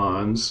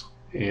plutons,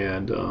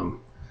 and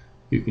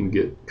you can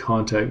get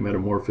contact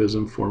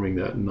metamorphism forming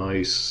that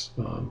nice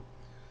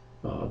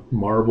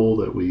marble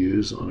that we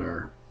use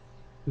on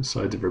the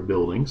sides of our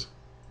buildings.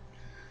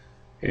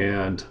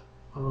 And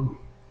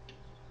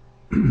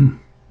the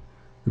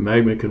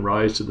magma can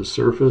rise to the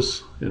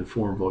surface and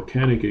form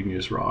volcanic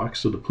igneous rocks.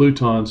 So the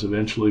plutons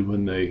eventually,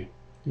 when they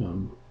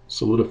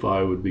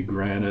solidify, would be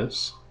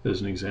granites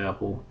as an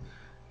example,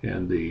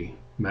 and the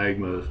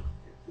magma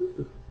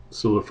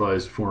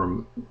solidifies to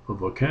form of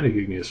volcanic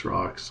igneous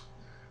rocks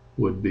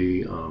would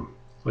be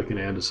like an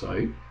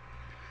andesite.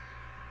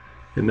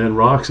 And then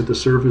rocks at the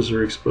surface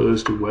are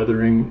exposed to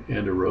weathering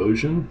and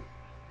erosion,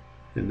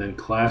 And then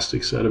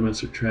clastic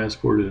sediments are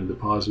transported and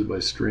deposited by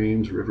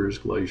streams, rivers,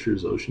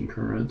 glaciers, ocean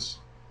currents.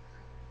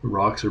 The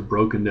rocks are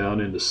broken down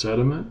into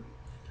sediment,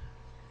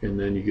 and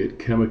then you get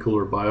chemical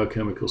or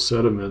biochemical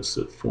sediments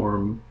that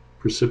form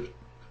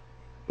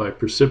by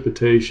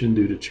precipitation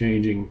due to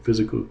changing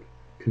physical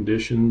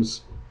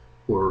conditions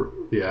or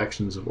the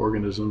actions of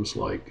organisms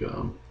like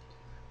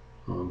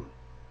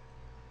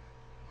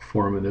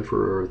foraminifera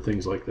or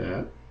things like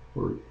that,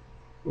 or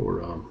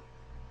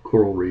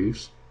coral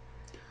reefs.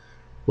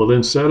 Well,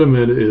 then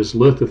sediment is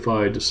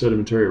lithified to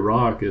sedimentary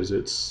rock as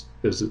it's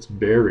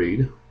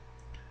buried,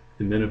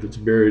 and then if it's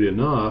buried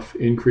enough,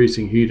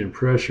 increasing heat and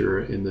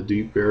pressure in the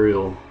deep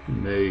burial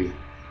may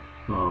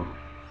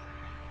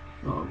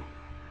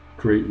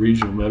create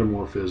regional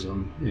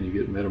metamorphism, and you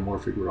get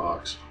metamorphic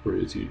rocks, where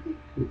it's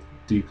with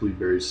deeply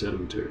buried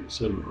sediment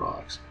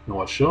rocks. Now,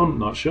 what's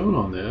not shown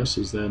on this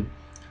is then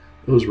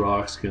those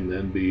rocks can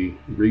then be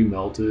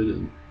remelted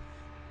and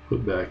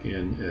put back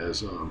in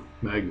as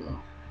magma.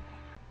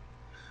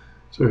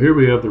 So here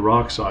we have the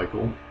rock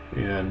cycle,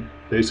 and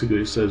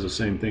basically it says the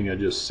same thing I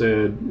just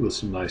said with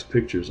some nice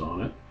pictures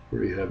on it,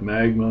 where you have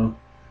magma,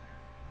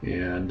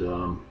 and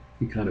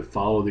you kind of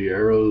follow the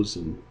arrows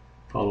and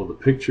follow the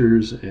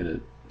pictures, and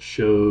it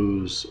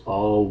shows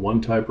all one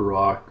type of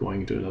rock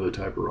going to another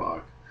type of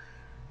rock.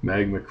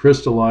 Magma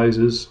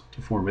crystallizes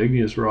to form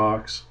igneous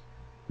rocks,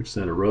 which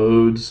then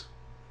erodes,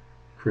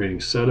 creating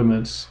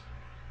sediments.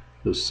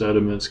 Those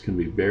sediments can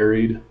be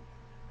buried,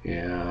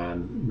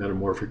 and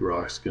metamorphic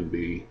rocks can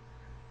be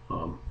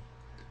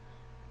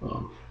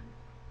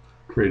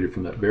created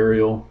from that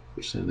burial,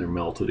 which then they're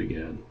melted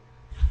again.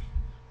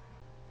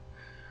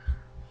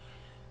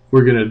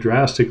 We're going to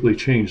drastically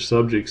change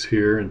subjects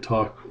here and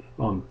talk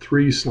on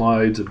 3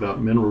 slides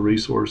about mineral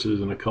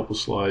resources, and a couple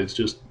slides,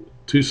 just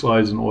 2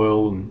 slides on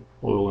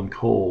oil and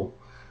coal.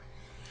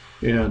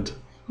 And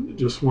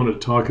just want to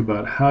talk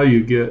about how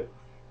you get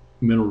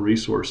mineral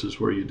resources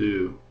where you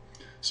do.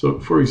 So,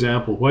 for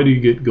example, why do you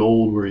get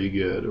gold where you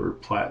get, or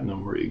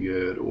platinum where you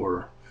get,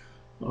 or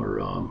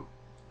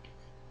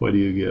why do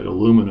you get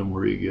aluminum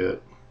where you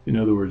get? In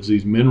other words,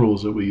 these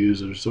minerals that we use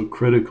that are so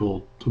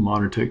critical to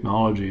modern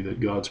technology that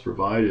God's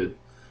provided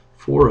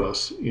for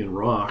us in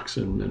rocks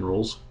and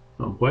minerals,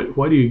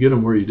 why do you get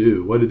them where you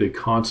do? Why do they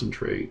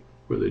concentrate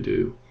where they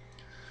do?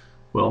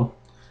 Well,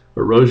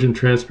 erosion,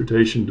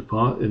 transportation,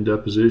 and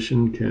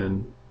deposition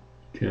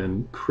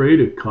can create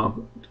a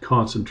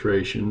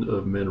concentration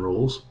of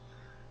minerals,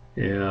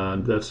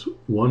 and that's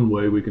one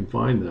way we can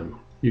find them.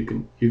 You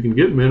can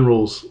get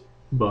minerals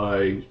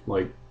by,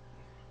 like,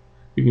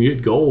 you can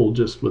get gold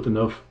just with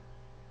enough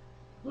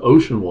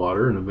ocean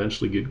water and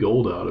eventually get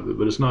gold out of it,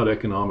 but it's not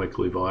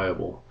economically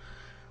viable.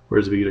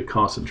 Whereas if you get a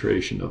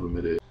concentration of them,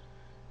 it is.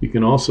 You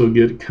can also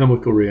get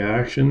chemical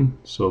reaction.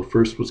 So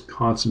first was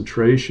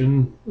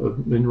concentration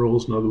of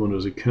minerals, another one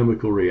was a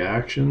chemical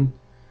reaction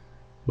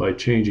by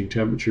changing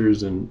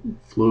temperatures and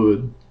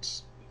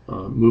fluids,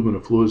 movement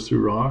of fluids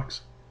through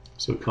rocks.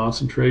 So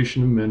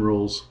concentration of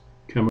minerals.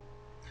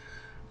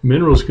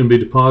 Minerals can be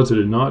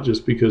deposited not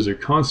just because they're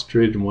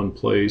concentrated in one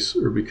place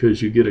or because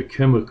you get a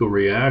chemical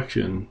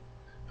reaction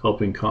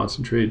helping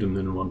concentrate them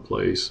in one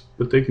place,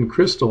 but they can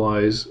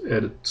crystallize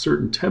at a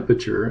certain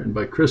temperature, and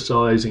by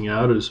crystallizing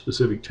out at a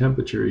specific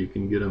temperature, you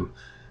can get them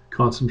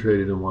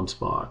concentrated in one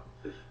spot.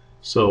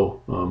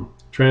 So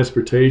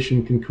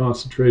transportation can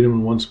concentrate them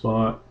in one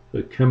spot,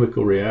 a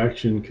chemical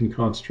reaction can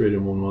concentrate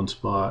them in one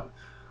spot,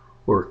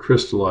 or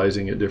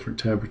crystallizing at different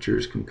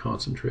temperatures can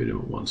concentrate them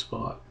in one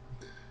spot.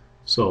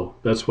 So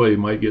that's why you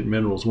might get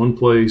minerals one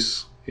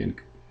place and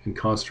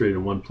concentrate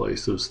in one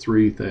place, those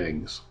 3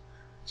 things.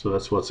 So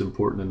that's what's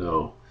important to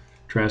know.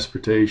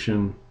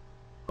 Transportation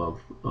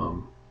of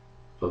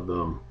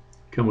the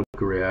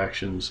chemical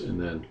reactions, and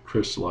then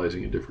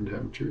crystallizing at different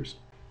temperatures.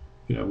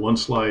 You know, one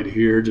slide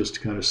here just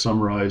to kind of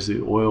summarize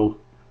the oil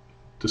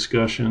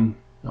discussion,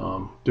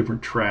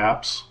 different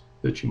traps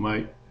that you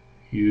might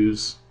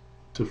use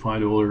to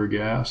find oil or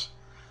gas,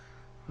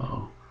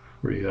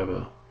 where you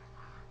have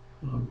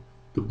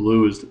the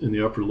blue is in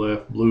the upper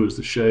left, blue is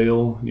the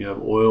shale, and you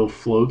have oil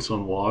floats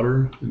on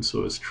water, and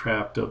so it's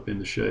trapped up in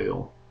the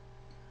shale.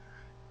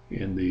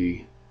 In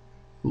the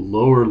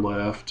lower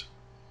left,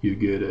 you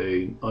get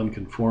a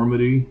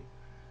unconformity,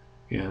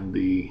 and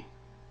the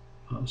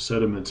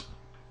sediments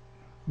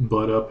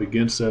butt up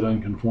against that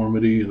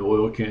unconformity, and the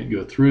oil can't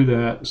go through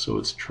that, so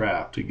it's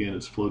trapped. Again,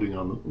 it's floating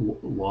on the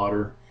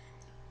water,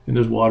 and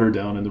there's water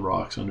down in the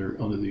rocks under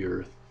the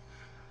earth.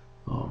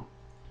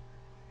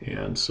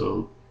 And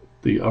so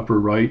the upper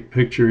right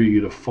picture,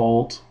 you get a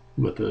fault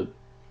with a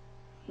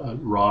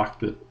rock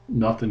that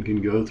nothing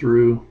can go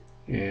through,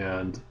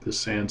 and the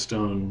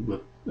sandstone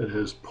that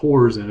has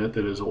pores in it,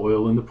 that has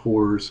oil in the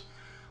pores.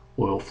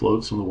 Oil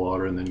floats in the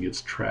water and then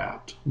gets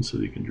trapped, and so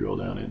you can drill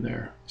down in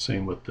there.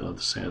 Same with the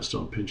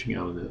sandstone pinching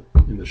out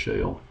in the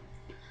shale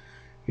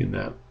in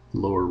that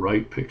lower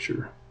right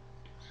picture.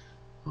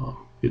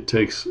 It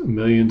takes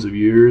millions of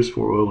years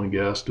for oil and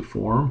gas to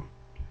form,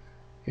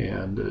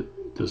 and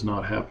it does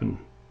not happen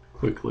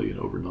quickly and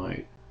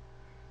overnight.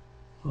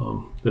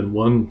 Then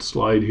one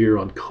slide here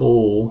on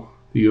coal.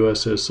 The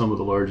U.S. has some of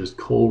the largest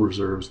coal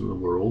reserves in the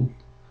world.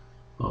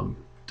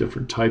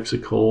 Different types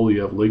of coal.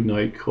 You have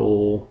lignite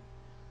coal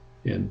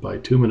and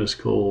bituminous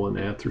coal and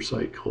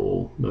anthracite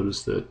coal.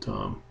 Notice that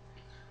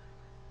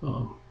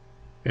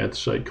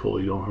anthracite coal,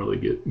 you don't really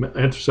get.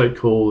 Anthracite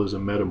coal is a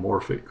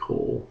metamorphic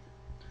coal.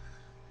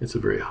 It's a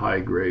very high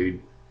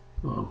grade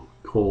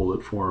coal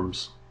that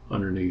forms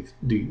underneath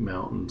deep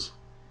mountains.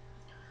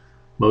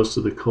 Most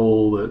of the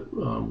coal that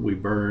we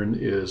burn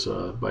is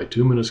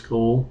bituminous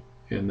coal,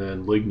 and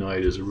then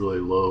lignite is a really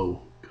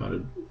low kind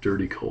of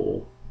dirty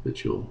coal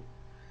that you'll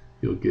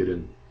get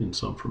in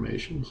some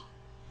formations.